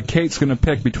Kate's going to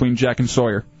pick between Jack and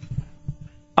Sawyer.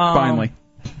 Finally.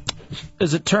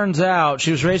 As it turns out,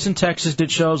 she was raised in Texas, did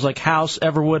shows like House,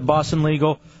 Everwood, Boston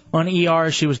Legal. On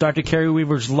ER, she was Dr. Carrie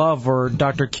Weaver's love or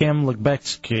Dr. Kim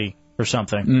Lebetsky or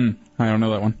something. I don't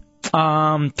know that one.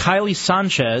 Kylie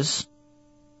Sanchez.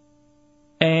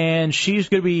 And she's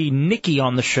going to be Nikki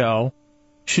on the show.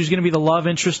 She's going to be the love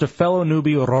interest of fellow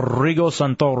newbie Rodrigo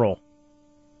Santoro.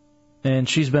 And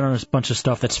she's been on a bunch of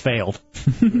stuff that's failed.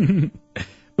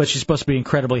 But she's supposed to be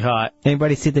incredibly hot.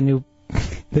 Anybody see the new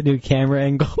camera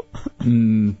angle?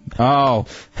 Oh.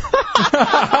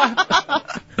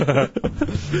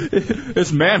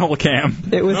 It's manhole cam.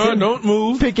 It was him don't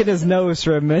move. Picking his nose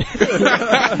for a minute. He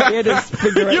had his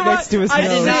finger right next to his nose. I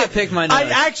did not pick my nose.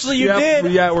 Actually, you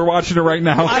did. Yeah, we're watching it right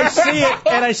now. I see it,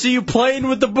 and I see you playing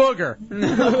with the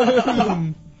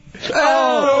booger.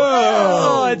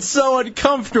 Oh, it's so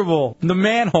uncomfortable. The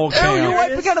manhole cam. Oh, you're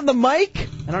wiping out of the mic?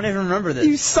 I don't even remember this.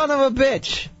 You son of a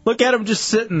bitch. Look at him just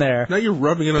sitting there. Now you're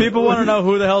rubbing it on. People want to know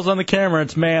who the hell's on the camera.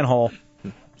 It's manhole.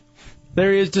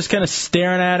 There he is just kind of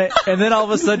staring at it, and then all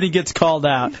of a sudden he gets called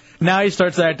out. Now he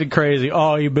starts acting crazy.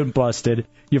 Oh, you've been busted,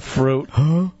 you fruit.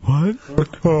 Huh? What?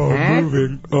 Oh,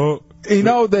 moving. Oh. You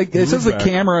know, it says the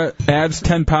camera adds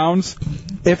 10 pounds.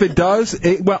 If it does,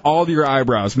 it went all to your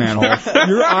eyebrows, manhole.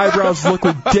 Your eyebrows look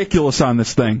ridiculous on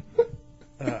this thing.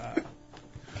 That's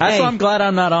why I'm glad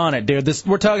I'm not on it, dude.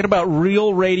 We're talking about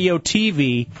real radio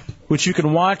TV, which you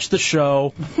can watch the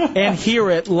show and hear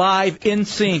it live in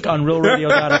sync on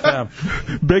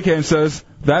realradio.fm. Big Hand says,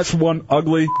 that's one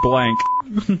ugly blank.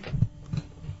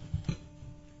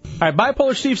 All right,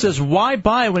 Bipolar Steve says, why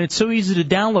buy when it's so easy to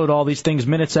download all these things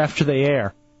minutes after they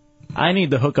air? I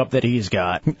need the hookup that he's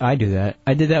got. I do that.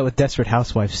 I did that with Desperate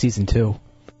Housewives Season 2.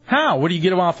 How? What, do you get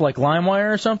them off, like,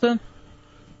 LimeWire or something?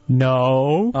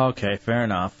 No. Okay, fair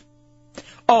enough.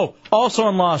 Oh, also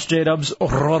on Lost, J-Dubs,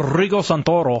 Rodrigo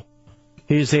Santoro.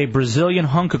 He's a Brazilian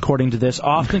hunk, according to this,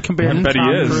 often compared to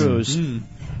Tom Cruise.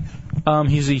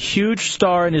 He's a huge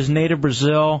star in his native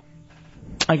Brazil.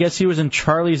 I guess he was in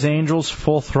Charlie's Angels,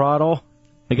 Full Throttle.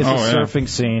 I guess the surfing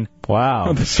scene. Wow.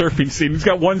 Oh, the surfing scene. He's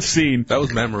got one scene. That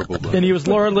was memorable. Bro. And he was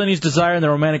Laura Linney's Desire in the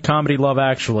romantic comedy Love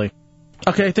Actually.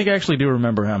 Okay, I think I actually do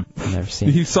remember him. I've never seen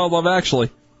it. You saw Love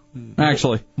Actually.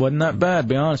 Actually. Wasn't that bad,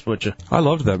 be honest with you. I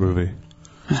loved that movie.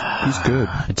 He's good.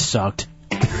 It sucked.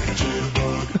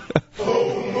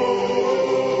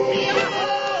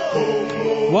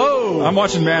 Whoa! I'm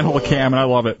watching Manhole Cam, and I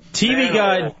love it. TV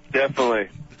Guide. Definitely.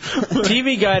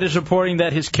 TV Guide is reporting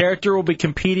that his character will be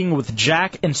competing with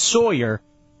Jack and Sawyer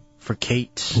for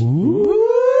Kate. Ooh.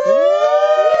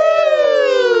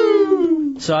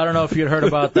 So I don't know if you'd heard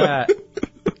about that.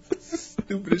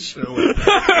 Stupidest show. The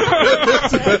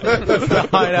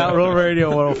Hideout, Real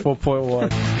Radio 104.1.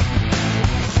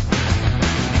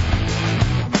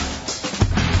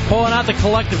 Pulling out the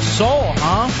collective soul,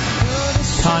 huh?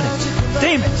 Tonic.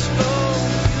 Damn it.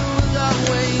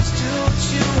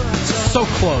 So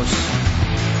close.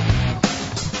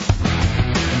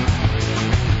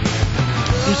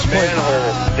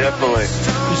 Manhole, definitely.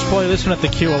 Used to play this one at the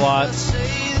queue a lot.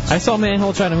 I saw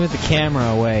Manhole trying to move the camera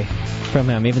away from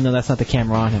him, even though that's not the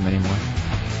camera on him anymore.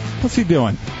 What's he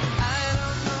doing?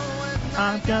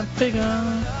 I've got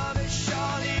bigger.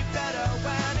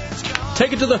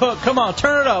 Take it to the hook. Come on,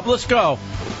 turn it up. Let's go.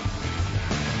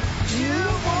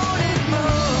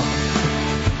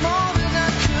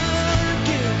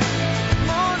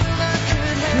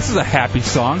 This is a happy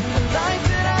song.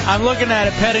 I'm looking at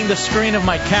it, petting the screen of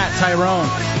my cat, Tyrone.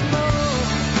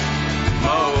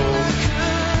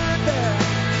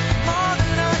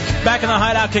 Back in the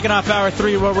Hideout, kicking off Hour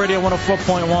 3, Road Radio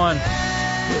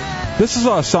 104.1. This is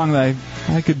a song that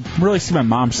I could really see my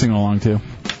mom singing along to.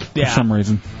 Yeah. For some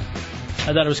reason.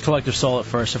 I thought it was Collective Soul at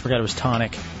first. I forgot it was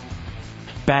Tonic.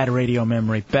 Bad radio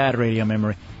memory. Bad radio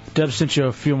memory. Deb sent you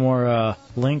a few more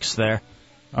links there.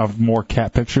 Of more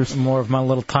cat pictures? More of my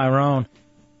little Tyrone.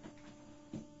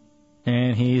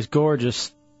 And he's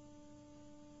gorgeous.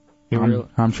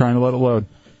 I'm trying to let it load.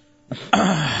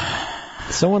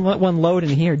 Someone let one load in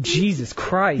here. Jesus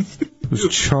Christ. Those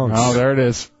chunks. Oh, there it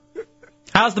is.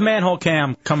 How's the manhole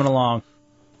cam coming along?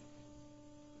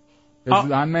 Is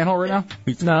it on manhole right now?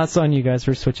 No, it's on you guys.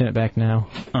 We're switching it back now.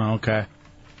 Oh, okay.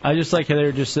 I just like how they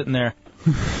were just sitting there.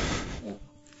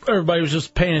 Everybody was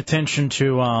just paying attention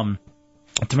to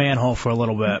manhole for a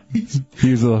little bit.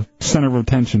 He's the center of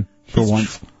attention. For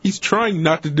once. He's trying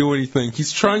not to do anything.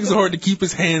 He's trying so hard to keep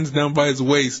his hands down by his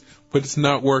waist, but it's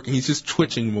not working. He's just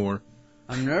twitching more.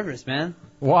 I'm nervous, man.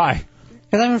 Why?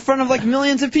 Because I'm in front of like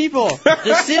millions of people,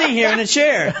 just sitting here in a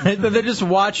chair. They're just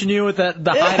watching you with the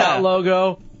Hideout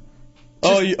logo.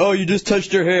 You just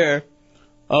touched your hair.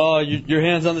 Oh, your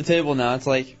hand's on the table now. It's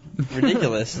like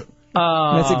ridiculous.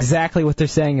 That's exactly what they're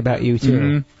saying about you, too.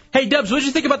 Mm-hmm. Hey, Dubs, what did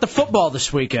you think about the football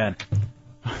this weekend?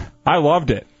 I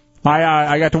loved it.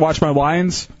 I got to watch my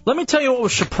Lions. Let me tell you what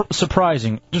was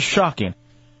surprising, just shocking.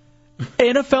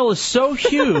 NFL is so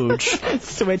huge.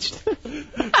 Switched.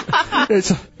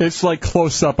 It's like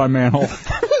close up on Manhole.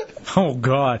 Oh,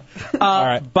 God. All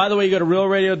right. By the way, you go to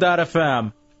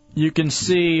realradio.fm. You can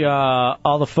see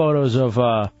all the photos of,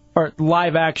 or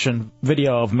live action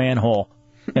video of Manhole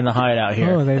in the Hideout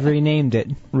here. Oh, they've renamed it.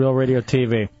 Real Radio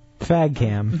TV. Fag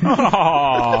Cam.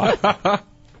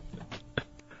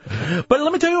 But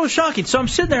let me tell you what was shocking. So I'm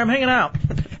sitting there, I'm hanging out.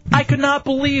 I could not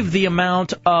believe the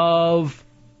amount of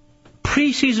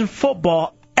preseason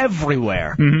football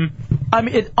everywhere. Mm-hmm. I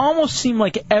mean, it almost seemed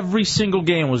like every single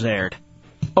game was aired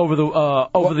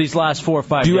over these last 4 or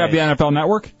 5 days. Do you have the NFL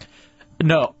Network?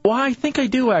 No. Well, I think I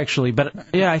do, actually. But,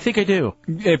 yeah, I think I do.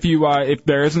 If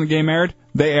there isn't a game aired,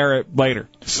 they air it later.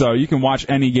 So you can watch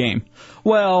any game.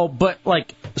 Well, but,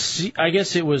 like, I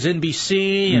guess it was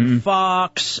NBC and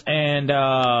Fox and...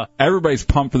 everybody's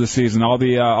pumped for the season. All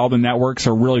the networks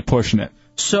are really pushing it.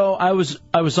 So I was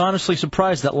honestly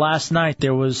surprised that last night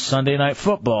there was Sunday Night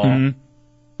Football,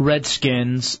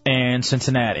 Redskins and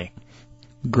Cincinnati.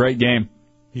 Great game.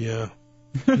 Yeah.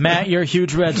 Matt, you're a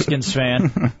huge Redskins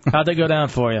fan. How'd they go down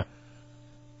for you?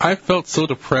 I felt so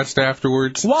depressed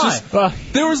afterwards. Why?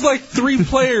 There was like 3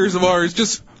 players of ours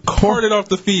just carted off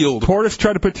the field. Portis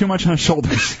tried to put too much on his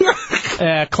shoulders.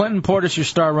 Clinton Portis, your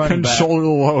star running Couldn't back. shoulder the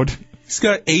load. He's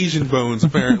got Asian bones,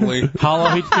 apparently. Hollow.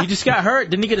 He just got hurt.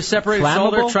 Didn't he get a separated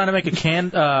shoulder trying to make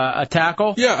a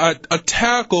tackle? Yeah, a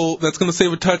tackle that's going to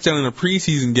save a touchdown in a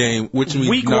preseason game, which means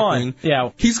Week nothing. 1.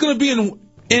 Yeah. He's going to be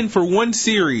in for one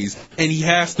series, and he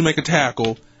has to make a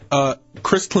tackle.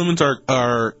 Chris Clemens,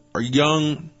 our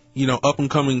young, up and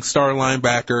coming star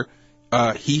linebacker,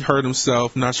 he hurt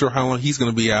himself. Not sure how long he's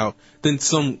going to be out. Then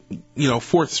some,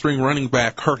 4th string running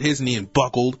back hurt his knee and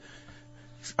buckled.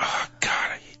 Oh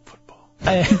God, I hate football.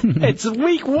 It's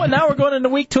week 1. Now we're going into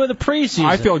week 2 of the preseason.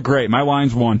 I feel great. My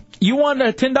Lions won. You won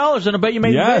 $10 on a bet you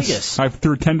made in Vegas. I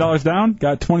threw $10 down,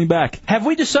 got 20 back. Have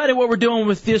we decided what we're doing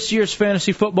with this year's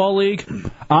fantasy football league?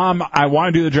 I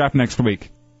want to do the draft next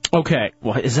week. Okay.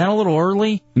 Well, is that a little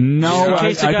early? No. In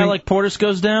case a guy like Portis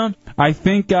goes down? I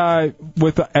think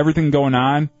with everything going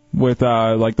on, with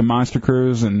like the Monster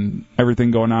Cruise and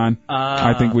everything going on,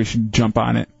 I think we should jump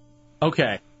on it.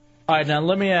 Okay. All right, now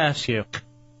let me ask you. All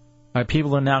right,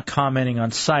 people are now commenting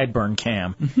on Sideburn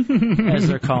Cam, as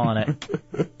they're calling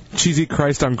it. Cheesy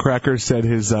Christ on Crackers said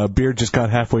his beard just got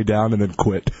halfway down and then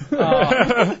quit.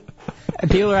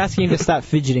 People are asking you to stop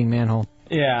fidgeting, Manhole.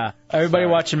 Yeah, everybody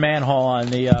watching Manhole on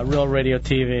the Real Radio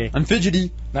TV. I'm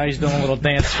fidgety. Now he's doing a little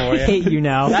dance for you. I hate you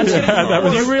now. Do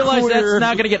you realize that's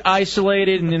not going to get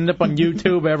isolated and end up on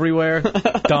YouTube everywhere?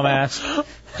 Dumbass.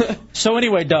 So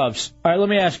anyway, Dubs, all right, let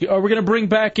me ask you. Are we going to bring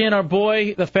back in our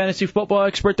boy, the fantasy football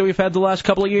expert that we've had the last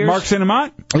couple of years? Mark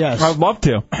Cinnamont? Yes. I'd love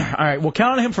to. All right, we'll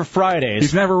count on him for Fridays.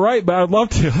 He's never right, but I'd love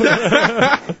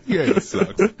to. Yeah, he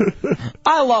sucks.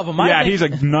 I love him. He's a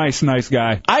nice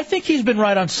guy. I think he's been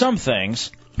right on some things.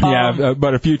 Yeah,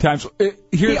 but a few times. Here's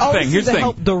the thing. Here's the thing.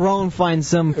 Help Daron find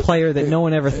some player that no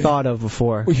one ever thought of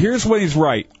before. Here's when he's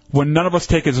right. When none of us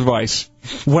take his advice.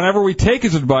 Whenever we take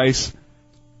his advice,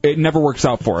 it never works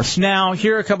out for us. Now,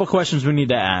 here are a couple questions we need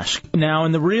to ask. Now,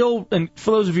 and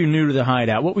for those of you new to the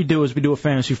Hideout, what we do is we do a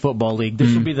fantasy football league.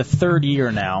 This will be the 3rd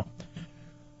year now.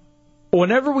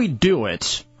 Whenever we do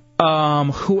it,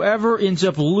 whoever ends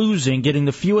up losing, getting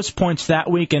the fewest points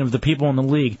that weekend of the people in the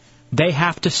league, they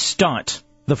have to stunt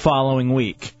the following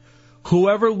week.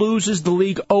 Whoever loses the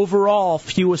league overall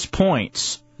fewest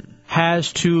points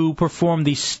has to perform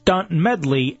the stunt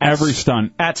medley at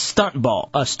Stunt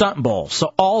Bowl.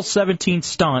 So all 17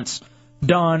 stunts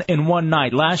done in one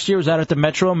night. Last year was out at the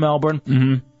Metro in Melbourne.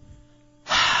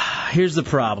 Mm-hmm. Here's the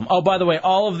problem. Oh, by the way,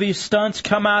 all of these stunts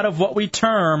come out of what we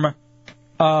term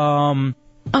Oh,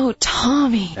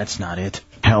 Tommy. That's not it.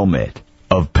 Helmet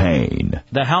of Pain.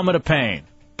 The Helmet of Pain.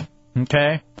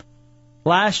 Okay?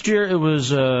 Last year it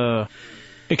was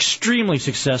extremely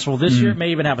successful. This year it may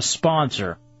even have a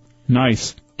sponsor.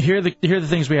 Nice. Here are the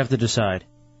things we have to decide.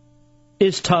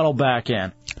 Is Tuttle back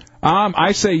in?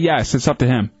 I say yes. It's up to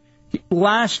him.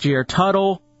 Last year,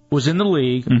 Tuttle was in the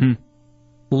league,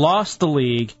 lost the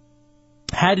league,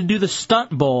 had to do the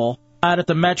Stunt Bowl out at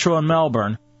the Metro in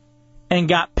Melbourne and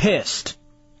got pissed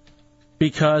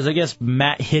because I guess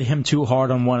Matt hit him too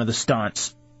hard on one of the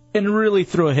stunts and really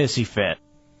threw a hissy fit.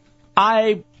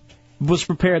 I was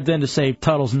prepared then to say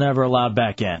Tuttle's never allowed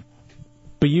back in.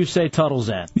 But you say Tuttle's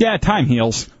in. Yeah, time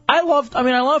heals. I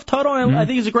love Tuttle, and I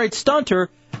think he's a great stunter.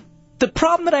 The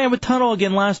problem that I had with Tuttle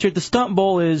again last year at the Stunt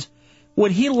Bowl is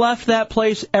when he left that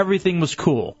place, everything was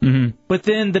cool. Mm-hmm. But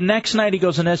then the next night he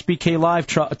goes on SBK Live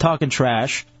talking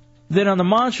trash. Then on the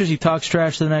Monsters he talks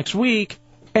trash the next week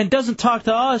and doesn't talk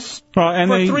to us for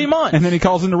 3 months. And then he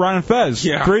calls into Ryan and Fez.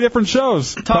 Yeah. 3 different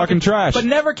shows talking trash. But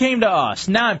never came to us.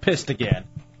 Now I'm pissed again.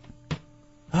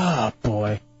 Oh,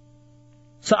 boy.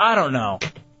 So I don't know.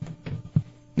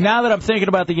 Now that I'm thinking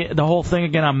about the whole thing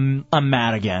again, I'm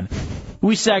mad again.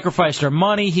 We sacrificed our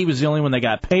money. He was the only one that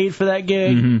got paid for that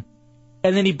gig. Mm-hmm.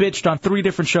 And then he bitched on 3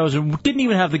 different shows and didn't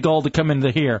even have the gall to come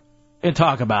into here and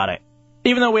talk about it.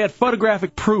 Even though we had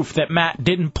photographic proof that Matt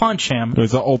didn't punch him. It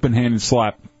was an open-handed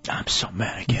slap. I'm so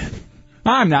mad again.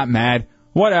 I'm not mad.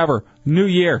 Whatever. New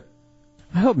year.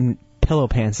 I hope Pillow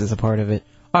Pants is a part of it.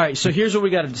 All right, so here's what we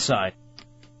got to decide.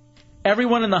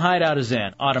 Everyone in the Hideout is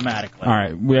in automatically. All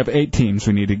right, we have 8 teams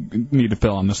we need to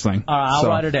fill on this thing. I'll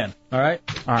write it in. All right?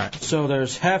 All right. So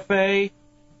there's Hefe,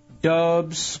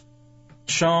 Dubs,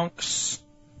 Chunks,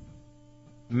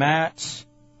 Matt,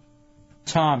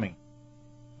 Tommy.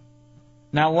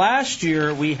 Now, last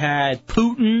year we had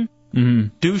Putin,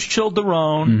 Douche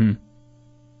Childerone,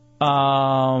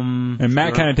 and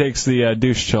Matt kind of takes the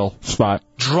douche chill spot.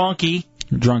 Drunky,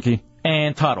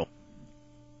 and Tuttle.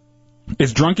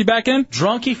 Is Drunky back in?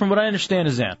 Drunky, from what I understand,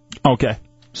 is in. Okay.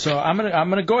 So I'm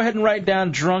gonna go ahead and write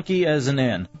down Drunky as an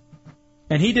in.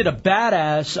 And he did a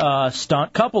badass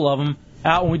stunt, couple of them,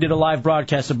 out when we did a live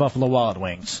broadcast at Buffalo Wild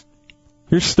Wings.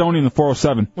 Here's Stoney in the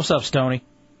 407. What's up, Stoney?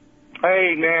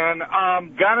 Hey, man,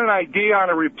 got an idea on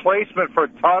a replacement for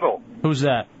Tuttle. Who's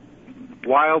that?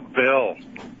 Wild Bill.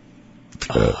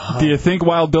 Do you think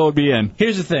Wild Bill would be in?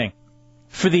 Here's the thing.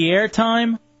 For the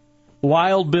airtime,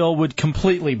 Wild Bill would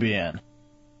completely be in.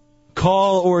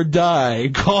 Call or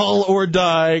die, call or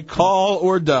die, call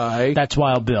or die. That's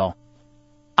Wild Bill.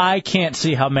 I can't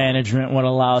see how management would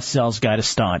allow a sales guy to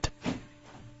stunt.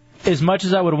 As much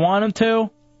as I would want him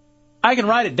to, I can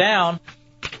write it down,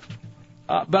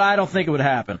 but I don't think it would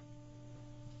happen.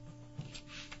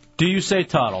 Do you say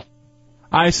Tuttle?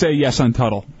 I say yes on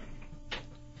Tuttle.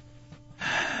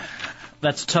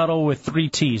 That's Tuttle with 3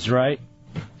 T's, right?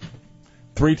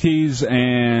 3 T's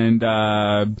and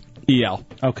EL.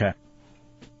 Okay.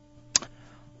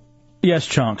 Yes,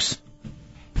 Chunks.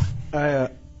 I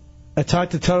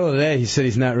talked to Tuttle today. He said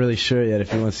he's not really sure yet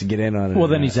if he wants to get in on it. Well,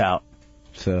 then he's out.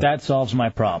 So that solves my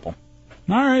problem.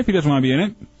 All right, if he doesn't want to be in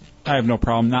it, I have no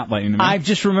problem not letting him in. I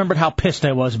just remembered how pissed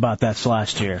I was about that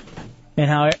last year. And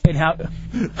how I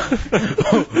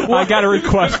got a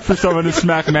request for someone to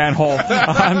smack Manhole on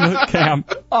the cam.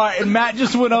 All right, and Matt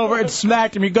just went over and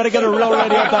smacked him. You got to go to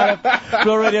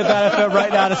RealRadio.fm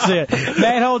right now to see it.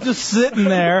 Manhole just sitting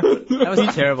there. That was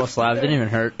a terrible slap. It didn't even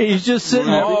hurt. He's just sitting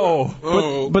there.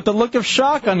 But the look of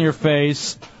shock on your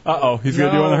face. He's gonna do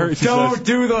one of the hurt. Don't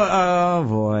do the. Oh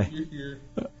boy.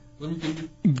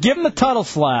 Give him the Tuttle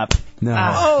slap. No.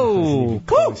 Oh.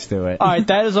 Close to it. All right,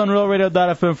 that is on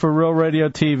RealRadio.fm for Real Radio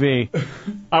TV.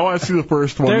 I want to see the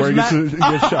first one where he gets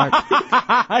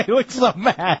shocked. He looks so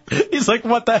mad. He's like,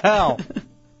 what the hell?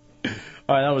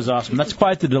 All right, that was awesome. That's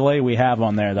quite the delay we have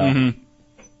on there, though. Mm-hmm.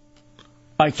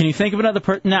 All right, can you think of another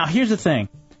person? Now, here's the thing.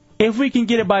 If we can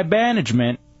get it by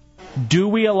management, do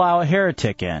we allow a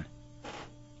heretic in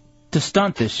to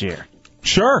stunt this year?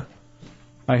 Sure. All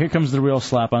right, here comes the real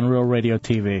slap on Real Radio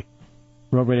TV.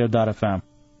 RealRadio.fm.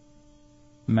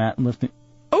 Matt lifting.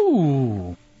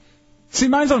 Oh! See,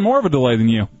 mine's on more of a delay than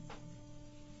you.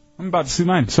 I'm about to see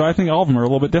mine, so I think all of them are a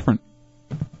little bit different.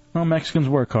 Well, Mexicans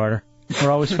work harder.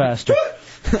 We're always faster.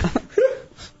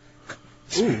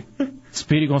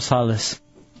 Speedy Gonzalez.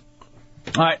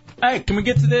 All right. Hey, can we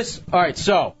get to this? All right,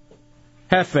 so.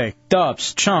 Hefe,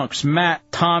 Dubs, Chunks, Matt,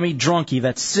 Tommy, Drunky.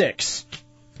 That's 6.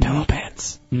 Pillow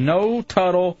Pants. No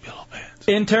Tuttle. Pillow Pants.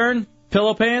 Intern,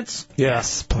 Pillow Pants?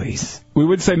 Yes, please. We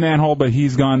would say Manhole, but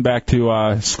he's gone back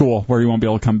to school where he won't be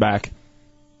able to come back.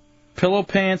 Pillow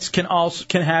Pants can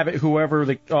have it whoever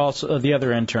the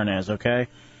other intern is, okay?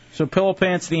 So Pillow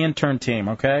Pants, the intern team,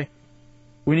 okay?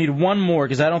 We need one more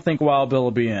because I don't think Wild Bill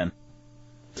will be in.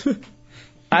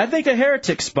 I think a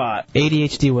heretic spot.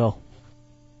 ADHD will.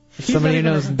 Somebody who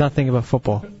knows nothing about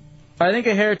football. I think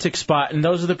a heretic spot, and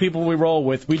those are the people we roll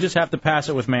with. We just have to pass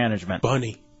it with management.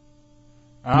 Bunny.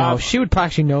 No, she would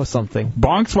actually know something.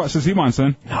 Bonks says he wants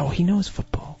in. No, he knows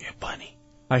football. Yeah, Bunny.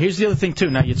 Here's the other thing, too.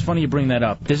 Now, it's funny you bring that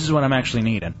up. This is what I'm actually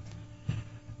needing.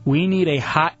 We need a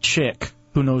hot chick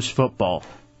who knows football.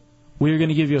 We are going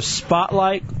to give you a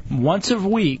spotlight once a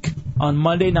week on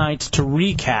Monday nights to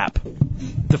recap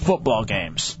the football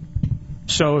games.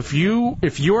 So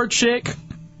if your chick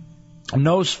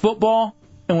knows football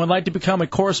and would like to become a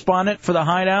correspondent for the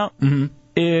Hideout,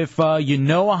 if you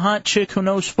know a hot chick who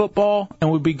knows football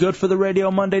and would be good for the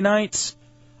radio Monday nights,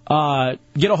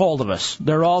 get a hold of us.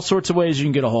 There are all sorts of ways you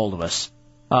can get a hold of us.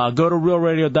 Go to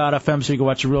realradio.fm so you can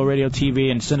watch the Real Radio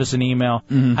TV and send us an email,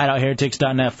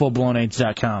 hideoutheretics.net,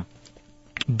 fullblownaids.com.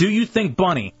 Do you think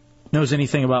Bunny knows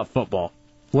anything about football?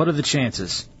 What are the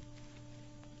chances?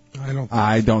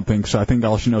 I don't think so. I think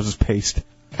all she knows is paste.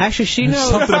 Actually, she knows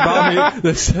something about me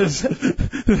that says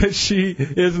that she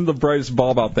isn't the brightest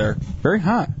bulb out there. Very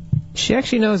hot. She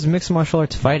actually knows mixed martial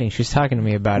arts fighting. She was talking to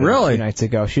me about it a few nights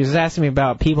ago. She was asking me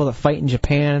about people that fight in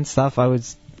Japan and stuff. I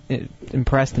was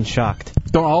impressed and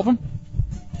shocked. Don't all of them?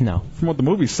 No. From what the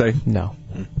movies say. No.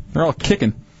 They're all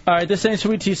kicking. All right, this ain't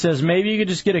Sweet Tea says, maybe you could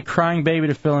just get a crying baby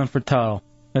to fill in for Tuttle,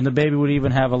 and the baby would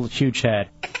even have a huge head.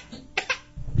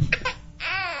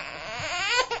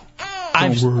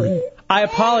 I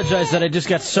apologize that I just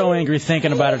got so angry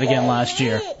thinking about it again last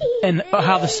year, and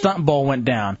how the stunt bowl went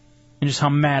down, and just how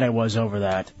mad I was over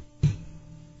that.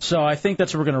 So I think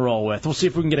that's what we're going to roll with. We'll see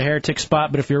if we can get a heretic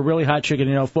spot, but if you're a really hot chick and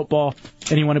you know football,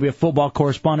 and you want to be a football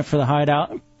correspondent for the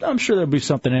Hideout, I'm sure there'll be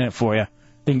something in it for you.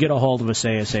 Then get a hold of us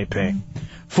ASAP.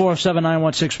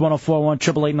 407-916-1041,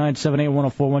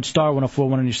 888-978-1041, star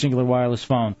 1041 on your singular wireless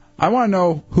phone. I want to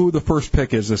know who the first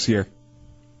pick is this year.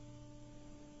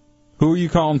 Who are you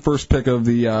calling first pick of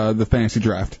the fantasy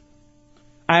draft?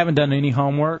 I haven't done any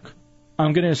homework.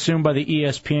 I'm going to assume by the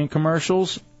ESPN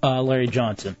commercials, Larry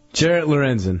Johnson. Jarrett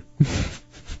Lorenzen.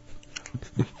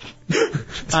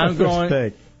 I'm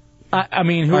going. I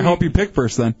mean, I hope you pick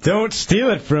first then. Don't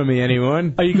steal it from me,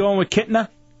 anyone. Are you going with Kitna?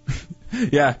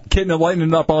 Yeah, Kitna lighting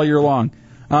it up all year long.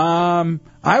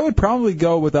 I would probably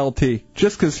go with LT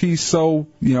just because he's so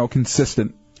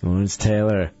consistent. Lawrence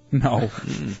Taylor. No.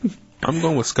 I'm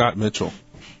going with Scott Mitchell.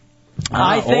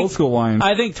 Old school Lions.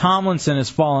 I think Tomlinson has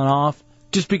fallen off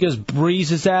just because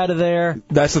Breeze is out of there.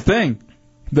 That's the thing.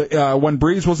 When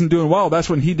Breeze wasn't doing well, that's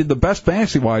when he did the best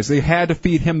fantasy-wise. They had to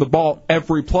feed him the ball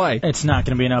every play. It's not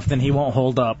going to be enough. Then he won't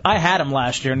hold up. I had him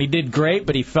last year, and he did great,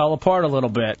 but he fell apart a little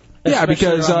bit. Yeah,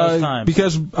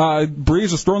 because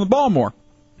Breeze was throwing the ball more.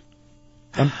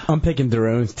 I'm picking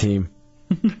Daron's team.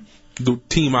 The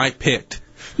team I picked.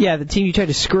 Yeah, the team you tried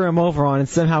to screw him over on and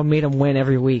somehow made him win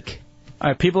every week. All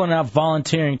right, people are now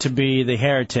volunteering to be the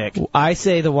heretic. I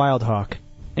say the Wild Hawk.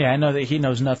 Yeah, I know that he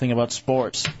knows nothing about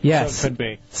sports. Yes. So it could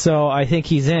be. So I think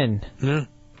he's in. Yeah.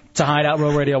 It's a Hideout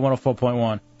Road Radio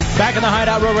 104.1. Back in the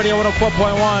Hideout Road Radio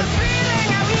 104.1.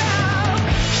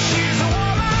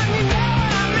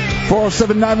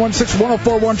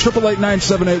 407-916-1041,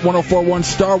 888-978-1041,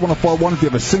 star 1041 if you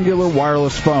have a singular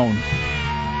wireless phone.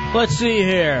 Let's see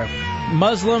here.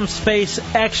 Muslims face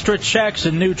extra checks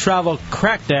in new travel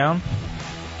crackdown.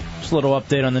 Just a little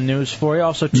update on the news for you.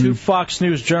 Also, 2 Fox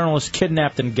News journalists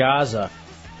kidnapped in Gaza.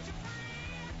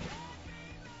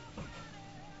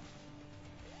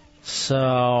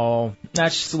 So,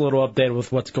 that's just a little update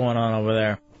with what's going on over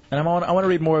there. And I want to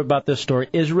read more about this story.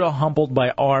 Israel humbled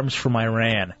by arms from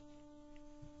Iran.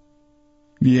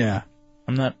 Yeah.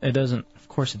 Of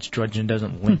course it's drudging,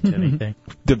 doesn't link to anything.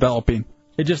 Developing.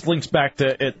 It just links back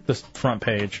to the front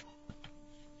page.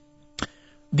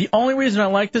 The only reason I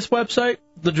like this website,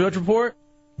 the Drudge Report,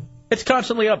 it's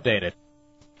constantly updated.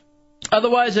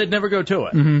 Otherwise, I'd never go to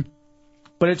it. Mm-hmm.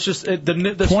 But it's just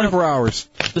the 24 hours.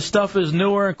 The stuff is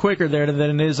newer and quicker there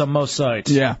than it is on most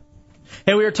sites. Yeah.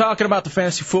 Hey, we were talking about the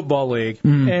Fantasy Football League,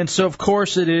 and so of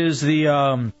course it is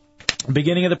the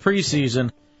beginning of the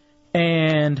preseason,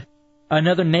 and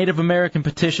another Native American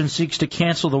petition seeks to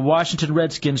cancel the Washington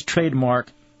Redskins trademark.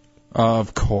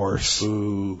 Of course.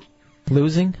 Ooh.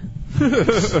 Losing?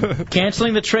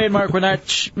 Canceling the trademark would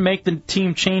not make the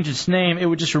team change its name. It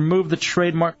would just remove the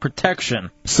trademark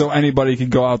protection. So anybody could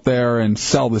go out there and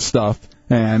sell this stuff.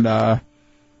 And so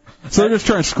they're just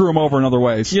trying to screw them over in other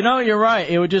ways. You know, you're right.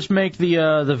 It would just make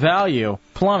the value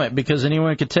plummet because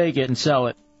anyone could take it and sell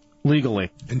it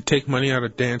legally. And take money out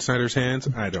of Dan Snyder's hands?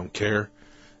 I don't care.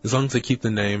 As long as they keep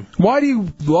the name. Why do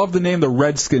you love the name the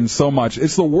Redskins so much?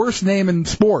 It's the worst name in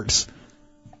sports.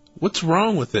 What's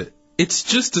wrong with it? It's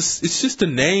just a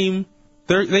name.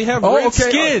 They have red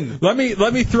skin. Let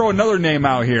me throw another name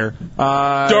out here.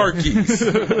 Darkies.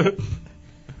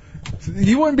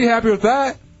 You wouldn't be happy with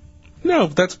that? No,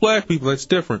 that's black people. That's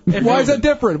different. Why is that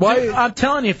different? Why? I'm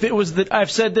telling you, if it was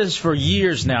I've said this for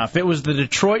years now. If it was the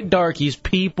Detroit Darkies,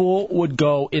 people would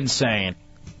go insane.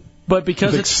 But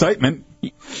because With it's excitement,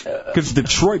 because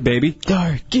Detroit, baby.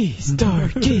 Darkies.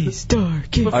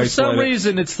 But for some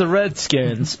reason, it's the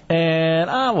Redskins, and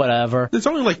whatever. There's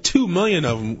only like 2 million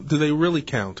of them. Do they really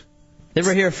count? They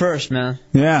were here first, man.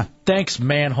 Yeah. Thanks,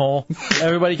 manhole.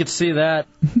 Everybody could see that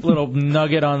little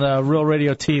nugget on the Real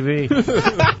Radio TV.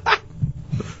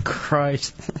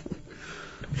 Christ.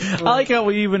 I like how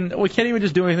we can't even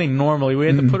just do anything normally. We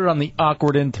had to put it on the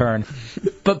awkward intern.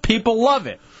 But people love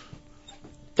it.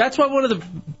 That's why one of the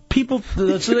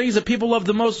things that people love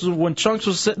the most is when Chunks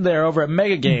was sitting there over at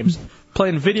Mega Games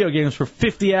playing video games for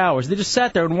 50 hours. They just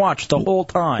sat there and watched the whole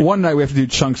time. One night we have to do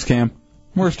Chunks Cam.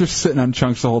 We're just sitting on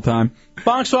Chunks the whole time.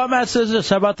 Bonk Swap Matt says this.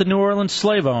 How about the New Orleans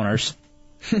slave owners?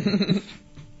 Would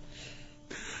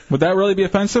that really be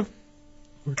offensive?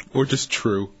 Or just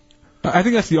true? I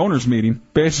think that's the owners' meeting,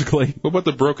 basically. What about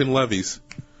the broken levees?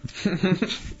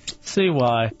 See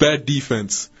why. Bad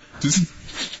defense. Just...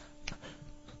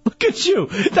 Look at you.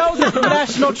 That was a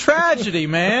national tragedy,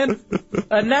 man.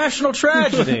 A national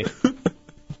tragedy.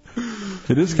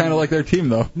 It is kind of like their team,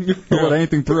 though. Don't let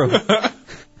anything through.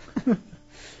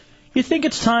 You think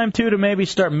it's time, too, to maybe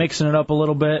start mixing it up a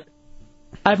little bit?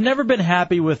 I've never been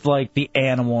happy with, like, the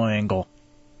animal angle.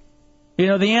 You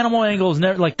know, the animal angle is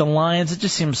never, like, the lions, it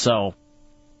just seems so,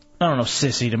 I don't know,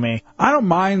 sissy to me. I don't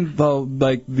mind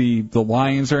the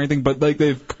lions or anything, but like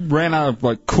they've ran out of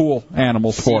like cool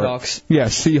animals for Seahawks. it. Yeah,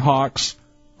 Seahawks.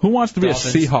 Who wants to be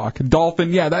Dolphins. a Seahawk?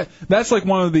 Dolphin. Yeah, that's like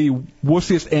one of the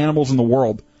wussiest animals in the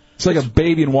world. It's like a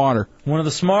baby in water. One of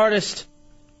the smartest.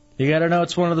 You got to know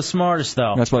it's one of the smartest,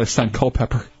 though. That's why they signed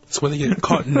Culpepper. That's why they get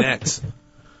caught in nets.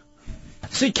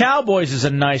 See, Cowboys is a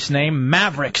nice name.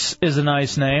 Mavericks is a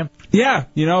nice name. Yeah,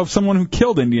 you know, someone who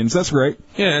killed Indians. That's great.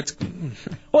 Yeah, it's.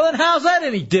 Well, then how's that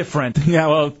any different? Yeah,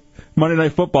 well, Monday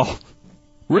Night Football.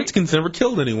 Redskins never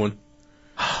killed anyone.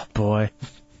 Oh, boy.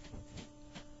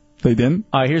 They didn't?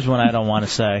 All right, here's one I don't want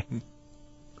to say.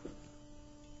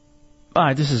 All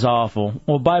right, this is awful.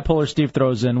 Well, Bipolar Steve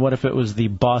throws in, what if it was the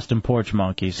Boston Porch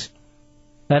Monkeys?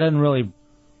 That didn't really...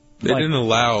 They didn't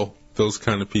allow those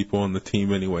kind of people on the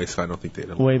team anyway, so I don't think they'd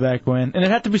allow. Way back when. And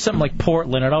it had to be something like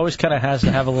Portland. It always kind of has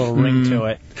to have a little ring to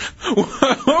it.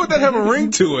 Why would that have a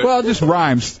ring to it? Well, it just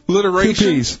rhymes.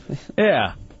 Alliteration.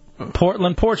 Yeah.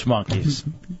 Portland Porch Monkeys.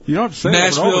 You don't have to say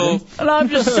Nashville. that. No, I'm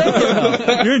just saying,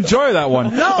 though. You enjoy that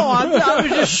one. No, I was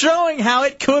just showing how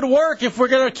it could work if we're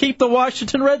going to keep the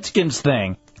Washington Redskins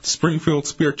thing. Springfield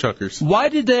Spear Chuckers. Why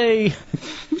did they...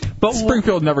 But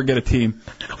Springfield never get a team.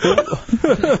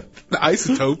 The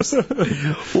Isotopes.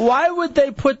 Why would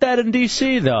they put that in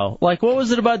D.C., though? Like, what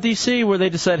was it about D.C. where they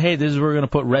decided, hey, this is where we're going to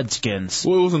put Redskins?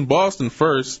 Well, it was in Boston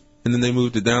first, and then they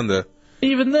moved it down to...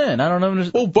 Even then, I don't know.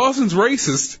 Well, Boston's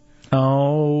racist.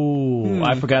 Oh,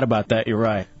 I forgot about that. You're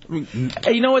right.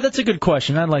 Hey, you know what? That's a good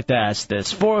question. I'd like to ask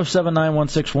this.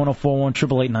 407-916-1041,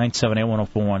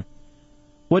 888-978-1041.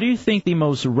 What do you think the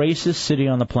most racist city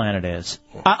on the planet is?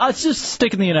 Let's just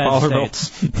stick in the United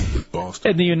States.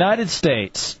 Boston. In the United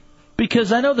States.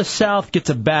 Because I know the South gets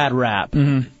a bad rap.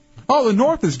 Mm-hmm. Oh, the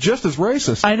North is just as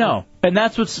racist. I know. And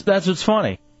that's what's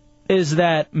funny. Is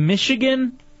that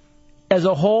Michigan, as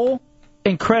a whole,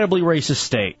 incredibly racist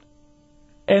state.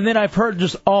 And then I've heard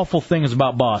just awful things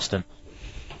about Boston.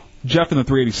 Jeff in the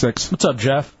 386. What's up,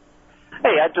 Jeff?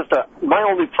 Hey, my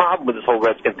only problem with this whole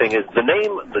Redskin thing is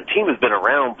the team has been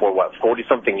around for,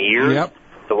 40-something years? Yep.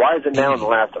 So why is it now in the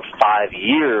last 5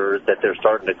 years that they're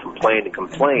starting to complain and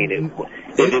complain?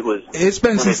 It's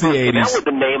been since the 80s. Now with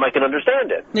the name, I can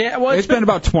understand it. Yeah, well, it's been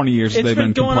about 20 years that they've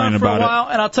been going complaining on for about a while,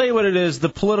 it. And I'll tell you what it is. The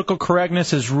political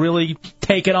correctness has really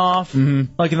taken off,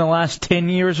 like in the last 10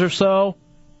 years or so.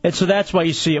 And so that's why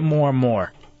you see it more and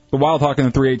more. The Wild Hawk in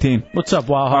the 318. What's up,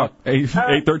 Wild Hawk?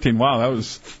 813. Wow, that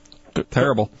was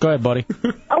terrible. Go ahead, buddy.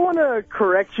 I want to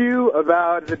correct you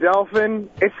about the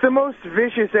dolphin. It's the most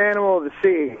vicious animal of the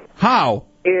sea. How?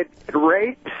 It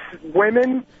rapes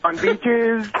women on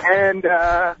beaches, and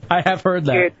I have heard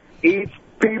that. It eats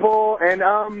people, and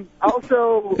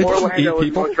also Orlando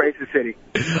is the most racist city.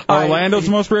 Orlando's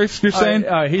the most racist, you're saying?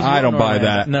 I don't buy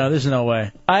that. No, there's no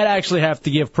way. I'd actually have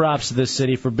to give props to this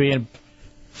city for being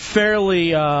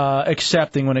fairly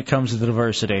accepting when it comes to the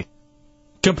diversity.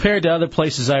 Compared to other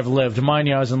places I've lived. Mind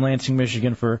you, I was in Lansing,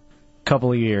 Michigan for a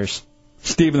couple of years.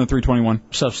 Steve in the 321.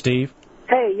 What's up, Steve?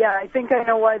 Hey, yeah, I think I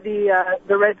know why the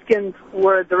Redskins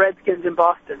were the Redskins in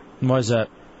Boston. Why is that?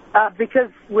 Because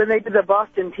when they did the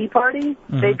Boston Tea Party,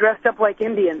 they dressed up like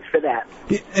Indians for that.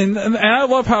 And I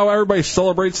love how everybody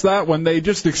celebrates that when they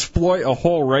just exploit a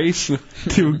whole race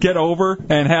to get over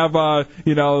and have,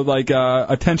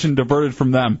 attention diverted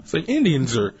from them. It's like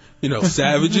Indians are,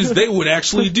 savages. They would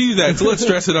actually do that, so let's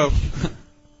dress it up.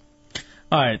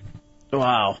 All right.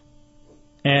 Wow.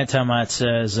 Antimat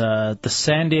says, the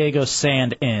San Diego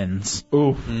Sand Ends.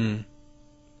 Ooh.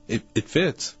 It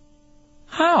fits.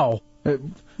 How?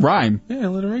 Rhyme. Yeah,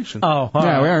 alliteration. Oh, all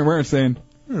yeah, right. we aren't saying.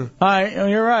 All right,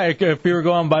 you're right. If you were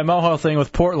going by Moho thing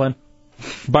with Portland.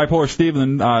 Bipolar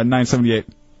Steven, 978.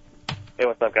 Hey,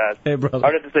 what's up, guys? Hey, brother.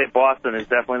 I would have to say Boston is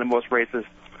definitely the most racist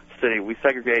city. We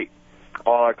segregate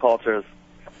all our cultures.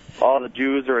 All the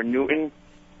Jews are in Newton.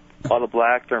 All the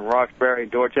blacks are in Roxbury,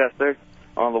 Dorchester.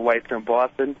 All the whites are in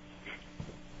Boston.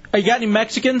 Hey, you got any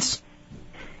Mexicans?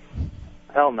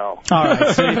 Hell no. All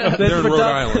right. See, They're in Rhode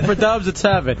Island. For Dubs, it's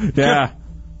heaven. Yeah.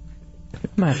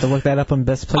 Might have to look that up on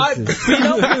best places.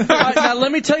 Now,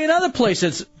 let me tell you another place.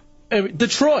 It's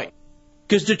Detroit.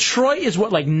 Because Detroit is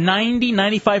what, like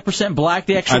 95% black?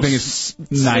 The actual I think it's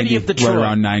city 90, of Detroit. right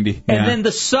around 90. And then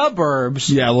the suburbs.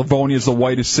 Yeah, Livonia is the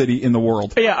whitest city in the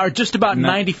world. Yeah, are just about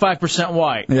 95%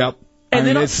 white. Yep. And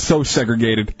then it's so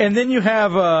segregated. And then you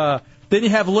have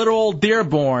little old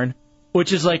Dearborn,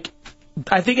 which is like,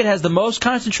 I think it has the most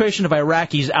concentration of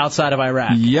Iraqis outside of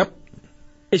Iraq. Yep.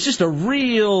 It's just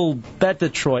that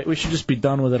Detroit. We should just be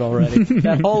done with it already.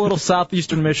 That whole little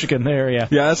southeastern Michigan area.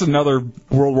 Yeah, that's another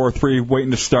World War III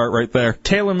waiting to start right there.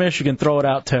 Taylor, Michigan, throw it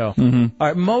out too. Mm-hmm. All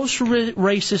right, most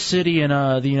racist city in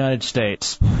the United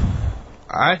States.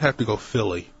 I'd have to go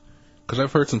Philly, because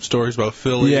I've heard some stories about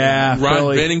Philly. Yeah, Ron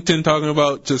Philly. Bennington talking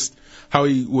about just how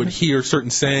he would hear certain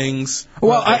sayings.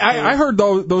 Well, I heard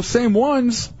those same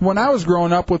ones when I was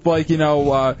growing up with,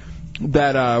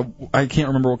 that I can't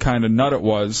remember what kind of nut it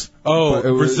was. Oh, but it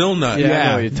was, Brazil nut. Yeah, I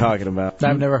know what you're talking about.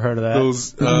 I've never heard of that.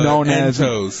 Those known as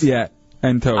Entos. Yeah,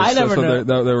 Entos. I never knew.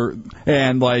 They were,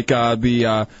 and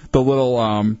the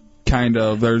little kind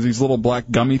of, there's these little black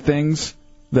gummy things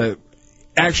that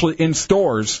actually in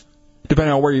stores,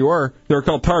 depending on where you were, they were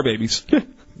called tar babies.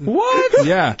 What?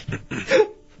 Yeah.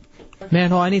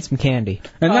 Man, I need some candy.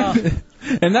 And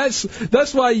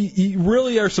that's why you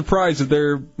really are surprised that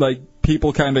they're like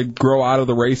people kind of grow out of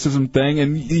the racism thing,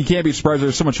 and you can't be surprised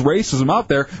there's so much racism out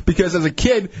there because as a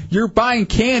kid you're buying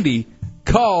candy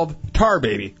called Tar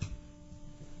Baby.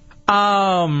 They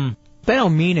don't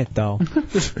mean it though.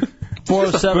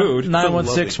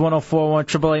 407-916-1041,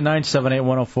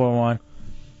 888-978-1041.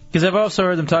 Because I've also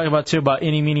heard them talking about too about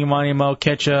any, meeny, miny, mo,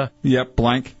 catch ya. Yep,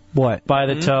 blank. What? By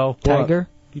the toe. Tiger?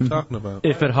 What are you talking about?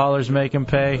 If it hollers, make him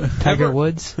pay. Tiger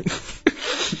Woods?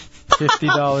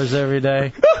 $50 every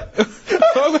day.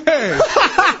 Okay.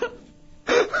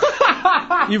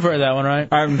 You've heard that one, right?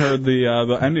 I haven't heard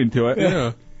the ending to it.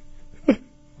 Yeah.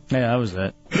 Yeah, that was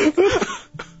it.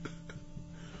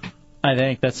 I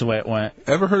think that's the way it went.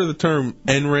 Ever heard of the term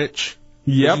enrich?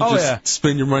 Yep. You just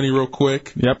spend your money real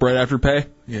quick. Yep, right after pay.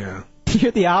 Yeah.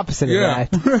 You're the opposite of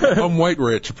that. I'm white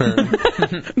rich, apparently.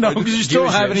 No, because you still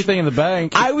don't have anything in the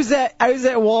bank. I was at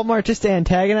Walmart just to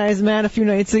antagonize a man a few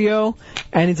nights ago,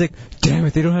 and he's like, "Damn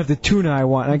it, they don't have the tuna I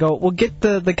want." And I go, "Well, get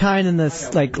the kind in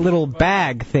this like little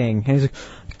bag thing." And he's like,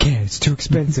 "Can't, it's too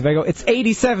expensive." I go, "It's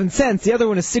 87 cents. The other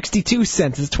one is 62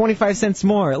 cents. It's 25 cents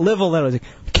more." Live a little. I was like,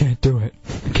 "I can't do it.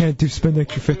 I can't spend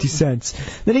extra 50 cents."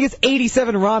 Then he gets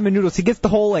 87 ramen noodles. He gets the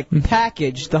whole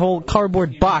package, the whole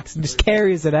cardboard box, and just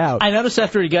carries it out. I noticed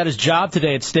after he got his job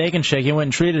today at Steak and Shake, he went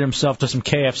and treated himself to some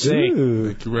KFC. Ooh.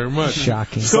 Thank you very much.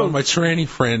 Shocking. Saw my tranny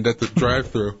friend at the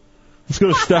drive-thru. Let's go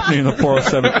to Stephanie in the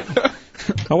 407.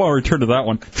 I want to return to that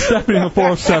one. Stephanie in the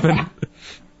 407.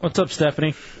 What's up,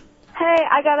 Stephanie? Hey,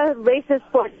 I got a racist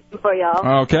question for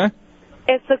y'all. Okay.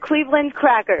 It's the Cleveland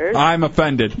Crackers. I'm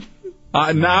offended.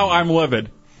 Now I'm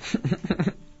livid.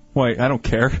 Wait, I don't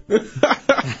care.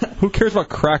 Who cares about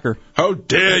cracker? How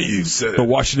dare you, sir? The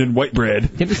Washington white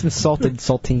bread. Give me some salted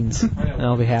saltines, and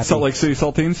I'll be happy. Salt Lake City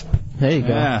saltines? There you go.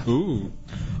 Yeah. Ooh.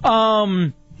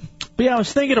 But yeah, I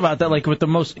was thinking about that, like with the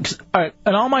most. All right,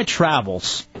 in all my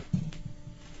travels,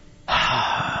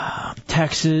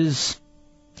 Texas,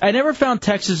 I never found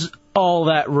Texas all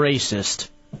that racist.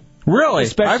 Really?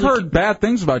 Especially I've heard bad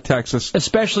things about Texas.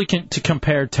 Especially to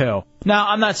compare to. Now,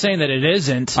 I'm not saying that it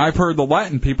isn't. I've heard the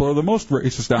Latin people are the most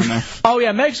racist down there. Oh,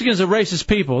 yeah, Mexicans are racist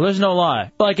people. There's no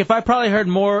lie. Like, if I probably heard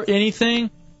more anything,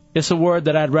 it's a word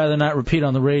that I'd rather not repeat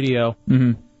on the radio.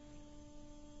 Mm-hmm.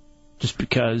 Just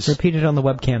because. Repeat it on the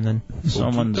webcam, then.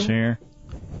 Someone's here.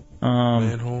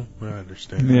 Manhole? I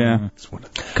understand. Yeah.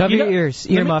 Cover your ears,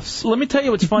 earmuffs. Let me tell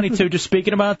you what's funny, too, just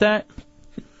speaking about that.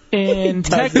 in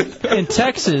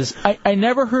Texas, I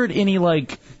never heard any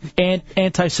like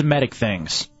anti-Semitic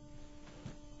things.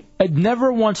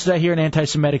 Never once did I hear an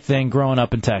anti-Semitic thing growing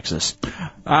up in Texas.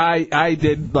 I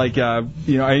did, like,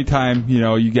 anytime,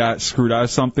 you got screwed out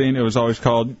of something, it was always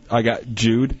called, I got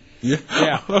Jude.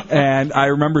 Yeah. And I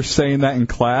remember saying that in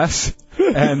class,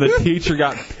 and the teacher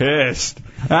got pissed.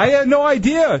 I had no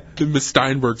idea. In Miss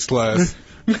Steinberg's class.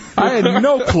 I had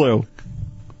no clue.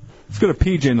 Let's go to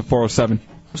PJ in the 407.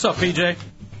 What's up, PJ?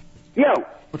 Yo,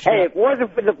 hey, if it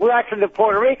wasn't for the blacks and the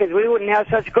Puerto Ricans, we wouldn't have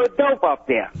such good dope up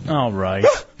there. All right.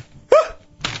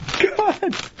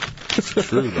 God. It's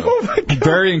true, though.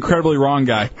 Very incredibly wrong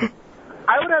guy.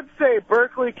 I would have to say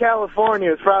Berkeley,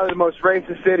 California is probably the most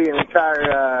racist city in the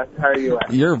entire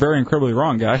U.S. You're a very incredibly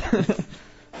wrong guy.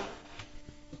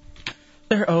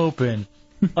 They're open,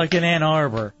 like in Ann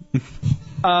Arbor.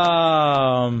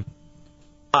 I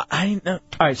know.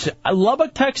 All right, so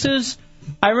Lubbock, Texas.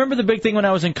 I remember the big thing when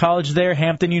I was in college there.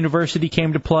 Hampton University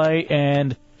came to play,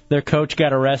 and their coach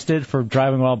got arrested for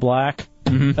driving while black,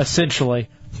 essentially.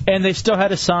 And they still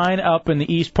had a sign up in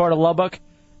the east part of Lubbock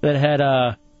that had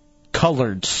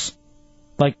coloreds.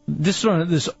 Like this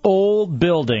old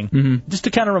building, just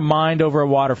to kind of remind over a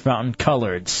water fountain,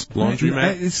 coloreds.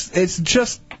 Laundromat. It's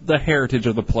just the heritage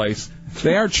of the place.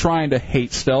 They aren't trying to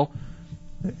hate still.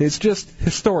 It's just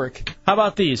historic. How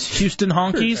about these? Houston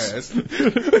Honkies?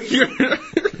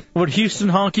 Would Houston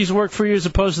Honkies work for you as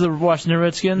opposed to the Washington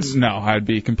Redskins? No, I'd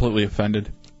be completely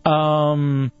offended.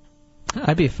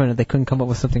 I'd be offended they couldn't come up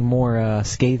with something more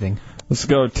scathing. Let's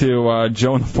go to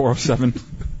Joe in the 407.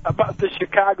 About the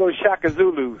Chicago Shaka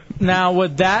Zulus. Now,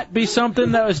 would that be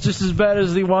something that was just as bad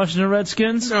as the Washington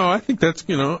Redskins? No, I think that's,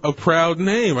 a proud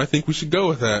name. I think we should go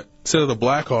with that instead of the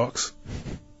Blackhawks.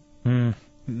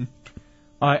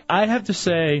 I'd have to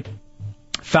say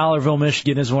Fowlerville,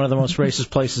 Michigan is one of the most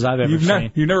racist places I've ever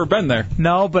seen. You've never been there.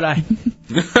 No, but I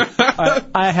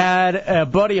had a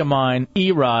buddy of mine,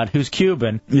 Erod, who's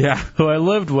Cuban, who I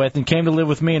lived with and came to live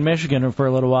with me in Michigan for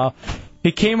a little while.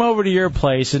 He came over to your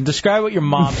place and describe what your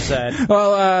mom said.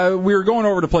 Well, we were going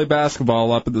over to play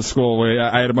basketball up at the school.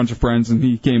 I had a bunch of friends, and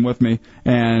he came with me.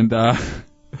 And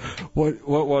what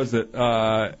was it?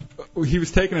 He was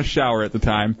taking a shower at the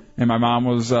time, and my mom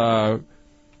was... what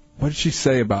did she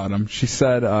say about him? She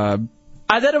said...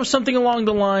 I thought it was something along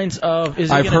the lines of...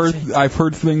 I've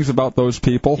heard things about those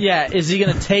people. Yeah, is he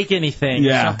going to take anything?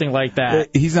 Yeah. Or something like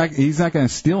that. He's not going to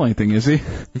steal anything, is he?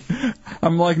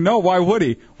 I'm like, no, why would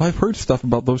he? Well, I've heard stuff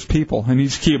about those people. And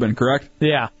he's Cuban, correct?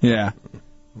 Yeah. Yeah.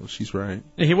 Well, she's right.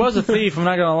 He was a thief, I'm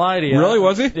not going to lie to you. Really,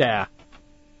 was he? Yeah.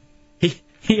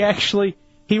 He actually...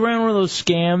 He ran one of those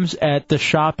scams at the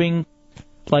shopping...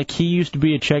 Like, he used to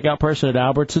be a checkout person at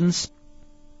Albertsons.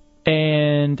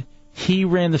 And he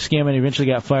ran the scam and eventually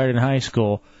got fired in high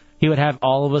school. He would have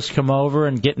all of us come over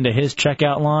and get into his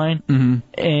checkout line,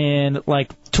 and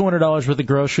like $200 worth of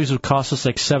groceries would cost us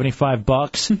like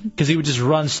 $75 because he would just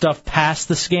run stuff past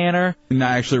the scanner and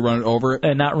not actually run it over it,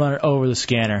 and not run it over the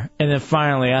scanner. And then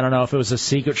finally, I don't know if it was a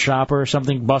secret shopper or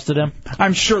something, busted him.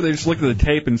 I'm sure they just looked at the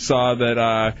tape and saw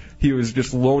that he was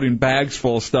just loading bags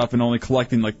full of stuff and only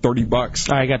collecting like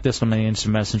 $30. I got this one on the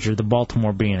instant messenger: the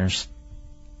Baltimore Beaners.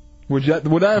 Would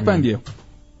that offend you?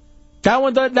 That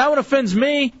one offends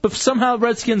me, but somehow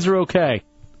Redskins are okay.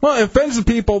 Well, it offends the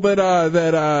people that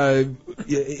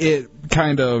it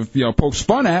kind of pokes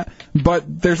fun at, but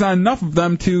there's not enough of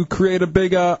them to create a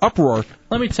big uproar.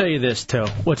 Let me tell you this too.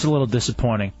 What's a little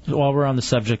disappointing while we're on the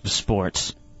subject of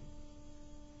sports?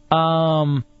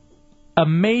 A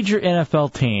major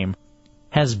NFL team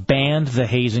has banned the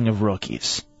hazing of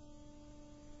rookies.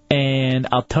 And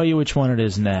I'll tell you which one it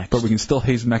is next. But we can still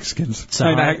haze Mexicans.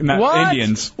 Not what?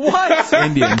 Indians. What?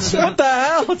 Indians. What the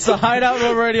hell? It's the Hideout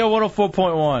on Radio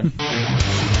 104.1.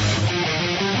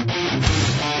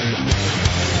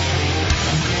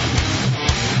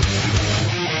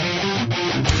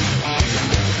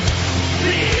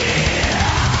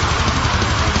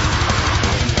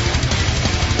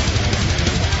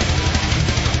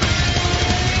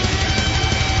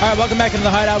 All right, welcome back into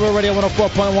the Hideout Real Radio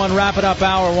 104.1. Wrap it up,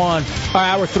 hour 1.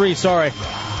 Hour 3, sorry.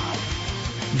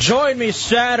 Join me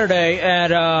Saturday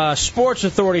at Sports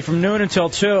Authority from noon until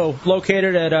 2,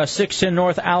 located at 610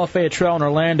 North Alafaya Trail in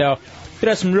Orlando. It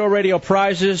has some Real Radio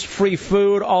prizes, free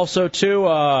food, also, too,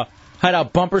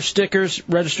 Hideout bumper stickers.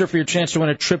 Register for your chance to win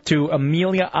a trip to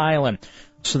Amelia Island.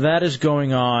 So that is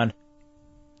going on.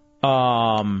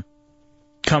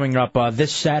 Coming up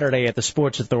this Saturday at the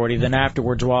Sports Authority. Then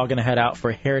afterwards, we're all going to head out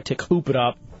for Heretic Hoop It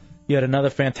Up. You had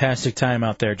another fantastic time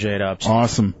out there, J-Dubs.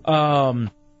 Awesome. All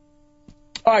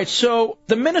right, so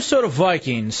the Minnesota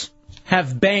Vikings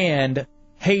have banned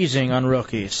hazing on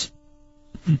rookies.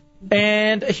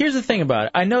 And here's the thing about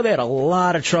it. I know they had a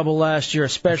lot of trouble last year,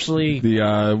 especially...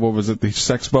 The, what was it, the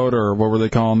sex boat, or what were they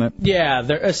calling it? Yeah,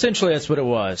 essentially that's what it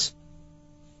was.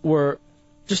 Where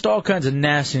just all kinds of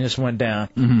nastiness went down.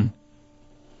 Mm-hmm.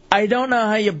 I don't know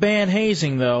how you ban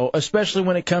hazing, though, especially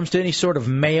when it comes to any sort of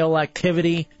male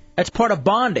activity. That's part of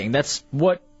bonding. That's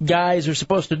what guys are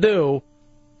supposed to do.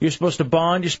 You're supposed to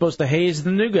bond. You're supposed to haze the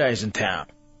new guys in town.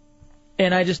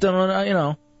 And I just don't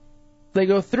know, they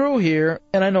go through here,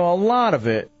 and I know a lot of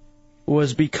it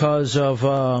was because of...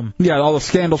 Yeah, all the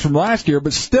scandals from last year,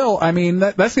 but still, I mean,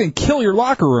 that's going to kill your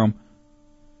locker room.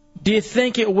 Do you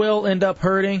think it will end up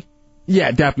hurting?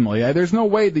 Yeah, definitely. There's no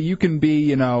way that you can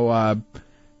be, a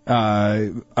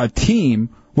team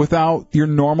without your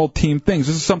normal team things.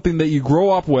 This is something that you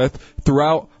grow up with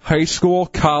throughout high school,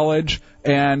 college,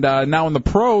 and now in the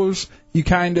pros, you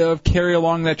kind of carry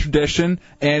along that tradition,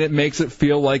 and it makes it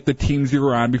feel like the teams you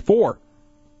were on before.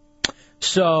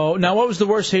 So, now what was the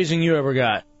worst hazing you ever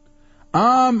got?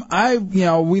 I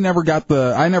never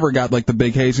got like the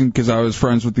big hazing because I was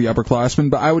friends with the upperclassmen,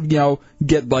 but I would,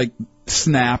 get like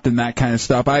snapped and that kind of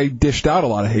stuff. I dished out a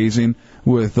lot of hazing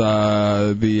with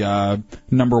the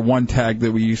number 1 tag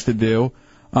that we used to do.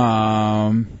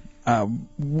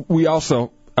 We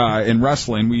also, in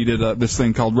wrestling, we did this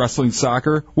thing called wrestling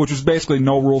soccer, which was basically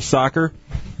no rule soccer,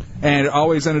 and it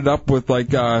always ended up with like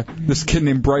this kid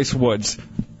named Bryce Woods.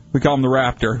 We call him the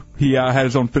Raptor. He had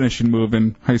his own finishing move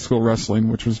in high school wrestling,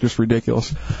 which was just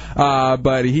ridiculous.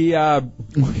 But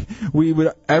we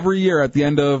would every year at the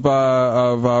end of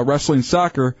wrestling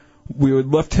soccer, we would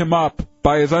lift him up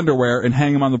by his underwear and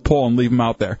hang him on the pole and leave him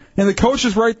out there. And the coach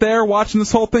is right there watching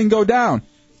this whole thing go down.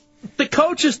 The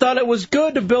coaches thought it was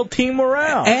good to build team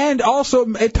morale. And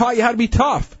also, it taught you how to be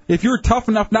tough. If you're tough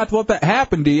enough not to let that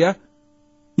happen to you,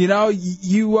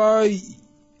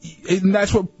 and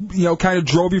that's what, kind of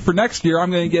drove you for next year.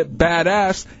 I'm going to get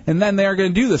badass, and then they are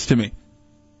going to do this to me.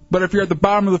 But if you're at the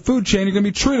bottom of the food chain, you're going to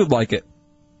be treated like it.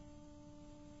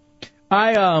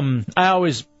 I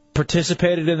always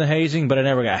participated in the hazing, but I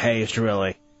never got hazed,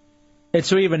 really. And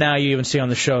so even now you even see on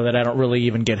the show that I don't really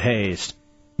even get hazed.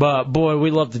 But, boy, we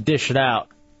love to dish it out.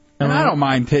 And I don't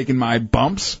mind taking my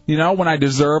bumps, when I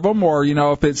deserve them, or,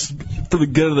 if it's for the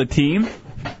good of the team.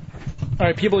 All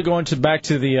right, people are going back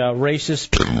to the racist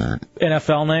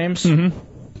NFL names.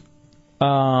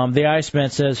 Mm-hmm. The Iceman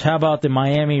says, how about the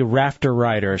Miami Rafter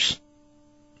Riders?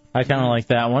 I kind of like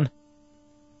that one.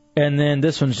 And then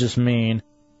this one's just mean.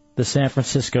 The San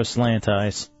Francisco Slant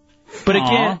Eyes. But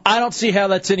again, I don't see how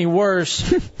that's any worse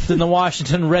than the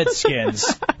Washington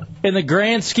Redskins. In the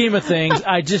grand scheme of things,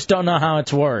 I just don't know how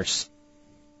it's worse.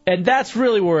 And that's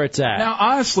really where it's at. Now,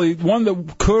 honestly, one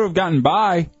that could have gotten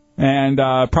by... and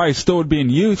probably still would be in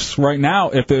use right now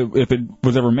if it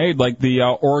was ever made, like the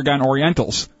Oregon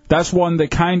Orientals. That's one that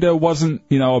kind of wasn't,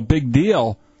 a big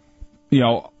deal,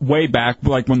 way back,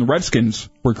 like when the Redskins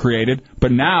were created.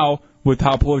 But now, with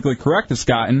how politically correct it's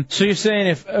gotten... So you're saying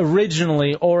if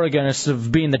originally Oregon, instead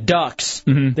of being the Ducks,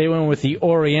 they went with the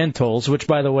Orientals, which,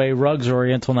 by the way, Rug's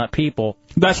Oriental, not people.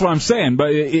 That's what I'm saying.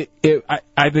 But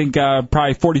I think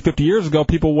probably 40, 50 years ago,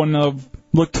 people wouldn't have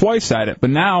looked twice at it. But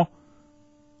now...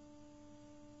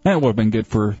 that would have been good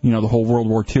for, the whole World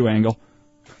War II angle.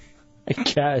 I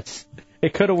guess.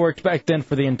 It could have worked back then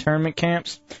for the internment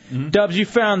camps. Mm-hmm. Dubs, you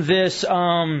found this...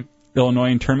 Illinois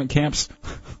internment camps?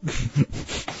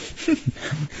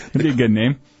 That'd be a good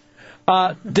name.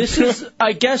 This is,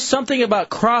 I guess, something about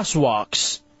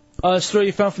crosswalks. A story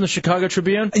you found from the Chicago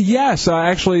Tribune? Yes,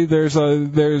 actually, there's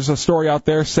a story out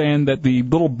there saying that the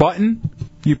little button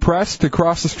you press to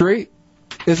cross the street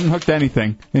isn't hooked to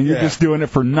anything, and you're just doing it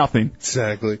for nothing.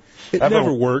 Exactly. It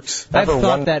never works. I've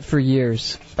thought that for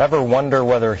years. Ever wonder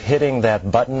whether hitting that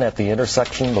button at the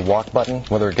intersection, the walk button,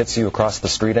 whether it gets you across the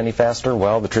street any faster?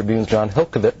 Well, the Tribune's John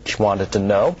Hilkovich wanted to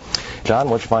know. John,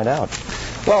 what'd you find out?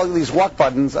 Well, these walk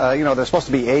buttons, they're supposed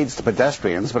to be aids to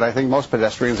pedestrians, but I think most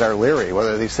pedestrians are leery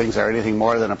whether these things are anything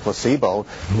more than a placebo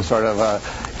to sort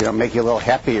of, make you a little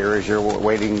happier as you're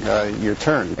waiting your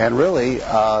turn. And really,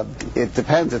 it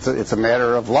depends. It's a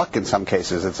matter of luck in some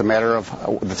cases. It's a matter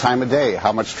of the time of day,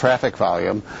 how much traffic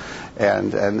volume,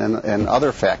 and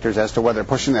other factors as to whether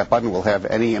pushing that button will have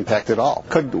any impact at all.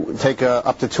 Could take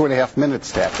up to 2.5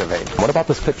 minutes to activate. What about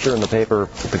this picture in the paper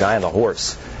with the guy on the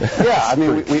horse? Yeah, I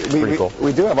mean,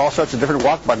 we do have all sorts of different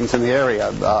walk buttons in the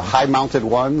area. High-mounted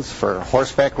ones for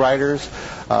horseback riders.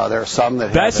 There are some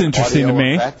that That's have an interesting audio to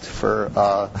me. effect for...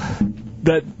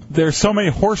 that there's so many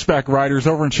horseback riders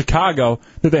over in Chicago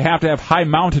that they have to have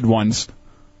high-mounted ones.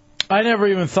 I never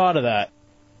even thought of that.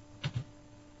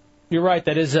 You're right.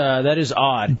 That is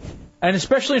odd. And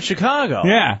especially in Chicago.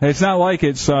 Yeah, it's not like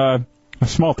it's a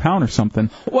small town or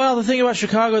something. Well, the thing about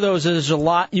Chicago, though, is there's a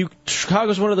lot.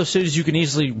 Chicago's one of those cities you can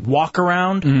easily walk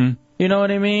around. Mm-hmm. You know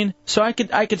what I mean? So I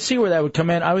could see where that would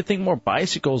come in. I would think more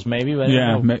bicycles, maybe. But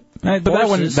but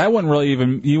that wouldn't really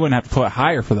even. You wouldn't have to put it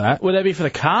higher for that. Would that be for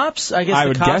the cops? I guess I the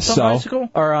would cops guess on so. bicycle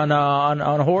or on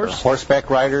a horse.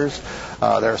 Horseback riders.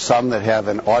 There are some that have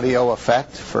an audio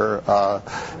effect for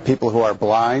people who are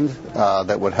blind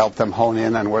that would help them hone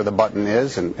in on where the button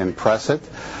is and press it.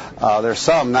 There's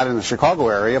some, not in the Chicago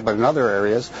area, but in other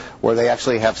areas, where they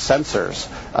actually have sensors,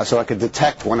 so it could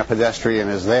detect when a pedestrian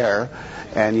is there,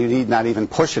 and you need not even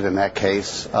push it in that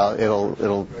case.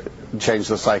 It'll change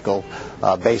the cycle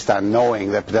based on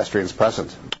knowing that pedestrian's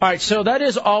present. All right, so that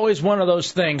is always one of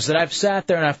those things that I've sat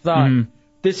there and I've thought,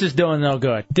 this is doing no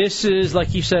good. This is,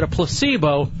 like you said, a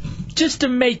placebo, just to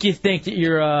make you think that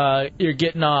you're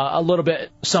getting a little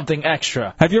bit something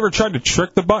extra. Have you ever tried to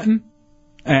trick the button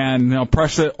and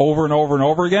press it over and over and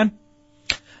over again?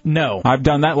 No. I've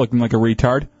done that looking like a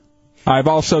retard. I've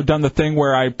also done the thing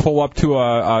where I pull up to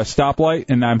a stoplight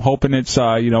and I'm hoping it's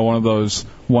one of those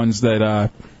ones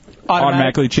that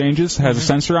automatically changes, has a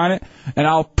sensor on it, and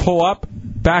I'll pull up,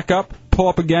 back up, pull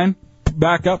up again,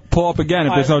 back up, pull up again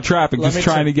if there's no traffic, just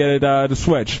trying to get it to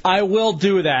switch. I will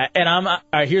do that, and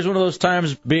here's one of those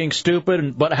times being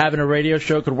stupid, but having a radio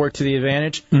show could work to the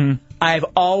advantage. I've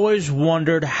always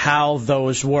wondered how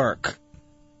those work.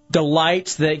 The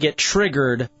lights that get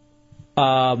triggered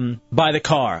by the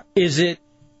car. Is it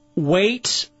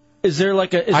weight? Is there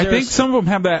like a? I think some of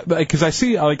them have that because I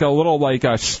see like a little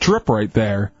a strip right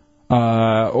there,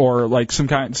 or like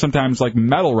sometimes like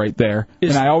metal right there,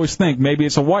 and I always think maybe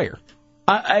it's a wire.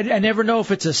 I never know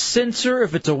if it's a sensor,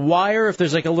 if it's a wire, if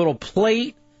there's like a little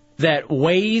plate that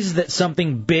weighs that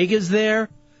something big is there.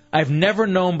 I've never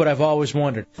known, but I've always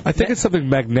wondered. I think it's something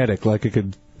magnetic, like it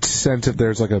could sense if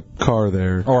there's like a car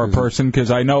there. Or a person, because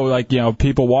I know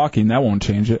people walking, that won't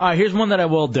change it. All right, here's one that I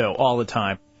will do all the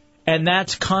time, and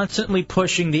that's constantly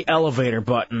pushing the elevator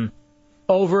button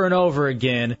over and over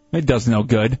again. It does no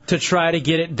good. To try to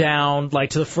get it down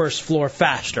to the first floor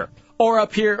faster. Or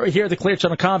up here at the Clear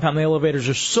Channel compound, the elevators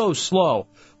are so slow.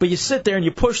 But you sit there and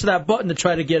you push that button to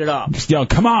try to get it up. Just yell,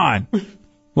 come on!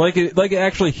 like it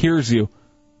actually hears you.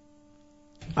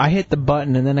 I hit the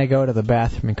button and then I go to the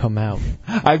bathroom and come out.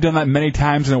 I've done that many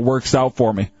times and it works out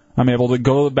for me. I'm able to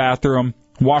go to the bathroom,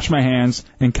 wash my hands,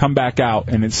 and come back out,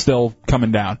 and it's still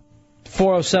coming down.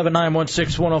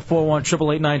 407-916-1041,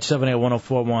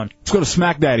 888-978-1041. Let's go to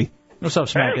Smack Daddy. What's up,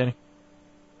 Smack Daddy?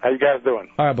 How you guys doing?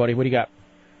 All right, buddy. What do you got?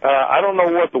 I don't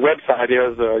know what the website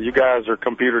is. You guys are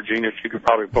computer genius. You could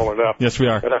probably pull it up. Yes, we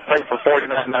are. But I think for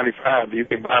 $49.95, you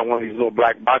can buy one of these little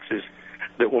black boxes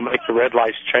that will make the red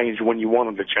lights change when you want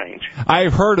them to change.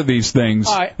 I've heard of these things,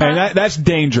 and that's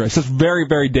dangerous. That's very,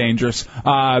 very dangerous.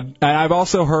 And I've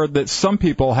also heard that some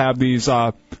people have these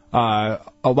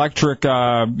electric,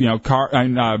 car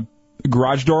and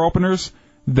garage door openers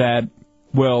that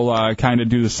will kind of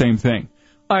do the same thing.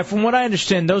 All right, from what I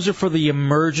understand, those are for the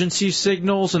emergency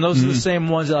signals, and those are the same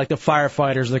ones that the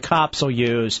firefighters, the cops will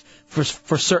use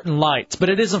for certain lights. But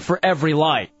it isn't for every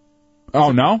light.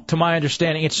 Oh, no? To my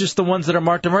understanding, it's just the ones that are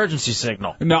marked emergency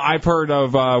signal. No, I've heard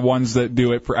of ones that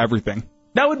do it for everything.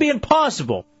 That would be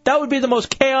impossible. That would be the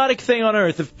most chaotic thing on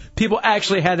earth if people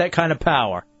actually had that kind of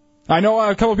power. I know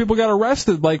a couple of people got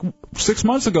arrested 6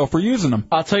 months ago for using them.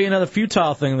 I'll tell you another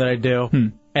futile thing that I do,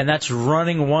 and that's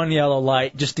running one yellow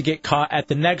light just to get caught at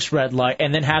the next red light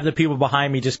and then have the people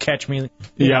behind me just catch me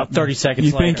 30 seconds later.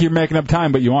 You think you're making up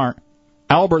time, but you aren't.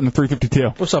 Albert in the 352.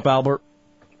 What's up, Albert?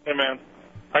 Hey, man.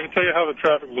 I can tell you how the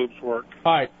traffic loops work.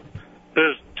 All right.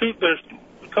 There's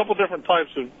a couple different types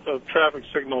of traffic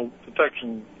signal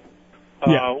detection.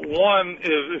 One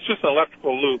is it's just an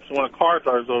electrical loop. So when a car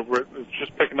drives over it, it's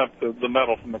just picking up the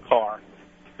metal from the car.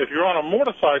 If you're on a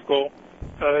motorcycle,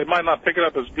 it might not pick it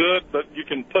up as good, but you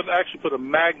can actually put a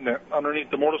magnet underneath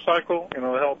the motorcycle, and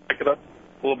it'll help pick it up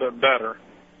a little bit better.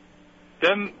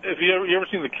 Then, if you ever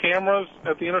seen the cameras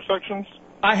at the intersections?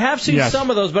 I have seen some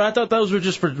of those, but I thought those were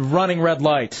just for running red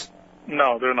lights.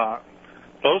 No, they're not.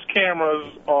 Those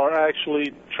cameras are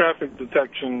actually traffic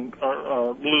detection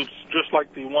loops, just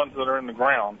like the ones that are in the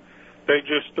ground. They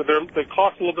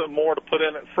cost a little bit more to put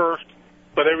in at first,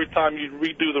 but every time you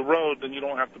redo the road, then you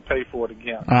don't have to pay for it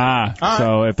again.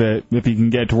 So if you can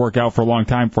get it to work out for a long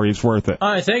time for you, it's worth it.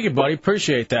 All right, thank you, buddy.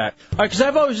 Appreciate that. All right, because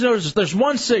I've always noticed there's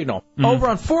one signal over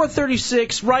on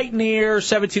 436, right near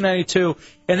 1792.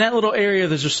 In that little area,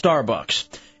 there's a Starbucks.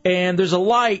 And there's a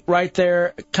light right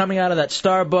there coming out of that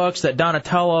Starbucks, that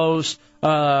Donatello's.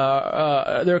 There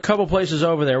are a couple places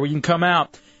over there where you can come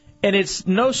out. And it's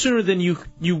no sooner than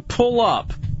you pull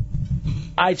up,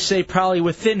 I'd say probably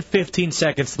within 15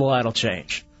 seconds the light will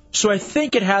change. So I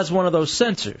think it has one of those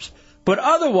sensors. But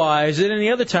otherwise, at any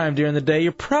other time during the day,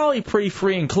 you're probably pretty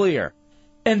free and clear.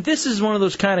 And this is one of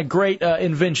those kind of great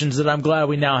inventions that I'm glad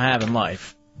we now have in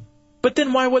life. But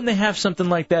then why wouldn't they have something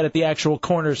like that at the actual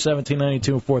corner of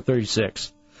 1792 and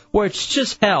 436? Where it's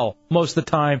just hell most of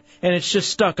the time, and it's just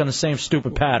stuck on the same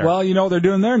stupid pattern. Well, you know what they're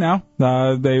doing there now.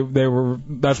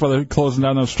 That's why they're closing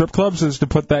down those strip clubs, is to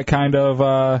put that kind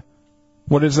of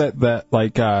what is that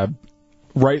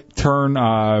right turn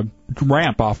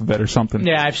ramp off of it or something.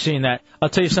 Yeah, I've seen that. I'll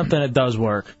tell you something that does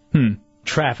work.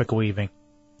 Traffic weaving.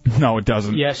 No, it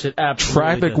doesn't. Yes, it absolutely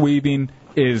Traffic does. weaving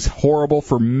is horrible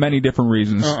for many different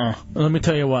reasons. Let me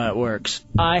tell you why it works.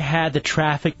 I had the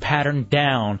traffic pattern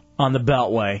down on the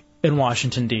Beltway in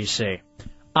Washington, D.C.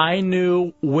 I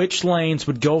knew which lanes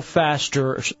would go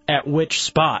faster at which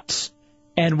spots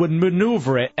and would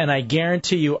maneuver it, and I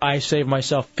guarantee you I saved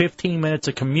myself 15 minutes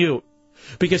of commute.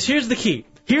 Because here's the key.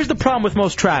 Here's the problem with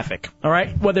most traffic, all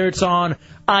right? Whether it's on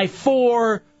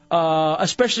I-4,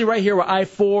 especially right here where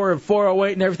I-4 and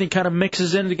 408 and everything kind of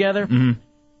mixes in together,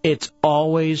 it's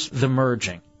always the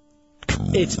merging.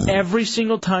 It's every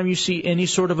single time you see any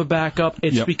sort of a backup,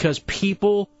 it's because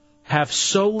people have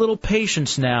so little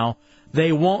patience now,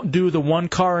 they won't do the one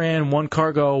car in, one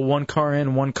car go, one car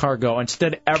in, one car go.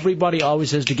 Instead, everybody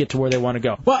always has to get to where they want to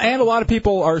go. Well, and a lot of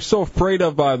people are so afraid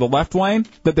of the left lane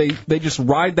that they just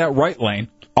ride that right lane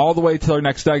all the way to their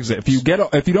next exit. If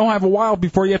you don't have a while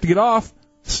before you have to get off,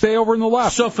 stay over in the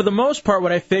left. So for the most part,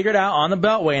 what I figured out on the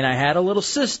Beltway, and I had a little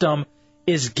system,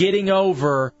 is getting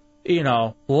over,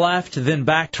 left, then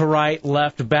back to right,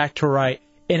 left, back to right,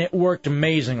 and it worked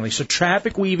amazingly. So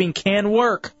traffic weaving can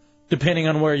work depending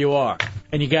on where you are,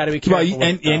 and you got to be careful. Well,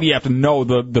 and you have to know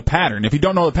the pattern. If you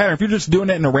don't know the pattern, if you're just doing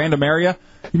it in a random area,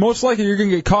 most likely you're going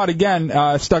to get caught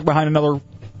again, stuck behind another.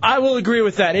 I will agree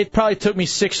with that. It probably took me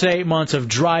 6 to 8 months of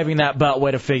driving that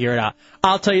Beltway to figure it out.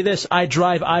 I'll tell you this, I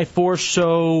drive I-4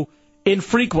 so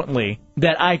infrequently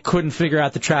that I couldn't figure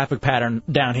out the traffic pattern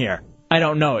down here. I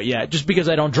don't know it yet, just because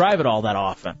I don't drive it all that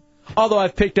often. Although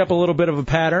I've picked up a little bit of a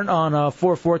pattern on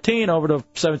 414 over to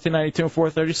 1792 and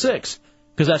 436,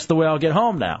 because that's the way I'll get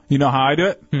home now. You know how I do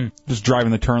it? Just drive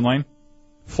in the turn lane.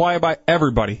 Fly by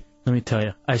everybody. Let me tell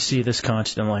you, I see this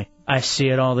constantly. I see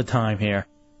it all the time here,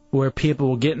 where people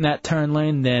will get in that turn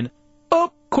lane, then,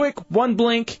 quick, one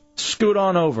blink, scoot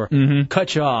on over,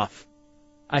 cut you off.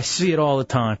 I see it all the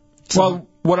time. Well,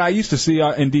 what I used to see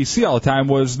in D.C. all the time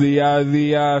was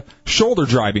the shoulder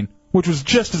driving, which was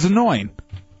just as annoying.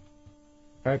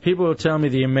 All right, people will tell me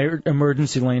the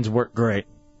emergency lanes work great.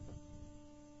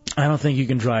 I don't think you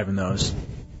can drive in those.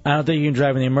 I don't think you can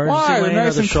drive in the emergency lane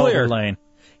or the shoulder lane.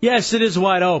 Yes, it is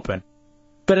wide open.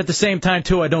 But at the same time,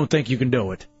 too, I don't think you can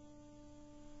do it.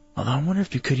 Although I wonder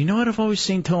if you could. You know what I've always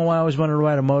seen, Tom, when I always wanted to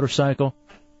ride a motorcycle?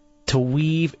 To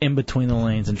weave in between the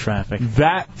lanes in traffic.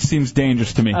 That seems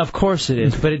dangerous to me. Of course it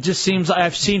is, but it just seems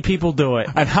I've seen people do it.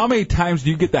 And how many times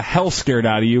do you get the hell scared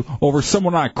out of you over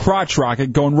someone on a crotch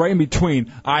rocket going right in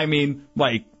between,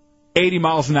 like 80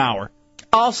 miles an hour?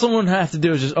 All someone has to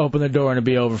do is just open the door and it'll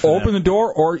be over for them. Open the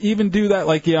door, or even do that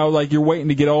like you're waiting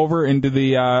to get over into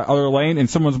the other lane and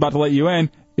someone's about to let you in.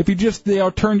 If you just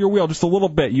turn your wheel just a little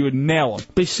bit, you would nail them.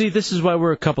 But you see, this is why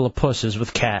we're a couple of pusses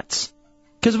with cats.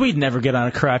 Because we'd never get on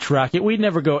a crotch rocket. We'd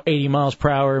never go 80 miles per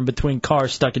hour in between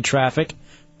cars stuck in traffic.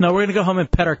 No, we're going to go home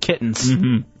and pet our kittens.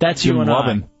 That's you and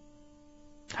I.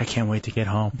 I can't wait to get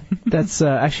home. That's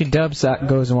actually Dubs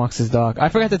goes and walks his dog. I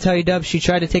forgot to tell you, Dubs, she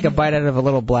tried to take a bite out of a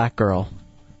little black girl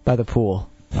by the pool.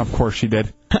 Of course she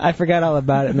did. I forgot all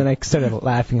about it, and then I started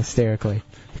laughing hysterically.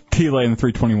 T-Lay in the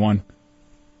 321.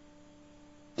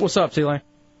 What's up, T-Lay?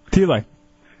 T-Lay.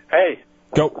 Hey.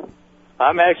 Go.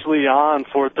 I'm actually on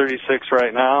 436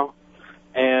 right now,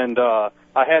 and I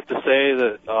have to say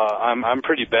that I'm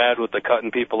pretty bad with the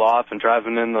cutting people off and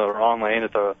driving in the wrong lane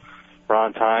at the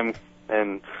wrong time.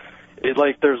 And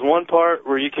there's one part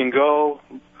where you can go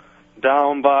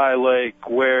down by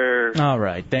where. All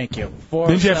right, thank you.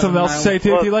 Didn't you have something else to say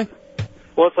too, T-Lay?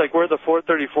 Well, it's where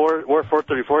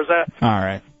 434 is at. All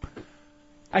right.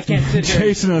 I can't sit here.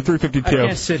 Jason in the 352. I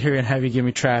can't sit here and have you give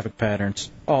me traffic patterns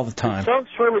all the time. Sounds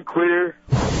really clear.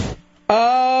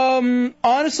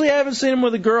 Honestly, I haven't seen him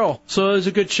with a girl, so there's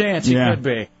a good chance he could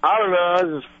be. I don't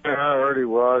know. I heard he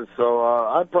was, so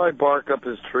I'd probably bark up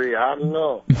his tree. I don't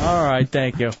know. All right,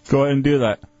 thank you. Go ahead and do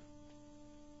that.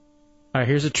 All right,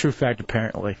 here's a true fact,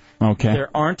 apparently. Okay. There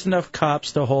aren't enough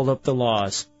cops to hold up the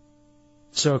laws.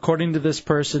 So according to this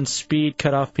person, speed,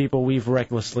 cut off people, weave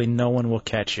recklessly, no one will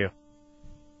catch you.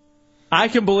 I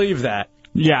can believe that.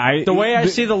 Yeah, the way I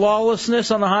see the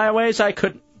lawlessness on the highways, I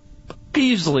could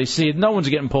easily see it. No one's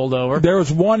getting pulled over. There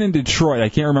was one in Detroit. I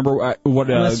can't remember what.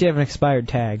 Unless you have an expired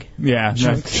tag. Yeah,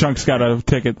 Chunks got a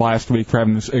ticket last week for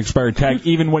having this expired tag,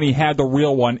 even when he had the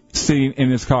real one sitting in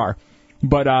his car.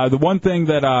 But the one thing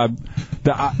that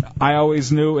I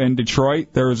always knew in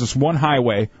Detroit, there was this one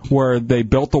highway where they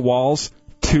built the walls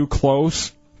too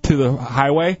close to the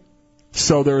highway,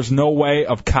 so there's no way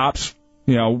of cops,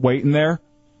 waiting there.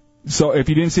 So if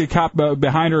you didn't see a cop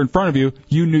behind or in front of you,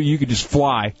 you knew you could just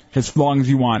fly as long as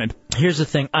you wanted. Here's the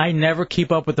thing. I never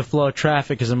keep up with the flow of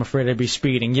traffic because I'm afraid I'd be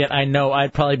speeding. Yet I know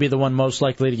I'd probably be the one most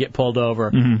likely to get pulled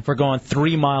over for going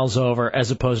 3 miles over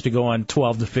as opposed to going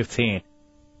 12 to 15.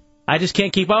 I just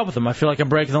can't keep up with them. I feel like I'm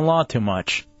breaking the law too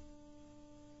much.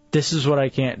 This is what I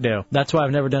can't do. That's why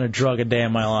I've never done a drug a day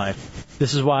in my life.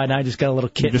 This is why I just got a little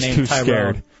kid named Tyrone.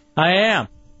 Scared. I am.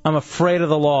 I'm afraid of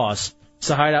the laws. It's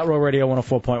the Hideout Row Radio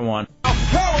 104.1.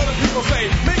 People say,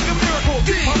 make a miracle,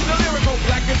 pump the lyrical,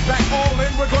 black is back, all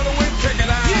in, we're gonna win, check it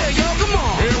out. Yeah, yo, come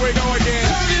on. Here we go again.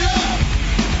 Turn it up.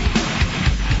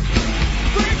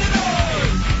 Bring it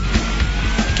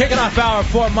on. Kicking off hour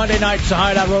 4 Monday nights, the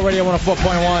Hideout Row Radio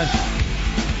 104.1.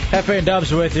 Hefe and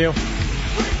Dubs with you.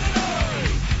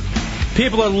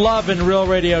 People are loving Real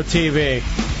Radio TV.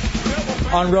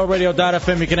 On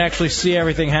RealRadio.fm, you can actually see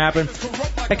everything happen.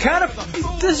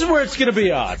 This is where it's going to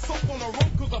be odd.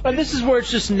 And this is where it's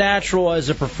just natural as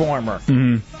a performer.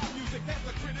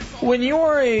 Mm-hmm. When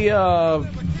you're a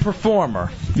performer,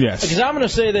 yes. Because I'm going to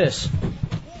say this.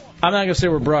 I'm not going to say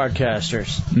we're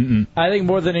broadcasters. Mm-mm. I think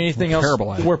more than anything else,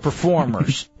 we're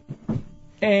performers.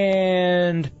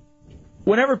 And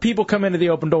whenever people come into the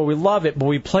open door, we love it, but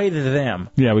we play to them.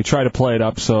 Yeah, we try to play it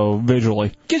up so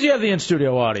visually. Because you have the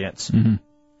in-studio audience. Mm-hmm.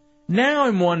 Now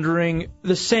I'm wondering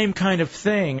the same kind of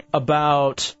thing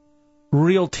about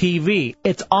real TV.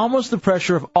 It's almost the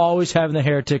pressure of always having the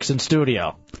heretics in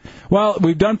studio. Well,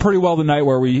 we've done pretty well tonight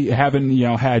where we haven't,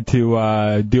 had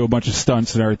to do a bunch of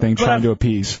stunts and everything trying to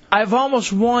appease. I've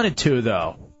almost wanted to,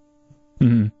 though.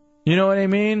 Mm-hmm. You know what I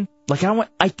mean? Like,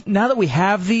 now that we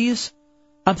have these,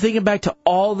 I'm thinking back to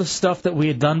all the stuff that we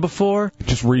had done before.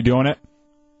 Just redoing it?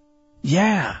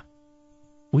 Yeah.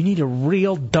 We need a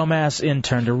real dumbass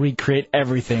intern to recreate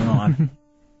everything on.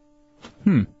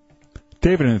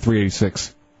 David in the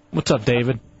 386. What's up,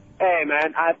 David? Hey,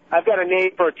 man, I've got a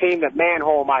name for a team that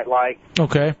Manhole might like.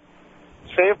 Okay.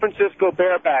 San Francisco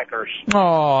Bearbackers.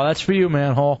 Oh, that's for you,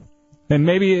 Manhole. And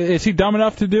maybe, is he dumb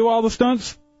enough to do all the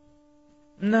stunts?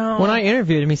 No. When I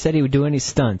interviewed him, he said he would do any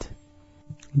stunt.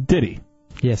 Did he?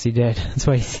 Yes, he did. That's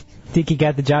why I think he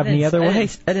got the job in the other way.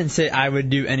 I didn't say I would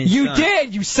do any You stunts.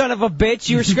 did, you son of a bitch.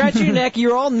 You were scratching your neck. You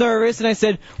were all nervous. And I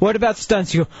said, what about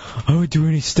stunts? You go, I would do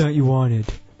any stunt you wanted.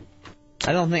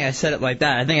 I don't think I said it like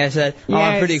that. I think I said, yeah,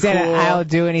 I'm pretty cool. I'll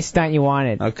do any stunt you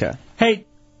wanted. Okay. Hey,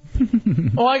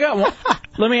 I got one.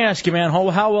 Let me ask you, man,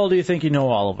 how well do you think you know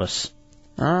all of us?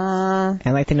 I'd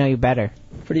like to know you better.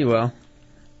 Pretty well.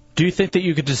 Do you think that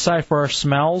you could decipher our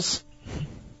smells?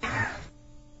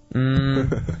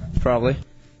 Probably.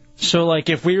 So, like,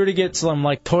 if we were to get some,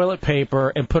 like, toilet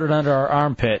paper and put it under our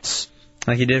armpits.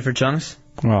 Like you did for Chunks?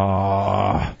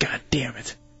 Aww. God damn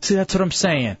it. See, that's what I'm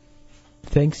saying.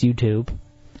 Thanks, YouTube.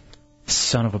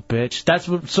 Son of a bitch. That's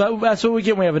what we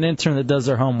get when we have an intern that does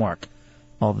their homework.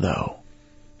 Although,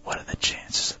 what are the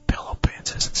chances that Pillow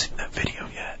Pants hasn't seen that video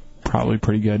yet? Probably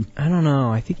pretty good. I don't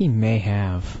know. I think he may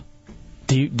have.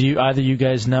 Do you either you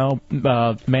guys know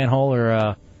Manhole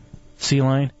or Sea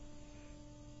Lion?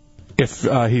 If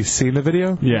he's seen the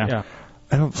video? Yeah.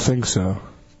 I don't think so. All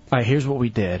right, here's what we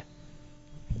did.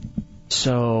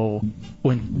 So,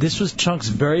 when this was Chunk's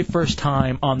very first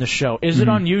time on the show, is it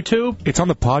on YouTube? It's on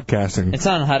the podcasting. It's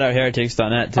on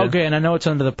HideoutHeretics.net, too. Okay, and I know it's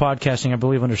under the podcasting, I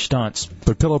believe under stunts.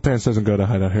 But Pillow Pants doesn't go to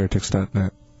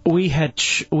HideoutHeretics.net.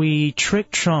 We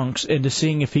tricked Chunks into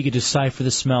seeing if he could decipher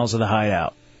the smells of the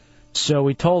Hideout. So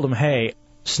we told him, hey,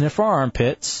 sniff our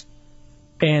armpits,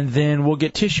 and then we'll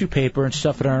get tissue paper and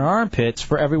stuff it on our armpits.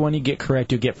 For every one you get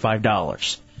correct, you get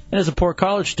 $5. And as a poor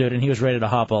college student, he was ready to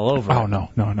hop all over. Oh,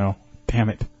 no. Damn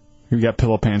it. We got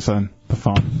Pillow Pants on the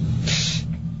phone.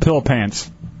 Pillow Pants.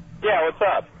 Yeah, what's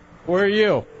up? Where are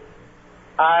you?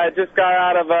 I just got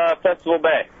out of Festival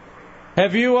Bay.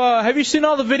 Have you seen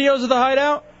all the videos of the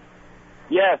Hideout?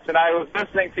 Yes, and I was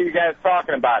listening to you guys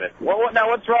talking about it. Now,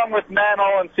 what's wrong with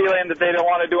Manhole and Sealand that they don't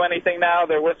want to do anything now?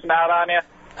 They're listening out on you?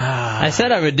 I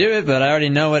said I would do it, but I already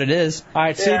know what it is. All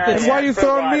right, And why are you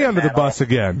throwing me under the bus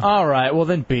again? All right, well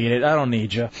then beat it. I don't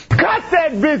need you. Cut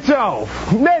that bitch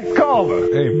off. Next caller.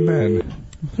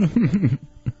 Amen.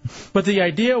 But the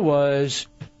idea was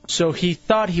So he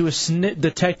thought he was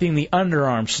detecting the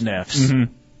underarm sniffs.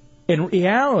 Mm-hmm. In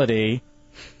reality,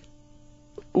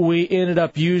 we ended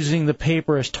up using the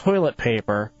paper as toilet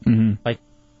paper, like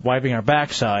wiping our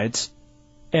backsides,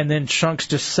 and then Chunks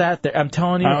just sat there. I'm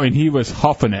telling you. I mean, he was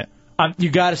huffing it. You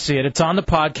got to see it. It's on the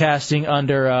podcasting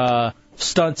under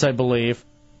Stunts, I believe.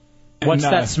 What's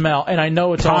that smell? And I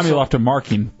know it's Tommy also... left a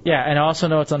marking. Yeah, and I also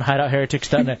know it's on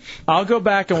hideoutheretics.net. I'll go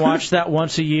back and watch that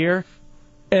once a year,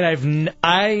 and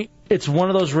it's one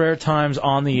of those rare times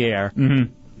on the air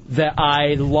that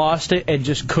I lost it and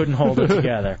just couldn't hold it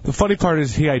together. The funny part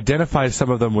is he identifies some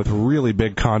of them with really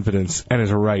big confidence and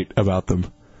is right about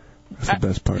them. That's the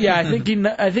best part. Yeah,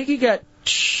 I think he got...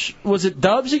 Was it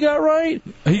Dubs he got right?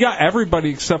 He got everybody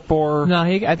except for... No,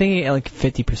 I think he got like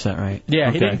 50% right.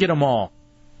 Yeah, he didn't get them all.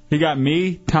 He got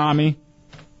me, Tommy.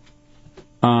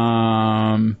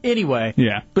 Anyway.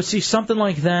 Yeah. But see, something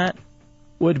like that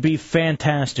would be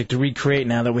fantastic to recreate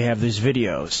now that we have these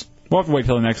videos. We'll have to wait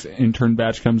till the next intern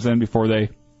batch comes in before they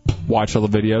watch all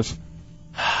the videos.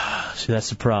 See, that's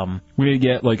the problem. We need to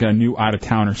get like a new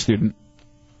out-of-towner student.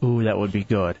 Ooh, that would be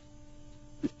good.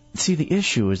 See, the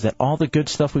issue is that all the good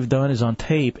stuff we've done is on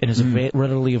tape and is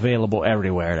readily available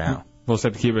everywhere now. We'll just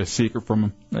have to keep it a secret from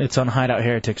them. It's on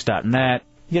hideoutheretics.net.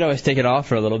 You could always take it off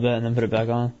for a little bit and then put it back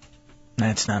on.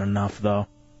 That's not enough, though.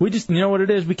 We just, you know what it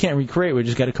is? We can't recreate. We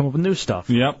just got to come up with new stuff.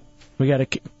 Yep. We got to.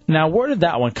 Now, where did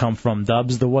that one come from,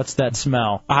 Dubs? The what's that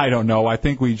smell? I don't know. I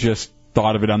think we just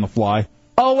thought of it on the fly.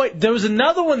 Oh, wait. There was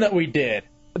another one that we did.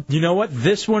 You know what?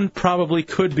 This one probably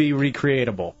could be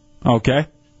recreatable. Okay.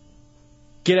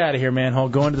 Get out of here, manhole.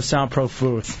 Go into the Soundproof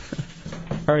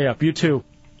booth. Hurry up. You too,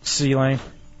 C-Lane.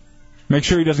 Make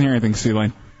sure he doesn't hear anything,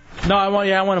 C-Lane. No, I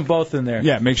want them both in there.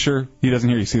 Yeah, make sure he doesn't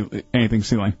hear anything,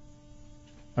 C-Lane.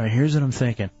 All right, here's what I'm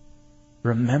thinking.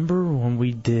 Remember when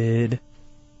we did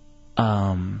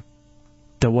the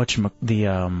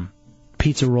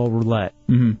pizza roll roulette?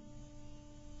 Mm-hmm.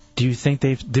 Do you think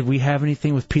did we have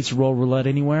anything with pizza roll roulette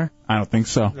anywhere? I don't think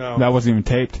so. No. That wasn't even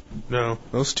taped. No,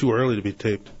 that was too early to be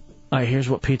taped. All right, here's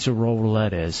what pizza roll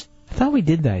roulette is. I thought we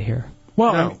did that here.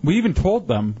 Well, No. we even told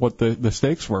them what the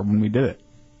stakes were when we did it.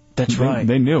 That's right.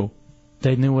 They knew.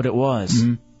 They knew what it was.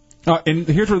 Mm-hmm. And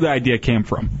here's where the idea came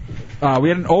from. We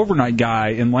had an overnight guy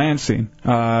in Lansing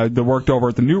that worked over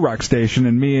at the New Rock station,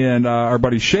 and me and our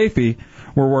buddy Shafee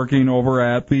were working over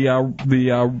at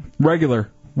the regular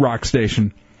rock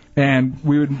station. And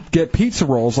we would get pizza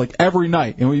rolls like every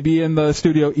night, and we'd be in the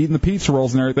studio eating the pizza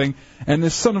rolls and everything. And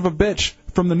this son of a bitch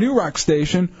from the New Rock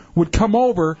station would come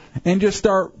over and just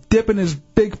start dipping his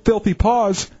big filthy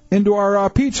paws into our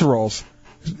pizza rolls.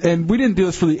 And we didn't do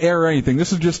this for the air or anything.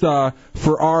 This is just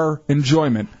for our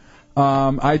enjoyment.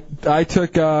 I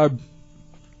took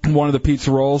one of the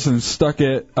pizza rolls and stuck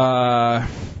it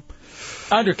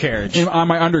undercarriage on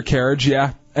my undercarriage,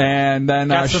 yeah. And then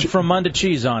got some Fromunda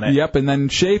cheese on it. Yep. And then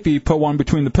Shafee put one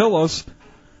between the pillows,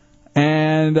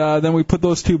 and then we put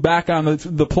those two back on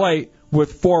the plate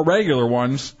with 4 regular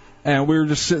ones. And we were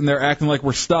just sitting there acting like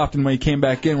we're stuffed. And when he came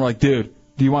back in, we're like, "Dude,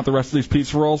 do you want the rest of these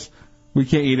pizza rolls? We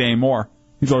can't eat any more."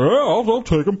 He's like, "Oh, I'll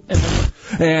take them."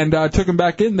 And took them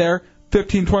back in there.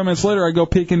 15, 20 minutes later, I go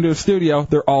peek into the studio.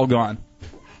 They're all gone.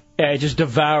 Yeah, it just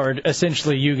devoured,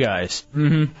 essentially, you guys.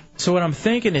 Mm-hmm. So what I'm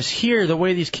thinking is here, the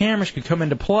way these cameras could come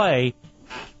into play,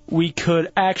 we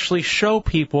could actually show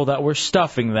people that we're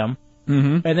stuffing them,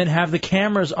 and then have the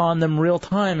cameras on them real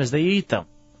time as they eat them.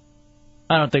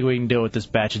 I don't think we can deal with this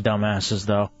batch of dumbasses,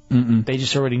 though. They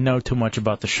just already know too much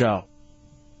about the show.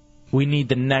 We need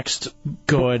the next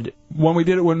good. When we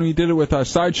did it with our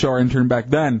Sideshow, our intern back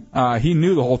then, he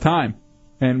knew the whole time.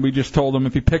 And we just told him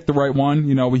if he picked the right one,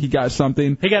 he got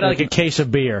something. He got like a case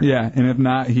of beer. Yeah, and if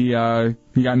not, he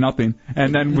got nothing.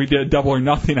 And then we did double or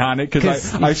nothing on it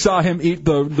because I saw him eat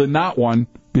the not one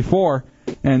before,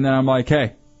 and then I'm like,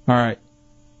 hey, all right,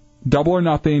 double or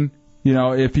nothing.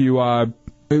 If you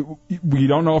we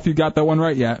don't know if you got that one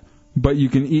right yet, but you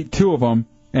can eat 2 of them,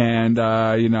 and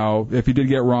if you did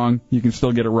get it wrong, you can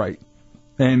still get it right.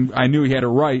 And I knew he had it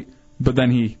right. But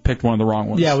then he picked one of the wrong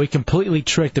ones. Yeah, we completely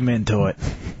tricked him into it.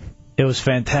 It was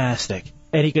fantastic.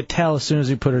 And he could tell as soon as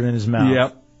he put it in his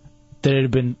mouth that it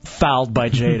had been fouled by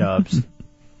J-Dubs.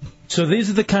 So these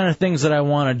are the kind of things that I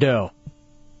want to do.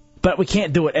 But we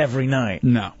can't do it every night.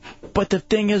 No. But the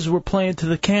thing is, we're playing to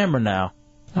the camera now.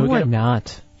 Why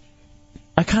not?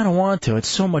 I kind of want to. It's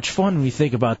so much fun when you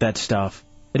think about that stuff.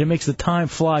 And it makes the time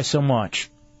fly so much.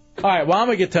 All right, well, I'm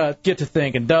going to get to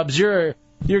thinking. Dubs, you're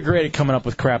great at coming up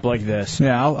with crap like this.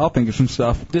 Yeah, I'll think of some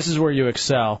stuff. This is where you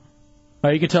excel.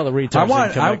 You can tell the retards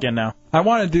can come back in now. I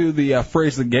want to do the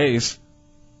phrase the gays.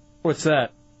 What's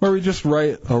that? Where we just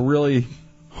write a really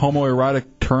homoerotic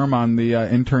term on the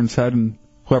intern's head, and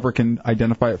whoever can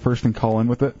identify it first and call in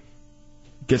with it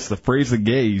gets the phrase of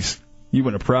gaze. You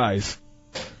win a prize.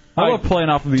 I love playing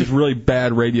off of these really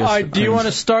bad radio All right, do you want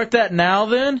to start that now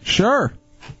then? Sure.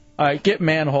 All right, get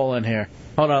Manhole in here.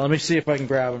 Hold on, let me see if I can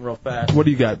grab him real fast. What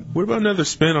do you got? What about another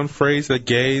spin on phrase that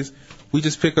gaze? We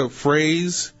just pick up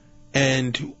phrase,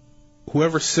 and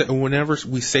whenever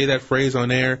we say that phrase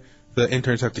on air, the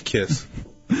interns have to kiss.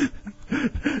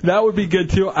 That would be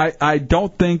good, too. I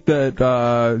don't think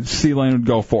that C-Lane would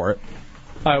go for it.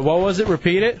 All right, what was it?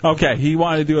 Repeat it? Okay, he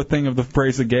wanted to do a thing of the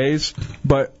phrase of gaze,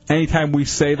 but anytime we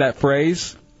say that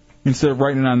phrase, instead of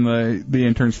writing it on the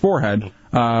intern's forehead,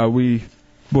 we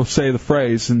will say the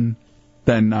phrase, and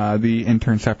then the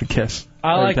interns have to kiss.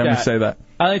 I like every time that. we say that.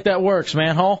 I think that works,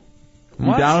 Manhole.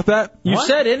 You down with that? You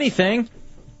said anything.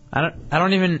 I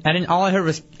didn't. All I heard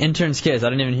was interns kiss. I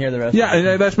didn't even hear the rest. Yeah,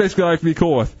 and that's basically all I can be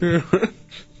cool with.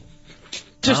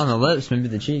 Just on the lips, maybe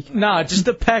the cheek. No, just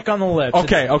a peck on the lips.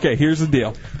 Okay, here's the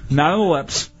deal. Not on the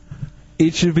lips.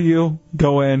 Each of you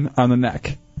go in on the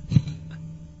neck.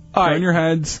 Turn your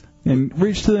heads and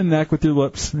reach to the neck with your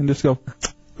lips and just go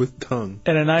with tongue.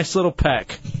 And a nice little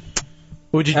peck.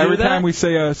 Would you do every that? time we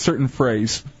say a certain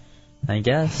phrase? I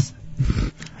guess.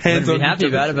 Hands I'd be happy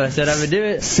about it, but I said I would do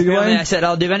it. C-Lane? I said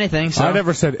I'll do anything. So. I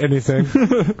never said anything.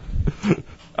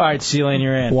 All right, C-Lane,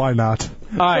 you're in. Why not?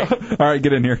 All right. All right,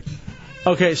 get in here.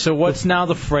 Okay, so what's now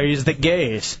the phrase that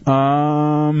gaze?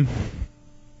 Brussels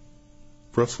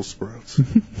sprouts.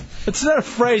 It's not a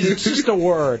phrase, it's just a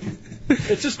word.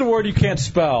 It's just a word you can't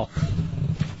spell.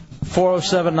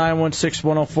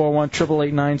 407-916-1041,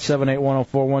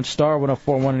 888-978-1041, star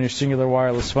 1041 on your singular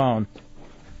wireless phone.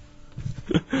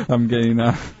 I'm getting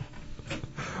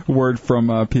word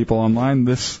from people online.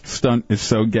 This stunt is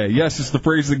so gay. Yes, it's the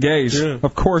phrase the gays. Yeah.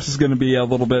 Of course it's going to be a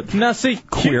little bit now, see,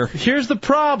 queer. Here's the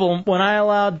problem when I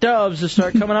allow Dubs to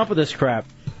start coming up with this crap.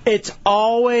 It's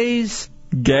always...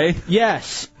 gay?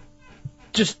 Yes.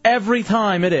 Just every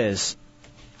time it is.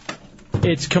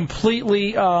 It's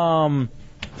completely, Mo.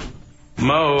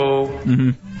 Mm-hmm.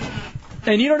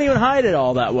 And you don't even hide it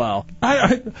all that well.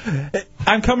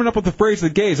 I'm coming up with the phrase the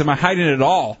gays. Am I hiding it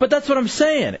all? But that's what I'm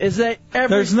saying, is that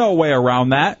There's no way around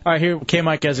that. All right, here,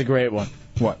 K-Mike has a great one.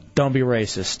 What? Don't be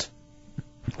racist.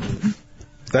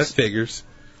 That figures.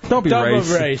 Don't be Don't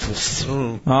racist. be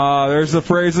racist. There's the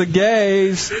phrase the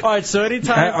gays. All right, so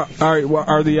anytime... all right,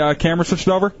 are the cameras switched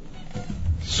over?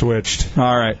 Switched.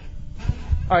 All right.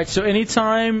 All right, so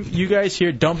anytime you guys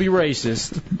hear "don't be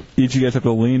racist," each of you guys have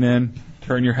to lean in,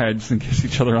 turn your heads, and kiss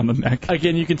each other on the neck.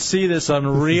 Again, you can see this on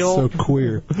Real. So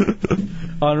queer.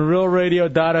 On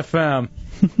RealRadio.fm,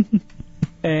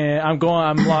 and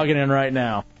I'm logging in right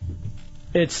now.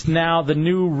 It's now the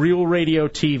new Real Radio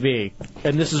TV,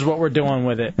 and this is what we're doing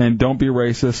with it. And "don't be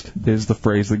racist" is the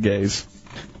phrase the gays.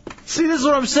 See, this is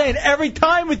what I'm saying. Every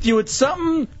time with you, it's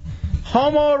something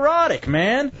homoerotic,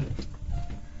 man.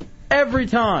 Every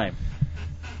time.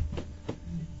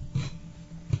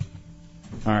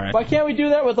 All right. Why can't we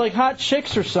do that with, like, hot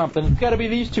chicks or something? It's got to be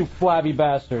these two flabby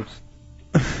bastards.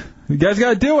 You guys got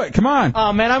to do it. Come on.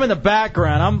 Oh, man, I'm in the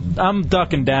background. I'm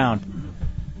ducking down.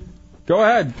 Go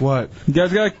ahead. What? You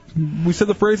guys got to... We said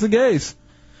the phrase the gays.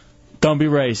 Don't be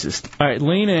racist. All right,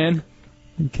 lean in.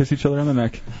 And kiss each other on the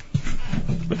neck.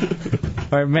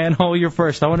 All right, Manhole, you're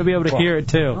first. I want to be able to hear it,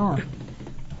 too.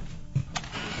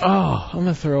 Oh, I'm going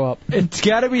to throw up. It's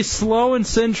got to be slow and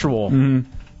sensual. Mm-hmm.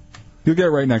 You'll get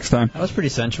it right next time. That was pretty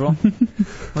sensual.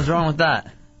 What's wrong with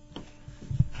that?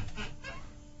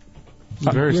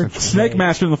 Very You're sensual. Snake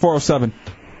Master in the 407.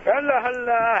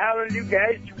 Hello, how are you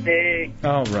guys today?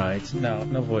 All right. No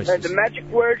voices. The magic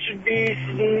word should be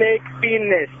snake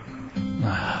penis.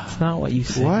 It's not what you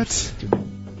said. What?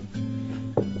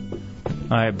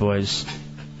 All right, boys.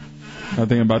 I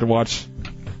think I'm about to watch.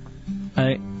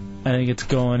 I think it's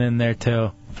going in there,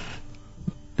 too.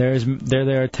 There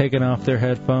they are taking off their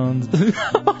headphones.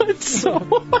 It's so...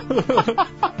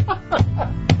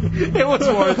 It was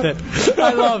worth it.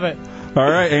 I love it. All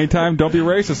right, anytime "don't be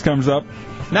racist" comes up.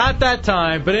 Not that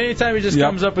time, but anytime it just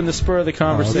comes up in the spur of the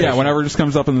conversation. Yeah, whenever it just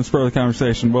comes up in the spur of the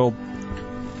conversation, we'll...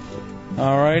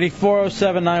 All righty,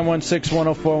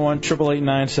 407-916-1041,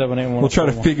 888-978-1041. We'll try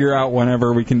to figure out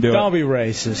whenever we can do it. Don't be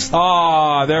racist.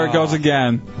 Oh, there it goes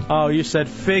again. Oh, you said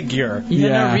figure. You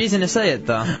had no reason to say it,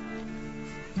 though.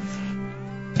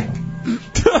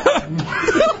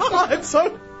 It's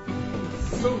so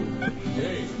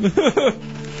gay.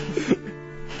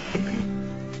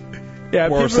 Yeah,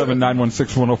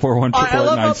 407-916-1041,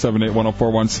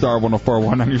 888-978-1041, star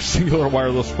 1041 on your singular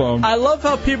wireless phone. I love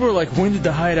how people are like, when did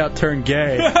the Hideout turn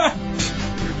gay?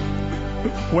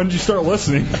 When did you start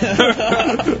listening?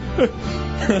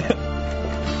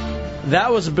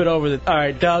 That was a bit over the... All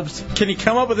right, Dubs, can you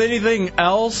come up with anything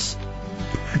else?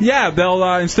 Yeah, they'll,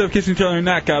 instead of kissing each other in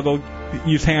the neck, they'll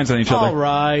use hands on each other. All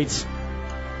right.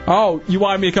 Oh, you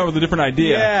wanted me to come up with a different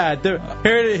idea. Yeah,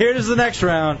 here's the next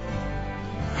round.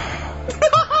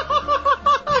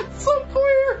 It's so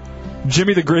clear.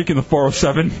 Jimmy the Greek in the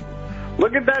 407.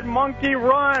 Look at that monkey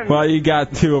run. Well, you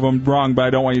got two of them wrong, but I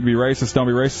don't want you to be racist. Don't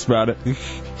be racist about it.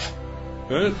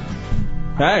 Good.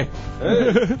 Hey.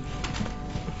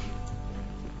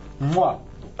 What?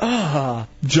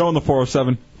 Joe in the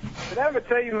 407. Did I ever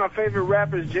tell you my favorite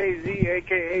rapper is Jay-Z,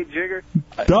 a.k.a. Jigger?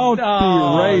 Don't be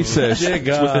racist.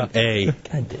 Jigga. With an A.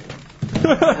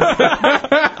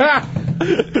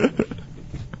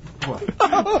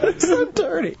 Oh, it's so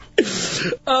dirty.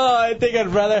 Oh, I think I'd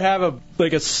rather have a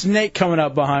snake coming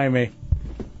up behind me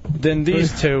than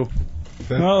these two.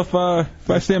 Well, if I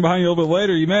stand behind you a little bit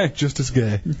later, you may. Just as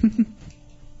gay.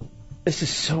 This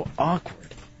is so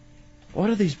awkward.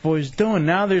 What are these boys doing?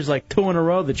 Now there's like two in a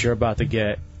row that you're about to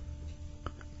get.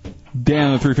 Dan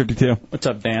in the 352. What's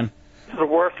up, Dan? This is the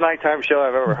worst nighttime show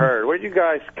I've ever heard. Where'd you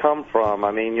guys come from?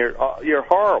 I mean, you're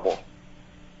horrible.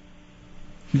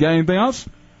 You got anything else?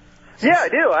 Yeah, I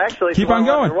do. I actually Keep on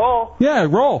going. Roll. Yeah,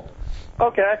 roll.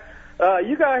 Okay.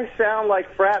 You guys sound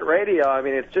like frat radio. I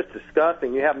mean, it's just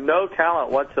disgusting. You have no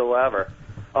talent whatsoever.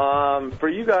 For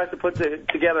you guys to put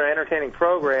together an entertaining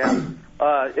program,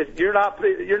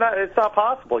 it's not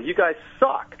possible. You guys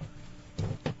suck.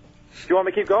 Do you want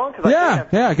me to keep going?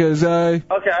 Yeah, because... Okay,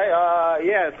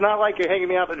 yeah, it's not like you're hanging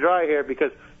me out to dry here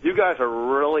because you guys are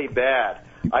really bad.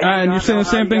 And you're saying the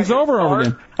same things over and over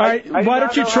again. All right, why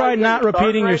don't you try not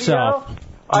repeating yourself?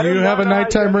 Do you have a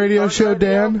nighttime radio show,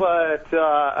 Dan? But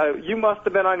you must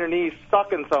have been on your knees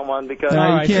sucking someone because...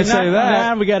 No, you can't say that.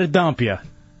 Now we got to dump you.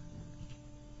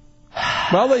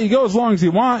 Well, I'll let you go as long as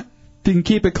you want. You can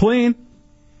keep it clean.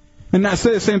 And not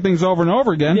say the same things over and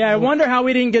over again. Yeah, I wonder how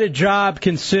we didn't get a job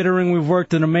considering we've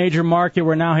worked in a major market.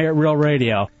 We're now here at Real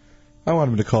Radio. I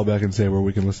want him to call back and say where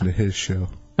we can listen to his show.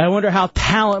 I wonder how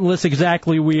talentless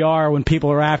exactly we are when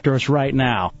people are after us right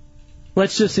now.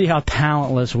 Let's just see how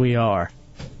talentless we are.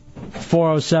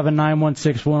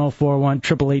 407-916-1041,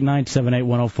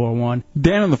 888-978-1041.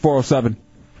 Dan on the 407.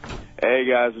 Hey,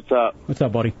 guys, what's up? What's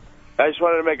up, buddy? I just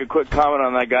wanted to make a quick comment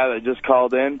on that guy that just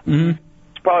called in. Mm-hmm.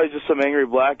 It's probably just some angry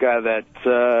black guy that's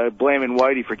blaming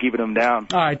Whitey for keeping him down.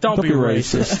 All right, don't be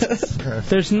racist.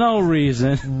 There's no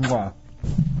reason. Wow.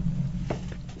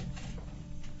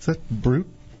 Is that brute?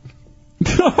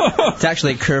 It's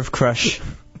actually Curve Crush.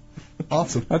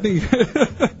 Awesome. I think...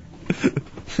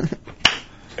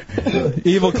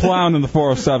 Evil Clown in the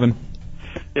 407.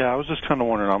 Yeah, I was just kind of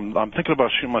wondering. I'm thinking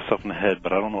about shooting myself in the head,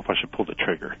 but I don't know if I should pull the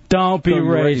trigger. Don't be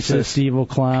racist, Evil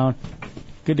Clown.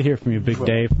 Good to hear from you, Big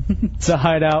Dave. It's a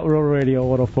Hideout, Real Radio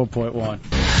 104.1.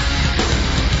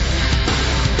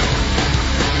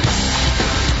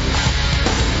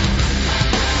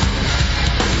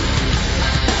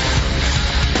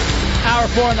 Hour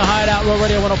 4 in the Hideout, Real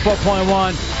Radio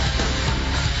 104.1.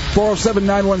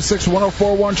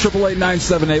 407-916-1041,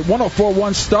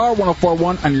 888-978-1041, star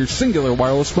 1041 on your singular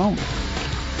wireless phone.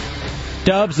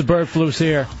 Dubs, the bird flu's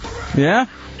here. Yeah?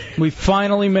 We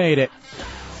finally made it.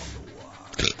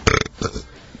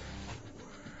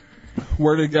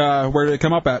 Where did it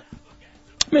come up at?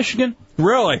 Michigan.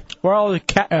 Really? Where all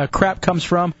the crap comes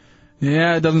from.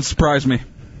 Yeah, it doesn't surprise me.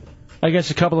 I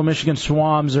guess a couple of Michigan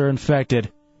swamps are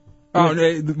infected. Oh,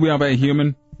 we don't have any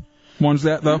human ones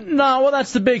that, though? No, well,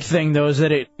 that's the big thing, though, is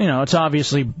that it's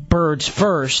obviously birds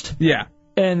first. Yeah.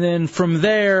 And then from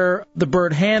there, the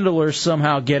bird handlers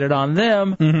somehow get it on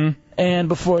them. Mm-hmm. And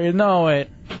before you know it,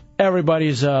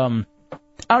 everybody's, I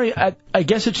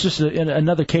guess it's just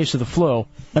another case of the flu,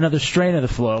 another strain of the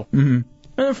flu. Mm-hmm. And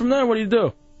then from there, what do you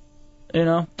do?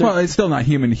 Well, it's still not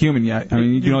human to human yet. I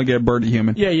mean, you can only get a bird to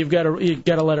human. Yeah, you got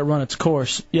to let it run its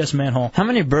course. Yes, Manhole. How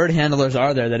many bird handlers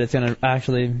are there that it's going to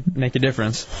actually make a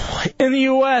difference? In the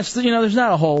U.S., there's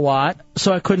not a whole lot,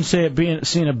 so I couldn't say it being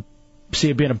a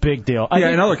big deal.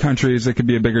 In other countries, it could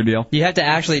be a bigger deal. You have to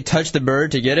actually touch the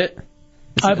bird to get it?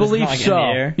 I believe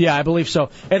so. Yeah, I believe so.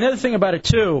 And the other thing about it,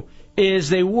 too, is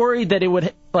they worried that it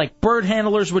would, like, bird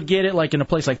handlers would get it, like in a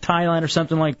place like Thailand or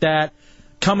something like that,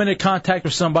 come into contact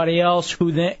with somebody else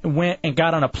who then went and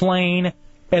got on a plane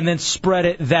and then spread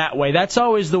it that way. That's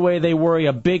always the way they worry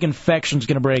a big infection's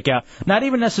going to break out. Not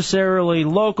even necessarily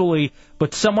locally,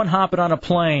 but someone hopping on a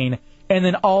plane and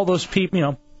then all those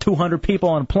people, 200 people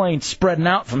on a plane spreading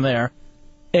out from there.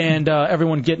 and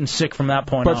everyone getting sick from that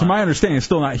point But on. from my understanding, it's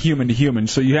still not human to human,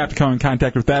 so you have to come in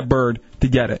contact with that bird to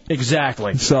get it.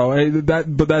 Exactly. So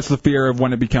but that's the fear of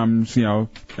when it becomes,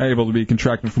 able to be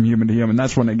contracted from human to human.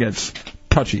 That's when it gets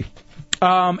touchy.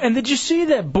 And did you see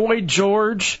that Boy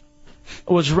George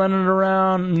was running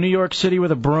around New York City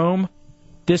with a broom?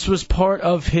 This was part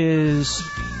of his...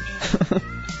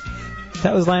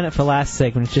 That was lined up for last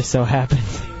segment. It just so happened.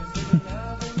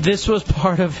 This was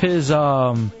part of his,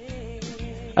 I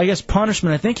guess,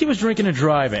 punishment. I think he was drinking and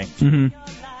driving.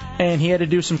 Mm-hmm. And he had to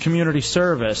do some community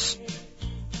service.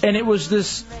 And it was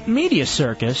this media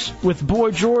circus with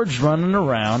Boy George running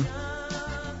around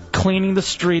cleaning the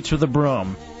streets with a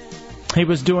broom. He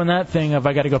was doing that thing of,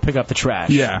 I got to go pick up the trash.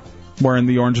 Yeah, wearing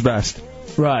the orange vest.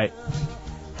 Right.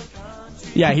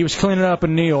 Yeah, he was cleaning up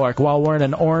in New York while wearing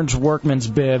an orange workman's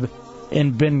bib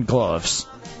and bin gloves.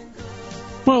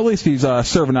 Well, at least he's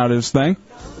serving out his thing.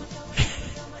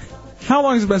 How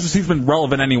long has it been since he's been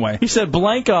relevant anyway? He said,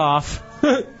 blank off.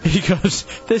 He goes,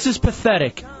 this is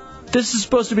pathetic. This is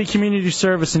supposed to be community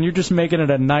service, and you're just making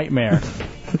it a nightmare.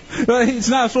 It's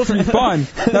not supposed to be fun.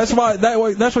 That's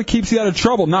what keeps you out of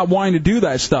trouble, not wanting to do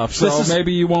that stuff. So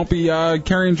maybe you won't be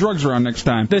carrying drugs around next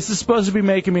time. This is supposed to be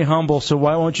making me humble, so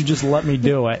why won't you just let me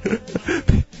do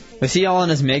it? Was he all in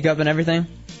his makeup and everything?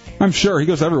 I'm sure. He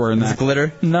goes everywhere in that.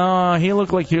 Glitter? No, he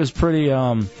looked like he was pretty,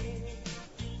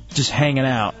 just hanging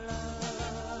out.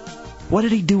 What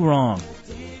did he do wrong?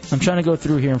 I'm trying to go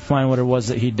through here and find what it was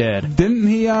that he did. Didn't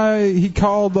he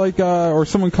called, or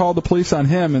someone called the police on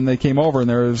him, and they came over, and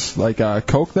there was,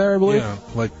 coke there, I believe? Yeah,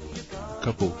 like a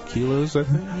couple kilos, I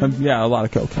think. Yeah, a lot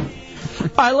of coke. All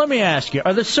right, let me ask you.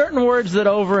 Are there certain words that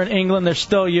over in England they're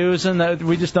still using that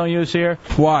we just don't use here?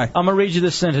 Why? I'm going to read you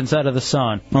this sentence out of The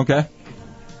Sun. Okay.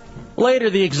 Later,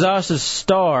 the exhausted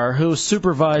star, who was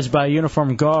supervised by a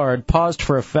uniformed guard, paused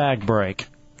for a fag break.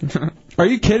 Are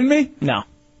you kidding me? No.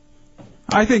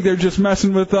 I think they're just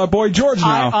messing with Boy George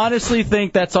now. I honestly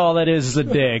think that's all that is a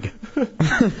dig.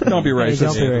 Don't be racist. Hey,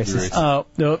 don't be racist. Oh,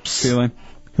 oops. Feeling.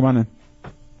 Come on in.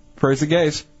 Praise the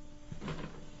gays.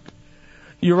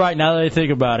 You're right, now that I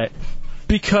think about it.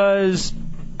 Because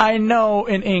I know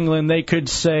in England they could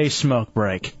say smoke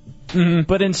break. Mm-hmm.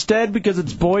 But instead, because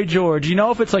it's Boy George, you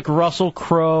know if it's like Russell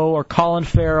Crowe or Colin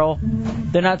Farrell,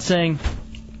 they're not saying...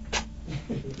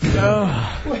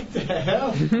 What the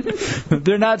hell?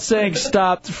 They're not saying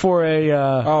stop for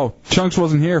a... Chunks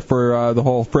wasn't here for the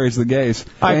whole phrase of the gays.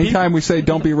 Anytime we say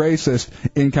don't be racist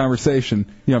in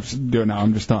conversation, do it now.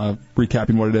 I'm just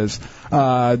recapping what it is.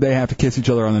 They have to kiss each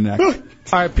other on the neck.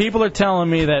 All right, people are telling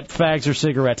me that fags are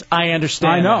cigarettes. I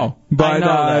understand. I know, but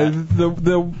I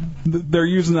know they're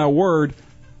using that word.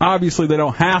 Obviously, they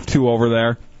don't have to over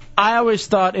there. I always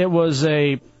thought it was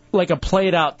a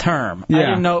played-out term. Yeah. I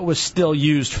didn't know it was still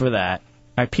used for that.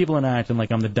 All right, people are acting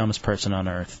like I'm the dumbest person on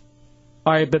earth.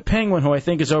 All right, but Penguin, who I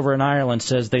think is over in Ireland,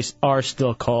 says they are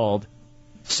still called,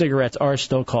 cigarettes are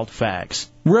still called fags.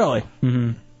 Really?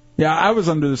 Mm-hmm. Yeah, I was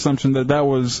under the assumption that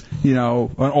was, an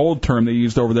old term they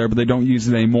used over there, but they don't use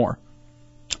it anymore.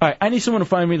 All right, I need someone to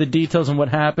find me the details on what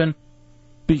happened,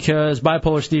 because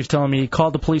Bipolar Steve's telling me he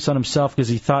called the police on himself because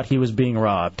he thought he was being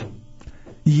robbed.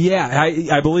 Yeah,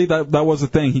 I believe that was the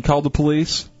thing. He called the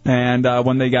police, and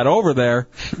when they got over there,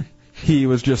 he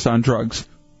was just on drugs.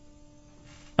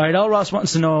 All right, L. Ross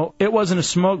wants to know, it wasn't a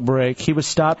smoke break. He was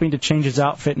stopping to change his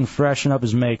outfit and freshen up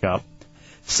his makeup.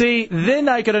 See, then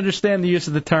I could understand the use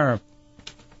of the term.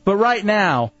 But right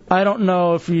now, I don't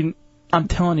know if you... I'm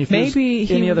telling you, if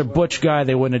maybe any other butch guy,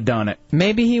 they wouldn't have done it.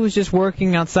 Maybe he was just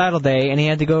working outside all day, and he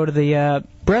had to go to the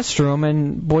restroom,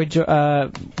 and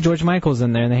George Michael's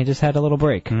in there, and they just had a little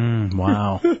break.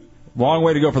 Wow. Long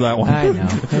way to go for that one. I know.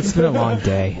 It's been a long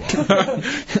day.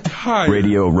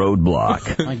 Radio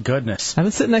Roadblock. My goodness. I've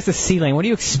been sitting next to C-Lane. What do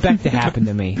you expect to happen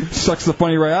to me? Sucks the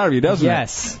funny right out of you, doesn't it?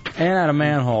 Yes. And out of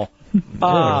manhole.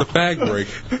 The bag break.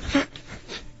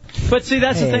 But see,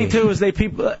 that's the thing too, is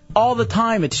people all the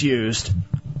time it's used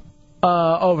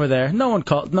over there. No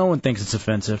one thinks it's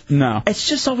offensive. No. It's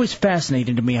just always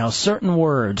fascinating to me how certain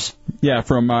words,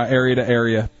 from area to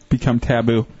area, become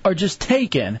taboo. Are just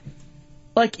taken.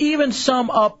 Like even some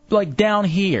up down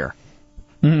here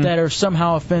that are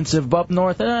somehow offensive, but up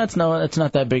north, it's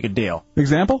not that big a deal.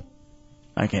 Example?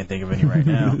 I can't think of any right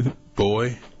now.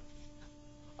 Boy.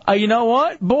 You know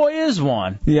what? Boy is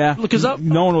one. Yeah. Because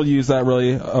no one will use that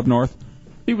really up north.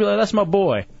 You'd be like, that's my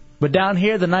boy. But down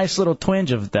here, the nice little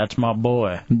twinge of that's my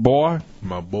boy. Boy?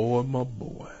 My boy, my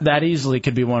boy. That easily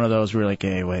could be one of those really,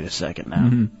 hey, wait a second now.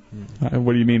 Mm-hmm.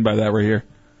 What do you mean by that right here?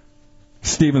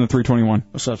 Steve in the 321.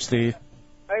 What's up, Steve?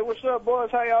 Hey, what's up, boys?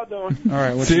 How y'all doing? All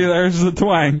right. See, there's the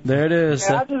twang. There it is.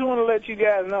 Yeah, I just want to let you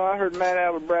guys know I heard Matt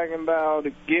Albert bragging about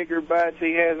the gigger bites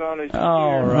he has on his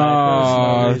All ear.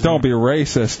 right. Oh, don't be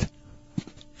racist.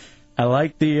 I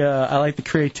like the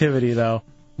creativity though.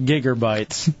 Gigger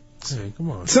bites. Hey,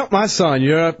 come on. Something I saw in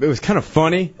Europe, it was kind of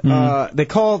funny. They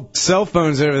called cell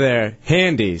phones over there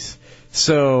handies.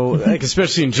 So, like,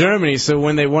 especially in Germany, so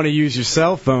when they want to use your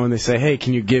cell phone, they say, hey,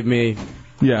 can you give me...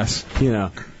 Yes. You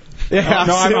know. Yeah,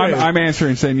 no, I'm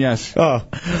answering saying yes. Oh. All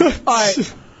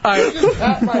right.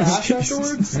 Pat my ass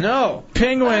afterwards? No.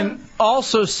 Penguin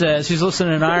also says he's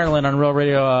listening in Ireland on Real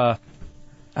Radio.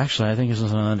 Actually, I think he's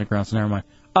listening on Underground, so never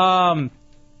mind.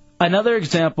 Another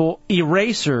example,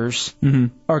 erasers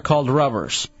are called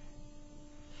rubbers.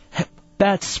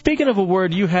 That's, speaking of a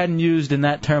word you hadn't used in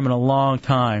that term in a long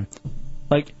time.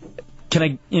 Like, can I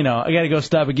got to go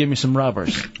stop and give me some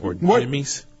rubbers. Or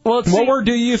jimmies. Well, what word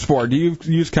do you use for? Do you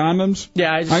use condoms?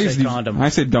 Yeah, I just say condom. I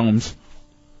say domes.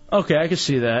 Okay, I can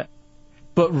see that.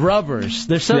 But rubbers.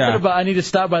 There's something about I need to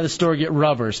stop by the store and get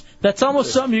rubbers. That's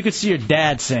almost something you could see your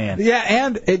dad saying. Yeah,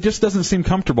 and it just doesn't seem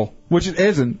comfortable, which it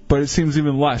isn't, but it seems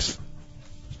even less.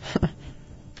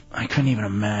 I couldn't even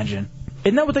imagine.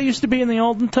 Isn't that what they used to be in the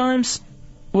olden times?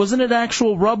 Wasn't it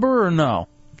actual rubber or no?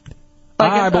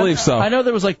 Like, I believe so. I know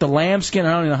there was like the lambskin.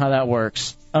 I don't even know how that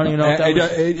works. I don't even know if that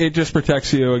was... It just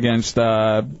protects you against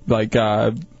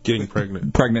getting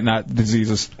pregnant. Pregnant, not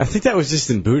diseases. I think that was just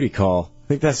in Booty Call. I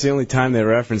think that's the only time they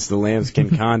referenced the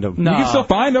lambskin condom. No. You can still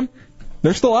find them.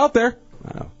 They're still out there.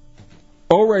 Wow.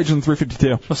 O-Rage on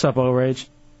 352. What's up, O-Rage?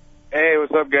 Hey,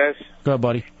 what's up, guys? Go ahead,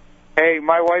 buddy. Hey,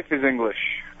 my wife is English,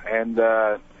 and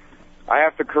I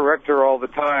have to correct her all the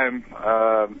time.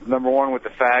 Number one, with the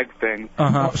fag thing.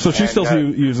 So she's still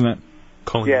using it.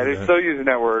 They're still using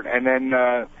that word. And then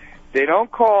they don't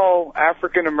call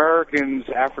African Americans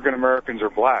or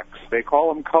blacks. They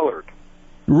call them colored.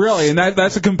 Really? And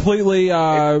that's a completely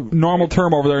normal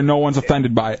term over there. No one's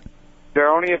offended by it. They're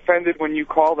only offended when you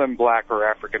call them black or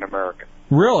African American.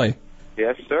 Really?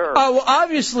 Yes, sir. Oh, well,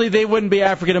 obviously they wouldn't be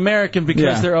African American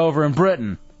because they're over in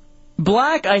Britain.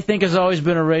 Black, I think, has always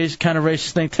been a kind of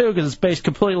racist thing, too, because it's based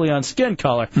completely on skin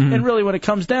color. And really, when it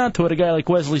comes down to it, a guy like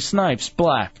Wesley Snipes,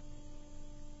 black.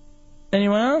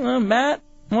 Anyone? Matt?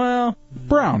 Well,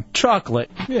 brown.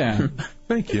 Chocolate. Yeah.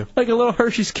 Thank you. Like a little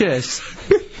Hershey's Kiss.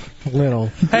 Little.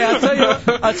 Hey, I'll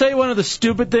tell you one of the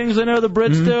stupid things I know the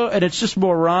Brits do, and it's just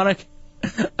moronic.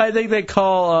 I think they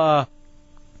call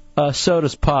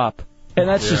sodas pop. And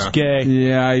that's just gay.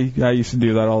 Yeah, I used to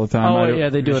do that all the time. Oh, yeah,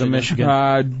 they do it in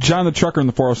Michigan. John the Trucker in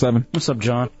the 407. What's up,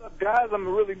 John? What's up, guys? I'm a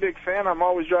really big fan. I'm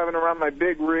always driving around my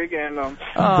big rig, and Don't be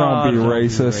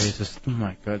racist. Oh,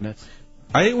 my goodness.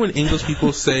 I hate when English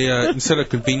people say, instead of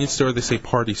convenience store, they say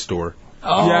party store.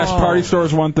 Oh. Yes, party store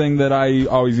is one thing that I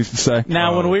always used to say.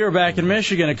 Now, when we were back in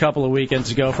Michigan a couple of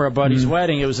weekends ago for our buddy's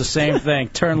wedding, it was the same thing.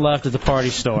 Turn left at the party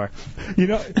store. You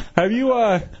know, have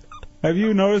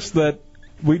you noticed that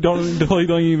we don't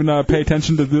even pay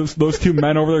attention to those two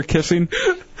men over there kissing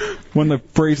when the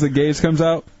phrase "the gays" comes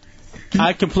out?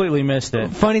 I completely missed it.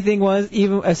 Funny thing was,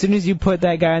 even as soon as you put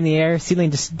that guy in the air,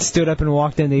 Sealing just stood up and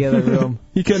walked into the other room.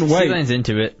 He couldn't wait. Sealing's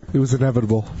into it. It was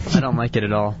inevitable. I don't like it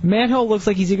at all. Manhole looks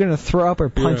like he's either going to throw up or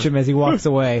punch him as he walks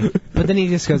away. But then he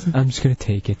just goes, I'm just going to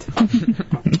take it.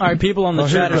 All right, people on the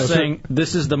chat are saying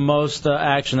this is the most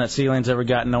action that Sealing's ever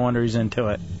gotten. No wonder he's into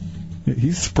it.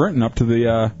 He's sprinting up to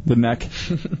the neck.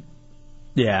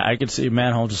 Yeah, I could see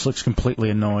Manhole just looks completely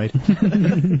annoyed.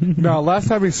 No, last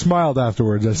time he smiled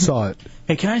afterwards, I saw it.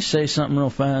 Hey, can I say something real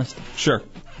fast? Sure.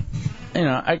 You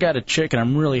know, I got a chick and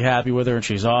I'm really happy with her and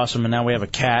she's awesome, and now we have a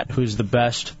cat who's the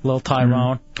best, little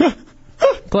Tyrone.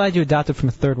 Glad you adopted from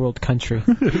a third world country.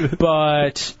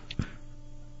 But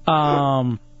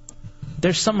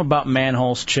there's something about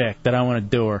Manhole's chick that I want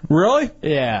to do her. Really?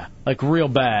 Yeah, like real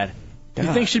bad. God.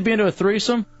 You think she'd be into a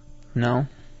threesome? No.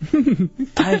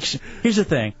 Here's the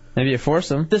thing. Maybe a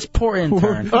foursome. This poor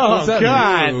intern. Oh,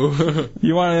 God.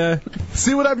 You want to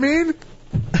see what I mean?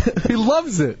 He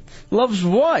loves it. Loves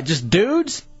what? Just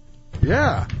dudes?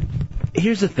 Yeah.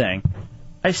 Here's the thing.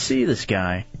 I see this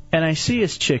guy, and I see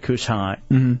his chick who's hot,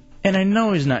 and I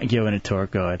know he's not giving it to her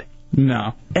good.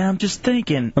 No. And I'm just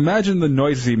thinking. Imagine the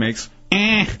noises he makes.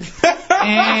 Like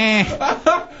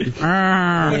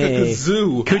at the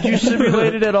zoo. Could you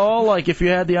simulate it at all, like if you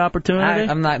had the opportunity?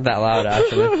 I'm not that loud,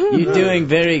 actually. You're doing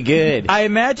very good. I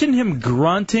imagine him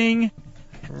grunting.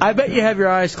 I bet you have your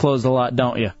eyes closed a lot,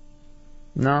 don't you?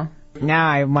 No. No,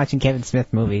 I'm watching Kevin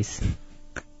Smith movies.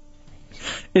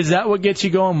 Is that what gets you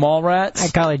going, Mallrats? I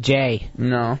call her Jay.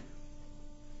 No.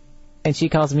 And she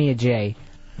calls me a Jay.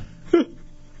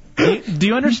 Do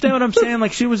you understand what I'm saying?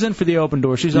 Like, she was in for the open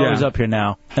door. She's always up here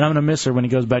now. And I'm going to miss her when he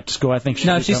goes back to school. I think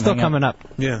she's still coming up.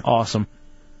 Yeah. Awesome.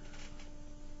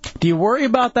 Do you worry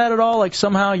about that at all? Like,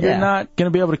 somehow you're not going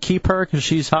to be able to keep her because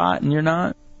she's hot and you're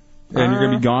not? And you're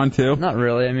going to be gone, too? Not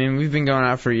really. I mean, we've been going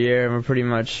out for a year, and we're pretty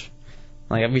much,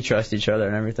 like, we trust each other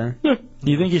and everything.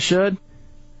 You think you should?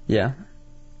 Yeah.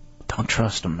 Don't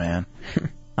trust him, man.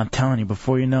 I'm telling you,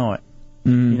 before you know it.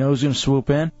 You know who's going to swoop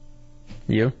in?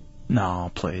 You?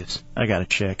 No, please. I got a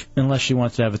chick. Unless she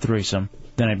wants to have a threesome,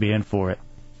 then I'd be in for it.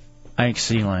 I ain't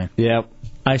C-Lane. Yep.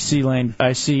 I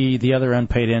see the other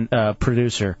unpaid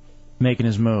producer making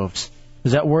his moves.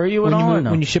 Does that worry you at all or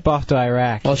no? When you ship off to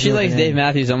Iraq. Well, she likes Dave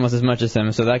Matthews almost as much as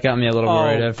him, so that got me a little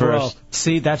worried at first.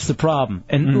 See, that's the problem.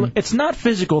 And it's not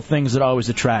physical things that always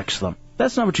attracts them.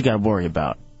 That's not what you got to worry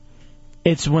about.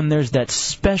 It's when there's that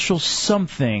special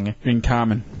something in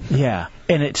common. Yeah,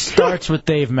 and it starts with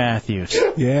Dave Matthews.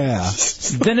 Yeah.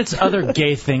 Then it's other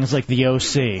gay things like the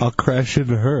OC. I'll crash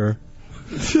into her.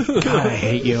 God, I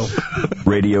hate you.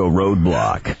 Radio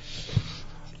Roadblock.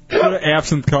 Go to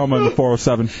Absinthe Coma in the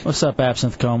 407. What's up,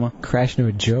 Absinthe Coma? Crash into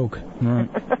a joke. Right.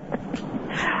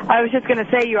 I was just going to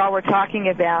say, you all were talking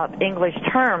about English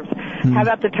terms. How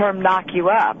about the term knock you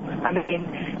up? I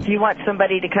mean, if you want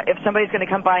somebody to, if somebody's going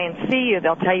to come by and see you,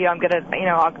 they'll tell you, I'm going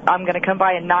to come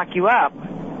by and knock you up.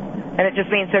 And it just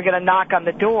means they're going to knock on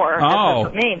the door. That's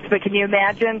what it means. But can you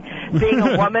imagine being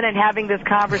a woman and having this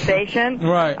conversation?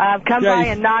 Right. Come by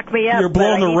and knock me up. You're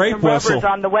blowing the rape some rubbers whistle.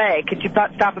 on the way. Could you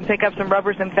stop and pick up some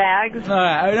rubbers and fags?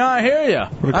 I hear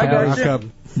you. I got up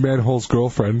Manhole's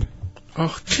girlfriend.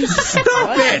 Oh, Jesus.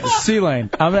 Stop it! C-Lane,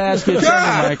 I'm going to ask you to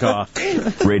turn the mic off.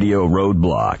 Radio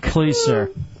Roadblock. Please, sir.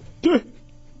 Let's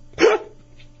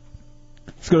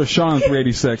go to Sean in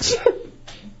 386.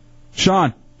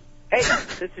 Sean. Hey,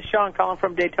 this is Sean calling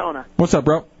from Daytona. What's up,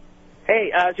 bro?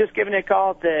 Hey, I was just giving a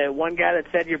call to one guy that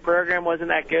said your program wasn't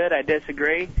that good. I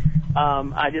disagree.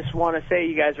 I just want to say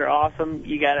you guys are awesome.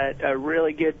 You got a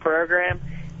really good program,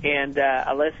 and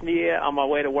I listen to you on my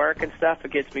way to work and stuff.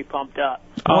 It gets me pumped up.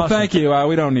 Oh, thank you.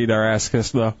 We don't need our ass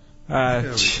kissed, though.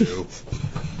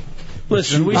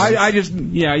 Listen,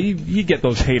 you get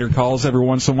those hater calls every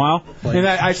once in a while. And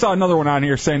I saw another one on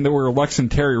here saying that we're Lex and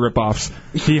Terry ripoffs.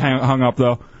 He hung up,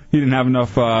 though. He didn't have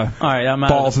enough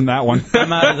balls in that one.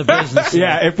 I'm out of the business.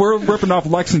 Yeah, if we're ripping off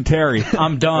Lex and Terry,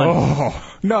 I'm done.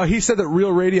 Oh. No, he said that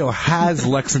Real Radio has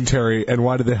Lex and Terry, and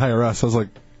why did they hire us? I was like,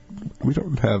 we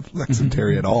don't have Lex and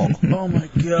Terry at all. Oh, my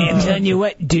God. I'm telling you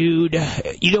what, dude.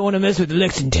 You don't want to mess with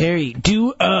Lex and Terry.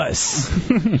 Do us.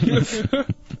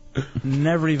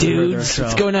 Never even dudes, heard their show.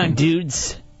 what's going on,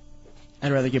 dudes?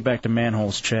 I'd rather get back to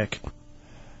Manhole's chick.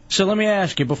 So let me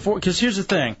ask you, because here's the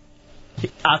thing.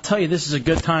 I'll tell you, this is a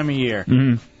good time of year.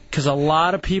 Because a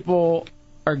lot of people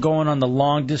are going on the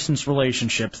long-distance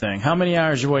relationship thing. How many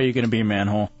hours away are you going to be,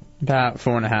 Manhole? About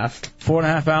 4.5.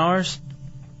 4.5 hours?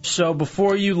 So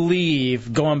before you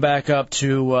leave, going back up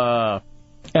to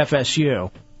FSU,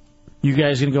 you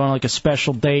guys going to go on like a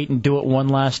special date and do it one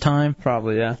last time?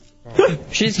 Probably, yeah.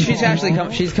 She's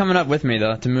actually she's coming up with me,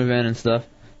 though, to move in and stuff.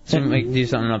 So do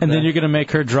something up there. And then you're going to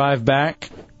make her drive back?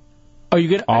 Are you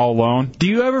gonna all alone? Do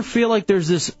you ever feel like there's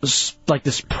this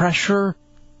pressure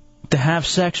to have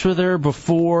sex with her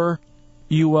before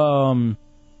you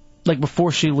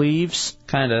before she leaves?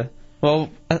 Kinda. Well,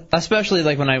 especially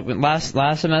like when I went last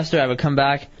semester, I would come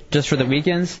back just for the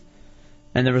weekends,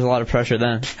 and there was a lot of pressure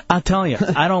then. I'll tell you,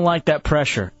 I don't like that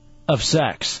pressure of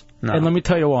sex, and let me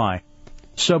tell you why.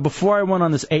 So before I went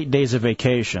on this 8 days of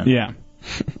vacation,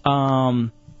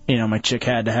 my chick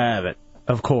had to have it,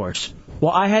 of course.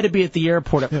 Well, I had to be at the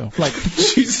airport at,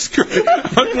 Jesus Christ.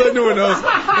 I'm glad no one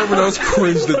else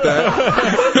cringed at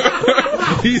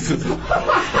that. Jesus.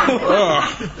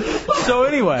 So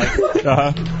anyway,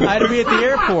 I had to be at the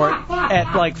airport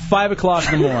at 5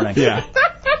 o'clock in the morning. Yeah.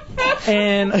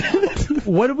 And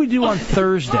what did we do on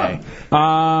Thursday?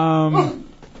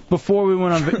 Before we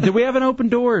went on, did we have an open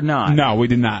door or not? No, we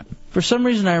did not. For some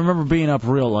reason, I remember being up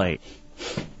real late.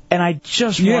 And I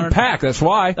just You wanted... didn't pack, that's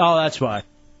why. Oh, that's why.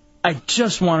 I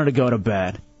just wanted to go to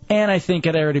bed. And I think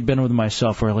I'd already been with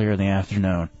myself earlier in the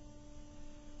afternoon.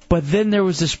 But then there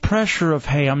was this pressure of,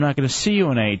 hey, I'm not going to see you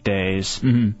in 8 days.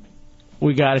 Mm-hmm.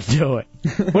 We got to do it.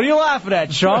 What are you laughing at,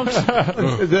 Chunks?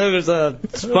 There's a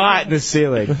spot in the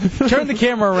ceiling. Turn the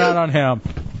camera around on him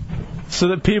so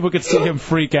that people could see him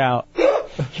freak out.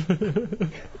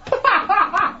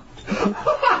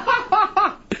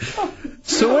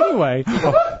 So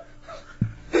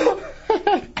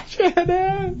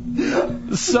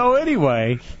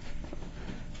anyway...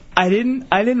 I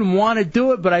didn't want to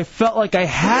do it, but I felt like I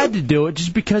had to do it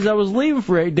just because I was leaving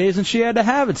for 8 days and she had to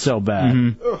have it so bad.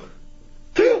 Mm-hmm.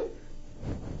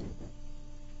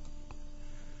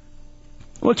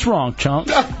 What's wrong, chunk?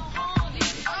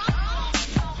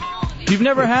 You've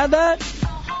never had that?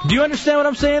 Do you understand what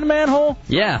I'm saying, manhole?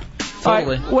 Yeah,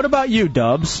 totally. All right, what about you,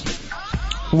 Dubs?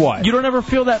 What? You don't ever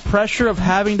feel that pressure of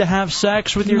having to have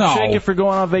sex with your No. chick if you're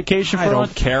going on vacation for I a don't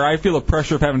month? care. I feel the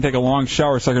pressure of having to take a long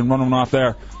shower so I can run one off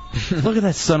there. Look at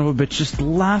that son of a bitch just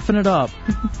laughing it up.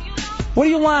 What are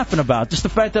you laughing about? Just the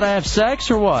fact that I have sex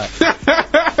or what? You.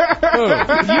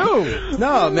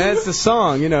 No, man, it's the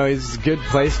song. You know, it's good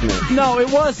placement. No, it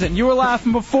wasn't. You were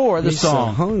laughing before the He's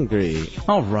song. so hungry.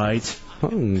 All right.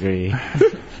 Hungry.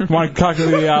 Want to talk to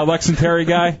the Lex and Terry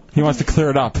guy? He wants to clear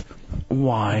it up.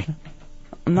 Why?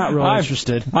 I'm not really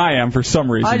interested. I am, for some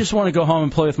reason. I just want to go home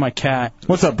and play with my cat.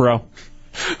 What's up, bro?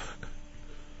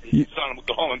 You son of a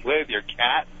go home and play with your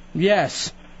cat?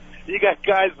 Yes. You got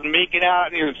guys making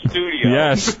out in your studio.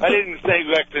 Yes. I didn't say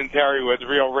Lex and Terry was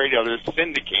real radio. They're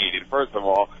syndicated, first of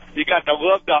all. You got the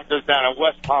Love Doctors down in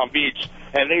West Palm Beach,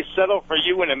 and they settle for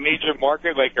you in a major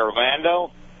market like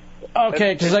Orlando?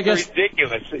 Okay, because I guess...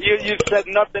 ridiculous. You said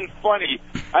nothing funny.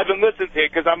 I've been listening to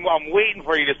it because I'm waiting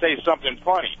for you to say something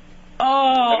funny. Oh,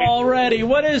 already.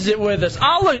 What is it with us?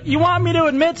 You want me to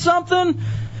admit something?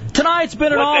 Tonight's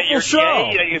been an awful show.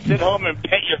 Gay, that you sit home and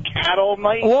pet your cat all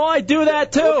night? Well, I do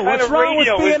that too. What's wrong with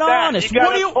being honest?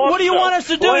 What do you want us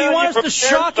to do? You want us to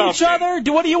shock each other?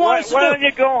 What do you want us to do? Why don't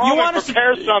you go home and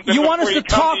prepare something you want us before to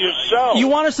you come talk? to your show? You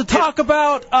want us to talk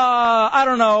about I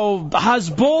don't know,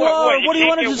 Hezbollah? What do you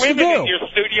want us to women do? in your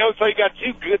studio, so you got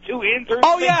two interns.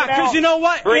 Oh yeah, because you know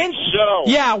what? Great show.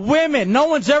 Yeah, women. No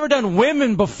one's ever done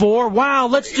women before. Wow,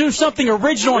 let's do something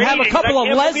original and have a couple of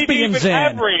lesbians in.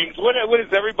 What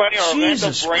is everybody on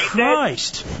Jesus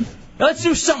Christ. Let's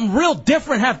do something real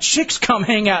different. Have chicks come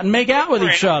hang out and make out with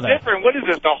each other. Different. What is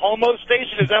this? The homo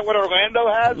station? Is that what Orlando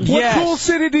has? Yes. What cool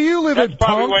city do you live in, That's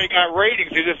probably punk? why you got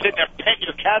ratings. You're just sitting there petting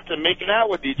your cats and making out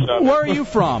with each other. Where are you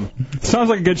from? Sounds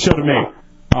like a good show to me.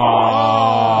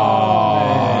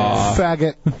 Oh,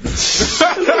 faggot.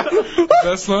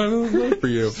 That's not enough for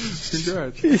you.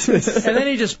 Congrats. And then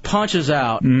he just punches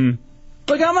out.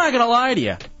 Look, I'm not going to lie to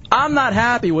you. I'm not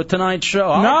happy with tonight's show.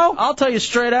 I'll tell you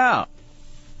straight out.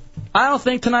 I don't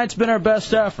think tonight's been our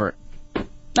best effort.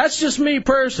 That's just me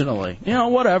personally. You know,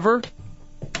 whatever.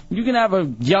 You can have a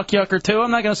yuck or two.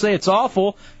 I'm not going to say it's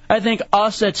awful. I think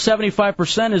us at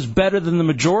 75% is better than the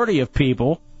majority of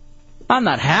people. I'm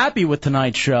not happy with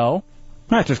tonight's show.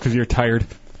 Not just because you're tired.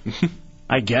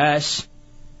 I guess.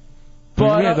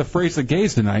 But we had the phrase the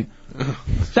gays tonight.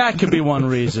 That could be one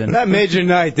reason. That made your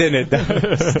night, didn't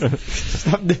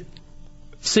it?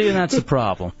 See, and that's the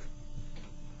problem.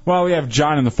 Well, we have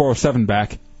John in the 407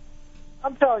 back.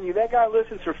 I'm telling you, that guy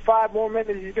listens for 5 more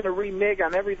minutes. He's going to renege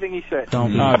on everything he said.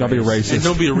 Don't be racist. And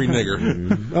don't be a renegger. Don't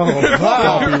be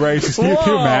racist. You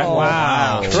too, Matt.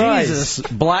 Wow. Jesus.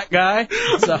 Black guy.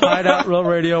 It's a Hideout Real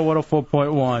Radio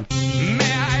 104.1.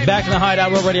 Back in the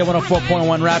Hideout Real Radio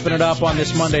 104.1, wrapping it up on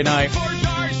this Monday night.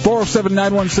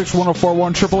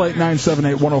 407-916-1041,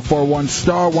 888-978-1041,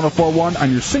 star 1041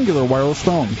 on your singular wireless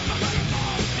phone.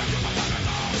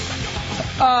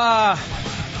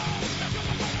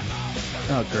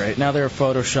 Oh, great. Now there are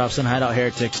photoshops on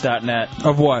hideoutheretics.net.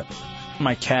 Of what?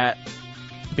 My cat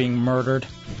being murdered.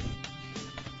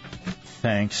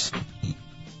 Thanks.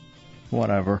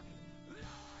 Whatever.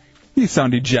 You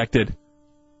sound dejected.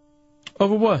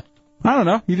 Over what? I don't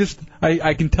know. You just,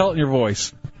 I can tell it in your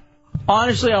voice.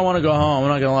 Honestly, I want to go home. I'm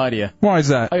not going to lie to you. Why is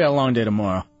that? I got a long day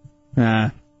tomorrow. Nah.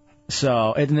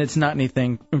 So, and it's not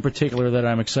anything in particular that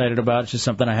I'm excited about. It's just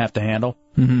something I have to handle.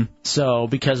 Mm-hmm. So,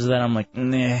 because of that, I'm like,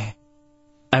 nah.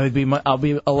 I'll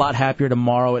be a lot happier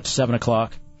tomorrow at 7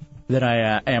 o'clock than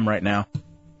I am right now.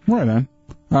 All right, man.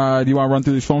 Do you want to run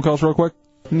through these phone calls real quick?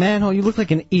 Manhole, you look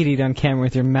like an idiot on camera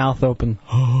with your mouth open.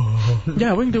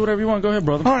 Yeah, we can do whatever you want. Go ahead,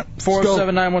 brother. All right.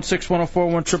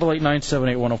 407-916-1041,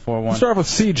 888-978-1041. Let's start with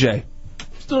CJ.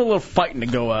 Still a little fighting to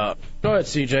go out. Go ahead,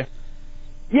 CJ.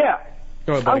 Yeah.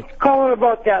 Go ahead, I buddy. was calling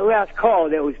about that last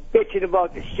call that was bitching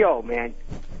about the show, man.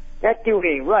 That dude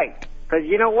ain't right. Because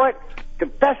you know what? The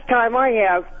best time I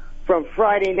have from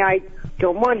Friday night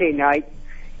till Monday night,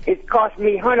 it cost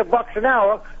me $100 an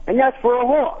hour, and that's for a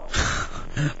whore.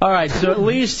 All right, so at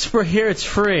least for here it's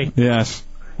free. Yes.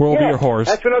 We'll be your whores.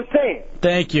 That's what I'm saying.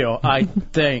 Thank you, I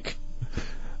think.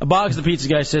 Boggs the Pizza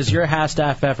Guy says, your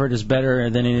half-staff effort is better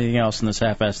than anything else in this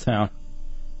half-ass town.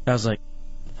 I was like,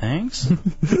 thanks?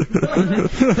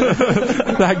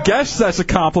 I guess that's a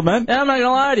compliment. And I'm not going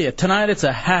to lie to you. Tonight it's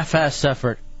a half-ass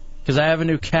effort because I have a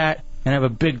new cat and I have a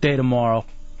big day tomorrow.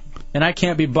 And I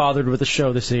can't be bothered with the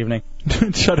show this evening.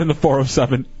 Shut in the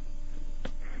 407.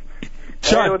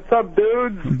 Shut. Hey, what's up,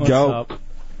 dudes? Go. What's up?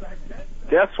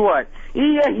 Guess what?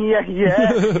 Yeah.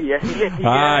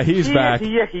 He's back.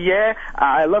 Yeah.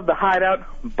 I love the Hideout.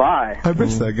 Bye. I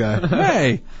miss that guy.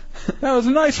 Hey, that was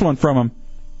a nice one from him.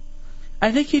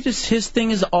 I think his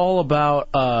thing is all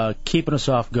about keeping us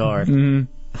off guard.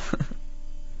 Mm-hmm.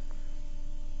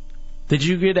 Did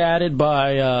you get added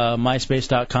by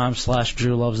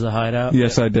myspace.com/Drew Loves the Hideout?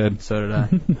 Yes, I did. So did I.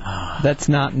 That's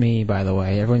not me, by the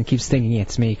way. Everyone keeps thinking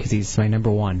it's me because he's my number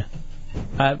one.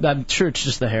 I'm sure it's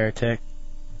just the heretic.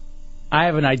 I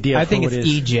have an idea. I think who it's it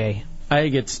is. EJ. I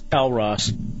think it's L.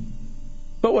 Ross.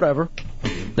 But whatever.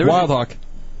 Wild Hawk.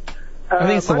 I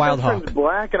think it's the my Wild best friend's Hawk.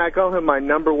 black, and I call him my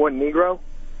number one Negro.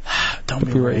 Don't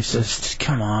be racist.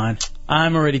 Come on.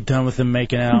 I'm already done with them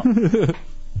making out.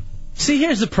 See,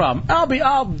 here's the problem.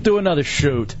 I'll do another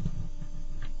shoot.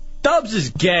 Dubs is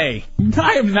gay.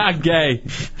 I am not gay.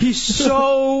 He's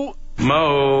so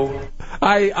Mo.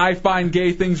 I find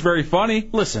gay things very funny.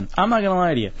 Listen, I'm not gonna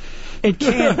lie to you. It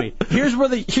can be. Here's where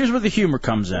the humor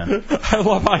comes in. I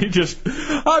love how you just.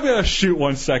 I'm gonna shoot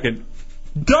 1 second.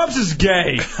 Dubs is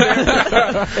gay.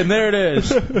 And there it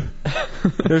is.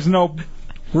 There's no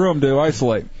room to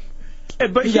isolate.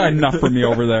 But you got enough for me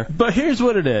over there. But here's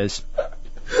what it is.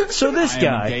 So this I guy,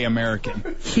 am a gay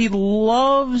American. he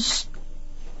loves,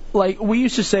 like we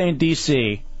used to say in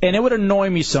D.C., and it would annoy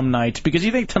me some nights because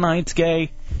you think tonight's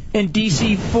gay. In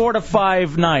D.C., 4 to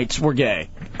 5 nights were gay.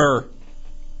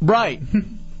 Right.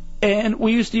 And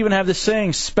we used to even have this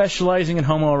saying, specializing in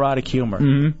homoerotic humor.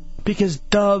 Mm-hmm. Because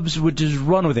Dubs would just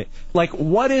run with it. Like,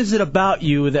 what is it about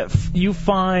you that you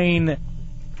find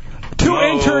two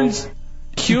interns'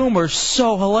 humor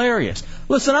so hilarious?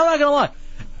 Listen, I'm not going to lie.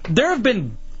 There have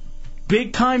been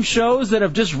big-time shows that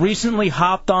have just recently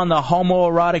hopped on the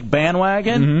homoerotic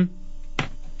bandwagon. Mm-hmm.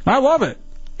 I love it.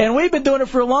 And we've been doing it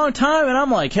for a long time, and I'm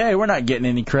like, hey, we're not getting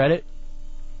any credit.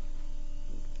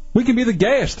 We can be the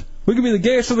gayest. We can be the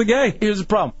gayest of the gay. Here's the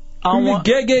problem.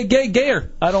 Gayer.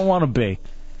 I don't want to be.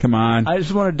 Come on. I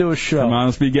just want to do a show. Come on,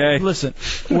 let's be gay. Listen,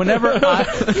 when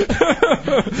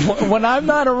I'm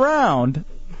not around,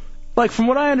 like from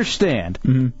what I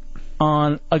understand,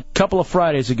 on a couple of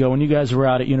Fridays ago when you guys were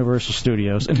out at Universal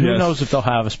Studios, and who knows if they'll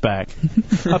have us back,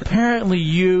 apparently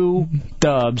you,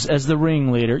 Dubs, as the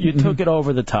ringleader, you took it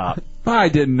over the top. I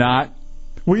did not.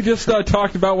 We just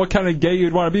talked about what kind of gay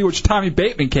you'd want to be, which Tommy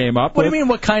Bateman came up with. What do you mean,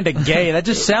 what kind of gay? That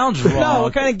just sounds wrong. No,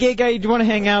 what kind of gay guy do you want to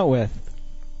hang out with?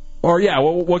 Or yeah,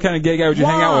 what kind of gay guy would you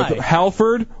hang out with?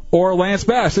 Halford or Lance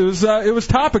Bass? It was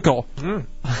topical.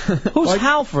 Who's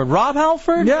Halford? Rob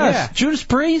Halford? Yes. Yeah. Judas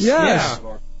Priest? Yes.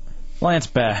 Yeah. Lance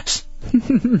Bass.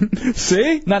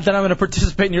 See? Not that I'm going to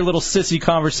participate in your little sissy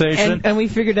conversation. And we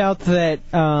figured out that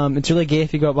it's really gay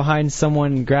if you go up behind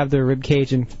someone and grab their rib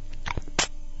cage and.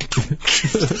 All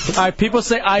right, people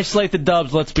say isolate the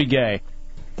Dubs, let's be gay.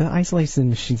 The isolation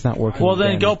machine's not working. Well, then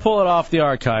again. go pull it off the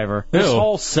archiver. This Ew.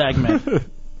 whole segment.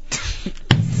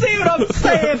 See what I'm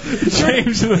saying?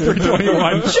 James in the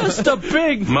 321. Just a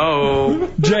big Mo.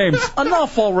 James.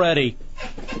 Enough already.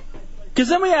 Because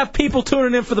then we have people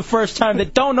tuning in for the first time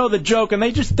that don't know the joke, and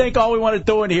they just think all we want to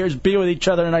do in here is be with each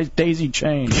other in a nice daisy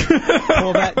chain.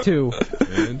 Well, that too.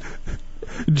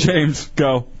 James,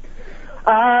 go.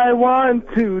 I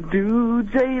want to do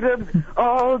J-Dubs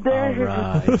all day. All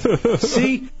right.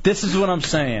 See, this is what I'm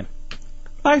saying.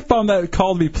 I found that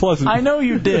call to be pleasant. I know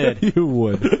you did. You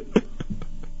would.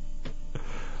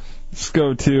 Let's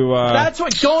go to... That's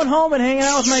what going home and hanging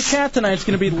out with my cat tonight is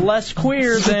going to be less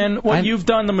queer than what you've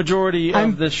done the majority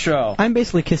of this show. I'm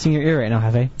basically kissing your ear right now,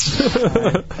 Javi.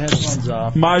 Right, headphones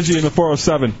off. Maji in the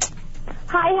 407.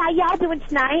 Hi, how y'all doing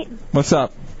tonight? What's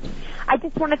up? I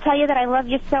just want to tell you that I love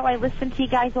your show. I listen to you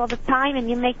guys all the time, and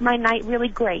you make my night really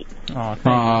great. Oh,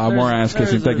 thank you. More ass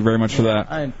kissing. Thank you very much for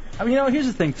that. I mean, here's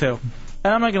the thing, too.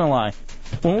 And I'm not going to lie.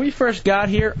 When we first got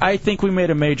here, I think we made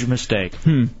a major mistake.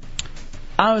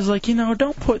 I was like,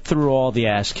 don't put through all the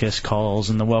ass kiss calls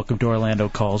and the welcome to Orlando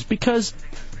calls, because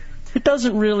it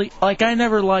doesn't really, I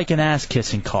never like an ass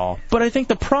kissing call. But I think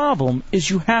the problem is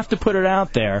you have to put it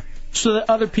out there so that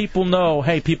other people know,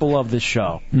 hey, people love this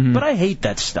show. Mm-hmm. But I hate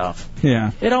that stuff.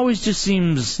 Yeah. It always just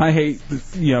seems... I hate,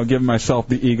 giving myself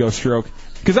the ego stroke.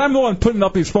 Because I'm the one putting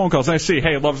up these phone calls, and I see,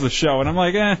 hey, loves the show, and I'm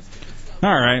like, all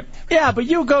right. Yeah, but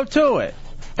you go to it.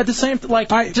 At the same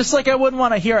just like I wouldn't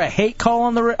want to hear a hate call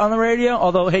on the radio,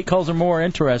 although hate calls are more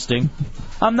interesting.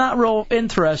 I'm not real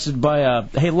interested by a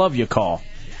hey, love you call.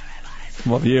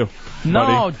 Love you.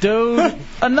 No, dude.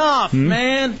 Enough,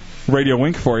 man. Radio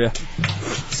wink for you.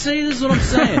 See, this is what I'm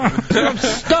saying. This is what I'm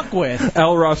stuck with.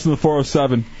 L. Ross in the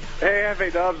 407. Hey,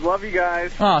 Hefe Dubs, love you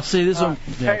guys. Oh, see, this one.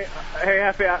 Yeah. Hey,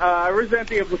 Hefe, I resent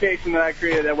the implication that I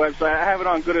created that website. I have it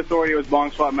on good authority with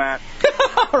Bong Spot Matt.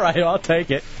 All right, I'll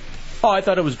take it. Oh, I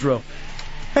thought it was Drew.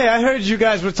 Hey, I heard you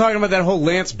guys were talking about that whole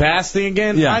Lance Bass thing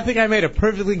again. Yeah. I think I made a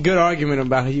perfectly good argument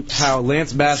about how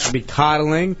Lance Bass would be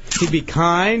coddling, he'd be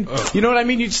kind. You know what I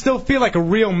mean? You'd still feel like a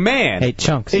real man. Hey,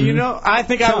 Chunks. And, you know, I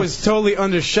think I was totally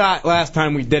undershot last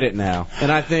time we did it now.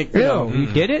 And I think, You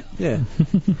did it? Yeah.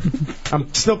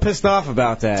 I'm still pissed off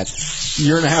about that.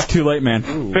 Year and a half too late, man.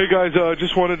 Hey guys,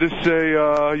 just wanted to say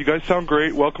you guys sound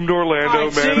great. Welcome to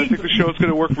Orlando, man. I think the show's going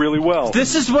to work really well.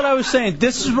 This is what I was saying.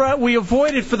 This is what we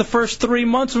avoided for the first 3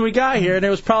 months when we got here, and it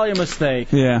was probably a mistake.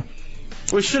 Yeah.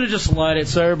 We should have just let it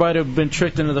so everybody would have been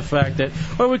tricked into the fact that,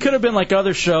 well, we could have been like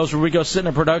other shows where we go sit in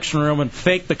a production room and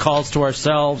fake the calls to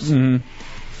ourselves. Mm-hmm.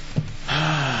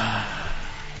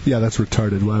 Yeah, that's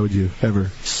retarded. Why would you ever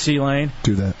C-Lane.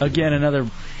 do that? Again, another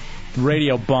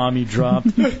radio bomb you dropped.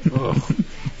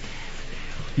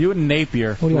 You and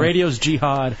Napier. Radio's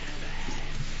jihad.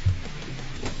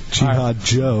 Jihad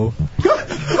Joe.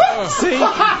 See?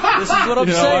 This is what I'm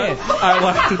saying. I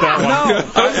laughed at that one.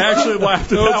 No. I actually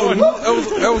laughed at that one.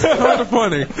 That was kind of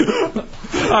funny.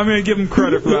 I'm going to give him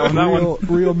credit for that one.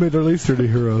 Real Middle Eastern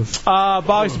heroes.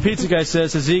 Bobby's the Pizza Guy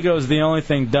says his ego is the only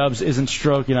thing Dubs isn't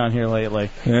stroking on here lately.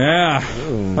 Yeah.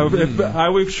 I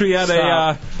wish we had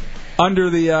a under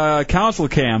the council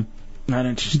cam. Not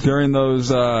interested. During those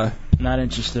not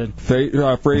interested.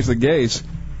 Phrase the gays.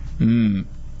 Hmm.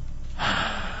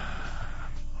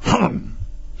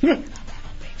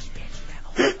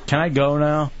 Can I go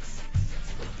now?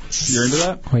 You're into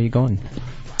that? Where are you going?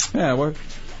 Yeah, why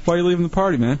are you leaving the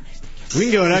party, man? We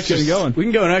can go an extra. Going. We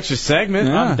can go an extra segment.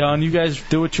 Yeah. I'm done. You guys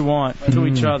do what you want to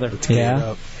each other.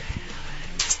 Yeah.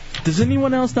 Does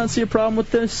anyone else not see a problem with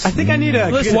this? I think I need a.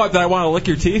 Listen, what? Did I want to lick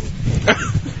your teeth?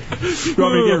 You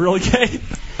want me to get really gay?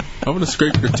 I'm going to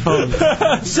scrape your tongue.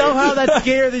 Somehow that's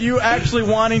gayer than you actually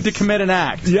wanting to commit an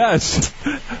act. Yes.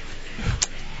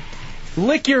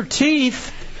 Lick your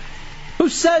teeth? Who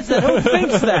says that? Who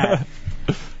thinks that?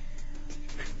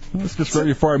 That's just right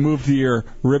before I move to your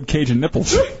rib cage and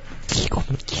nipples.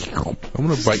 I'm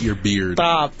going to bite your beard.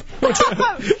 Stop.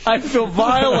 I feel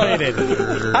violated.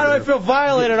 How do I feel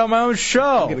violated on my own show?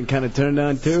 I'm getting kind of turned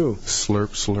on, too.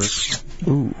 Slurp, slurp.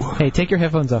 Ooh. Hey, take your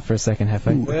headphones off for a second,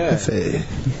 Hefe.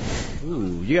 Yeah.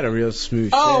 Ooh, you got a real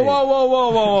smooth Oh, shave.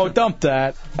 whoa. Dump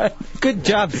that. Good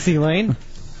job, C-Lane.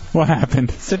 What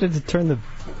happened? Said to turn the...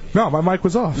 No, my mic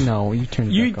was off. No, you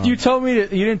turned it back on. You told me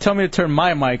to. You didn't tell me to turn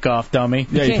my mic off, dummy.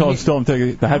 Yeah, you told us still to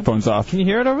take the headphones off. Can you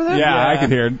hear it over there? Yeah, I could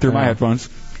hear it through my headphones.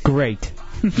 Great.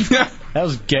 That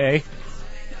was gay.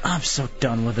 I'm so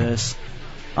done with this.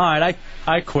 All right,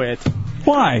 I quit.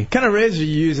 Why? What kind of razor are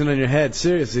you using on your head?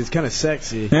 Seriously, it's kind of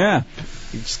sexy. Yeah.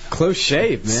 It's close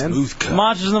shave, man. Smooth cut.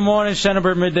 Monsters in the morning,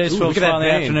 Shenenberg middays, Phil's look at File in that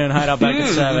the vein. afternoon, Hideout back at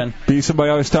 7. Be somebody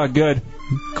always talk good.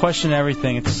 Question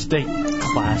everything. It's state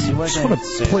classy. Why Just did I want even to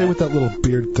say play that? with that little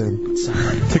beard thing.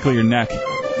 Tickle your neck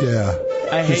Yeah.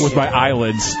 I hate with you. my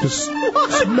eyelids. Just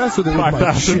mess with it with my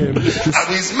 5,000. chin. Just, I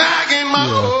be smacking my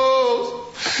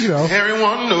hoes. you know.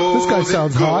 Everyone knows This guy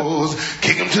sounds it hot. goes.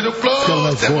 Kick him to the floor. He's got a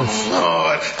nice Step on voice. him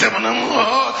hard. Step on him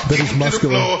hard. Bet Kick he's him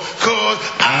muscular. to the floor. Cause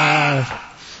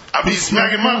I be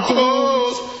smacking my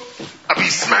hoes. I be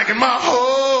smacking my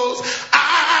hoes.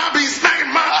 I be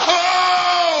smacking my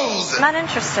hoes. Not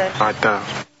interested. Not down.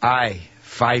 Aye,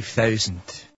 5,000.